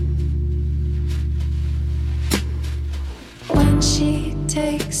 When she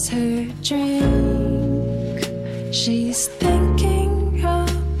takes her drink, she's thinking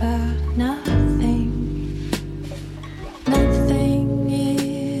about nothing. Nothing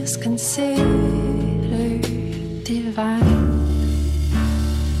is considered divine.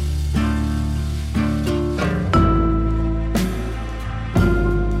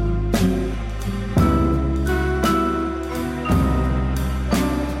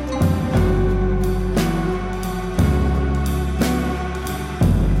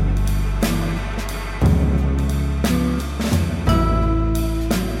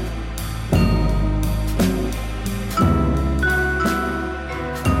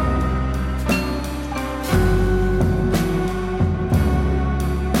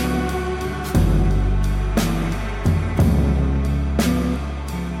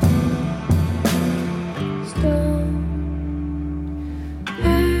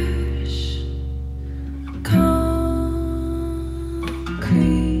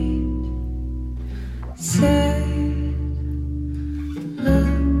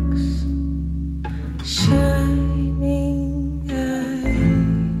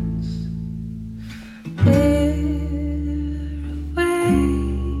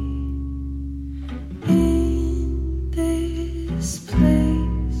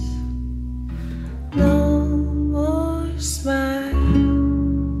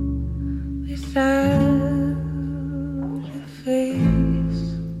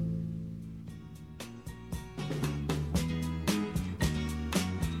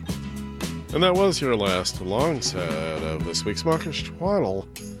 And that was your last long set of this week's Mawkish Twaddle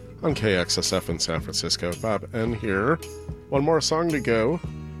on KXSF in San Francisco. Bob N here. One more song to go.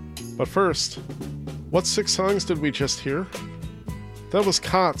 But first, what 6 songs did we just hear? That was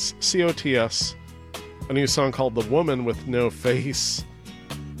Cots, C-O-T-S, a new song called The Woman with No Face.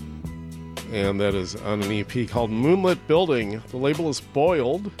 And that is on an EP called Moonlit Building. The label is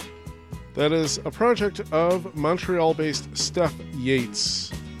Boiled. That is a project of Montreal-based Steph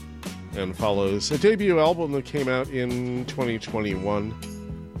Yates, and follows a debut album that came out in 2021.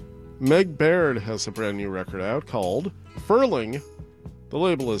 Meg Baird has a brand new record out called Furling. The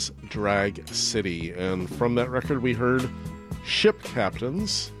label is Drag City, and from that record we heard Ship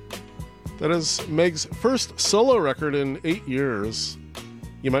Captains. That is Meg's first solo record in 8 years.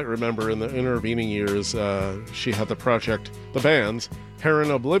 You might remember in the intervening years she had the band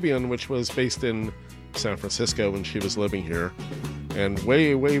Heron Oblivion, which was based in San Francisco when she was living here. And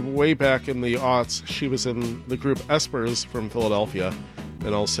way back in the aughts, she was in the group Espers from Philadelphia,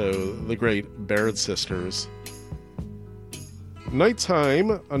 and also the great Baird Sisters.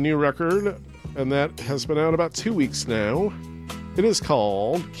 Nighttime, a new record, and that has been out about 2 weeks now. It is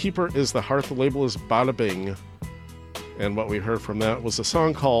called Keeper is the Heart. The label is Bada Bing. And what we heard from that was a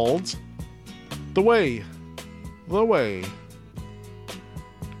song called The Way. The Way.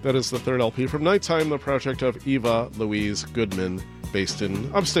 That is the third LP from Nighttime, the project of Eva Louise Goodman, based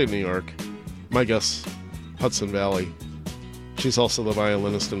in upstate New York. My guess, Hudson Valley. She's also the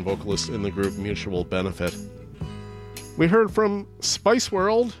violinist and vocalist in the group Mutual Benefit. We heard from Spice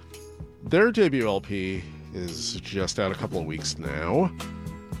World. Their debut LP is just out a couple of weeks now.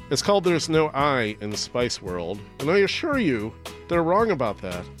 It's called There's No I in Spice World, and I assure you, they're wrong about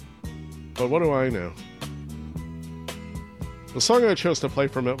that. But what do I know? The song I chose to play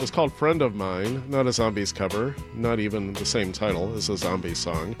from it was called Friend of Mine, not a Zombies cover, not even the same title as a Zombies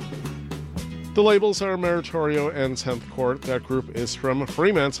song. The labels are Meritorio and 10th Court. That group is from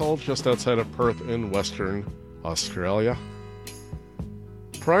Fremantle, just outside of Perth in Western Australia.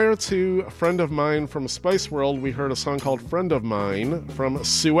 Prior to Friend of Mine from Spice World, we heard a song called Friend of Mine from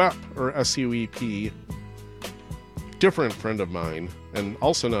SUEP, or SUEP. Different Friend of Mine, and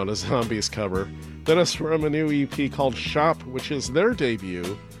also known as Zombies cover. That is from a new EP called Shop, which is their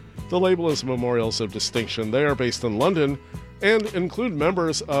debut. The label is Memorials of Distinction. They are based in London and include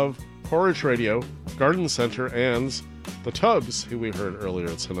members of Porridge Radio, Garden Center, and the Tubbs, who we heard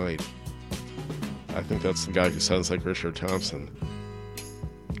earlier tonight. I think that's the guy who sounds like Richard Thompson.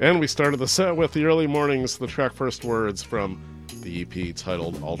 And we started the set with The Early Mornings, the track First Words from the EP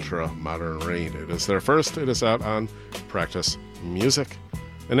titled Ultra Modern Rain. It is their first. It is out on Practice Music.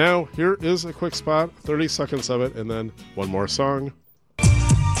 And now, here is a quick spot, 30 seconds of it, and then one more song.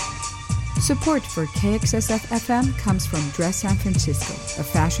 Support for KXSF-FM comes from Dress San Francisco, a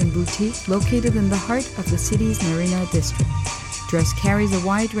fashion boutique located in the heart of the city's Marina district. Dress carries a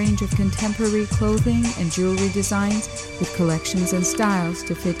wide range of contemporary clothing and jewelry designs with collections and styles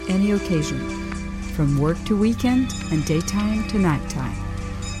to fit any occasion, from work to weekend and daytime to nighttime.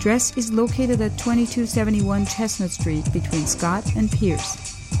 Dress is located at 2271 Chestnut Street between Scott and Pierce.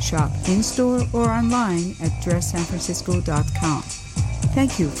 Shop in-store or online at dresssanfrancisco.com.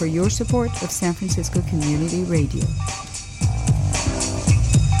 Thank you for your support of San Francisco Community Radio.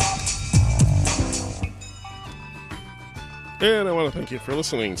 And I want to thank you for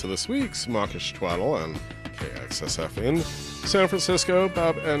listening to this week's Mawkish Twaddle on KXSF in San Francisco.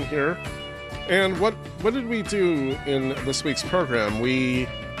 Bob N. here. And what did we do in this week's program? We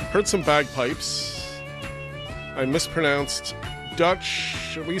heard some bagpipes. I mispronounced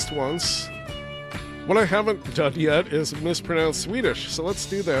Dutch at least once. What I haven't done yet is mispronounce Swedish, so let's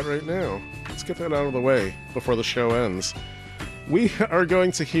do that right now. Let's get that out of the way before the show ends. We are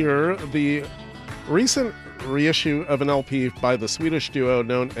going to hear the recent reissue of an LP by the Swedish duo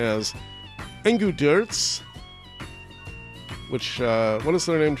known as Engürdetz, which, what does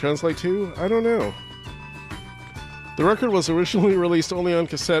their name translate to? I don't know. The record was originally released only on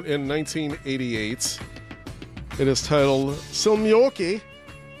cassette in 1988. It is titled Silmjölkki,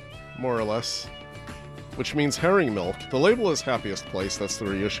 more or less, which means herring milk. The label is Happiest Place, that's the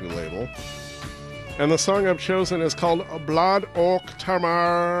reissue label. And the song I've chosen is called Blod och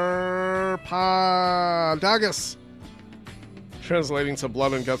Tarmar på Dagis, translating to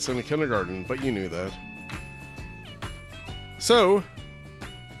Blood and Guts in Kindergarten, but you knew that. So,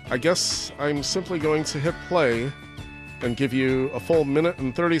 I guess I'm simply going to hit play and give you a full minute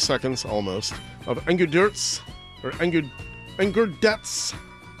and 30 seconds, almost, of Engürdetz, or Engürdetz.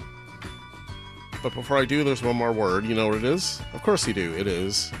 But before I do, there's one more word. You know what it is? Of course you do. It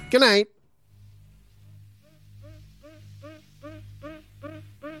is good night.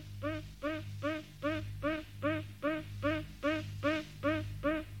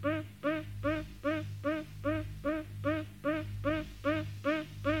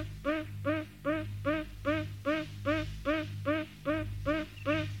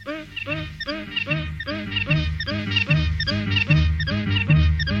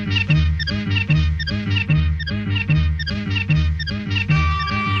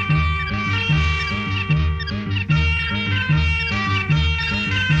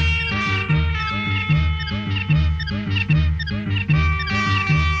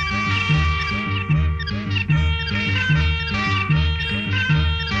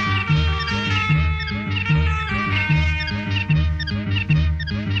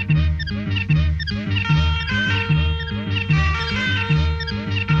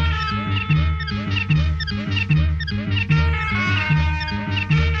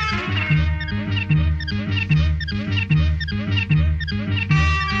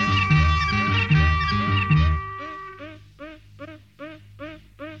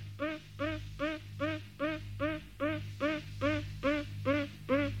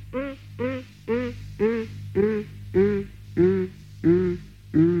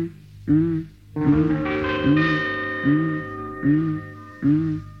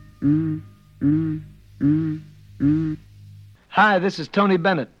 Hi, this is Tony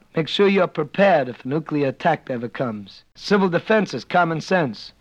Bennett. Make sure you're prepared if a nuclear attack ever comes. Civil defense is common sense.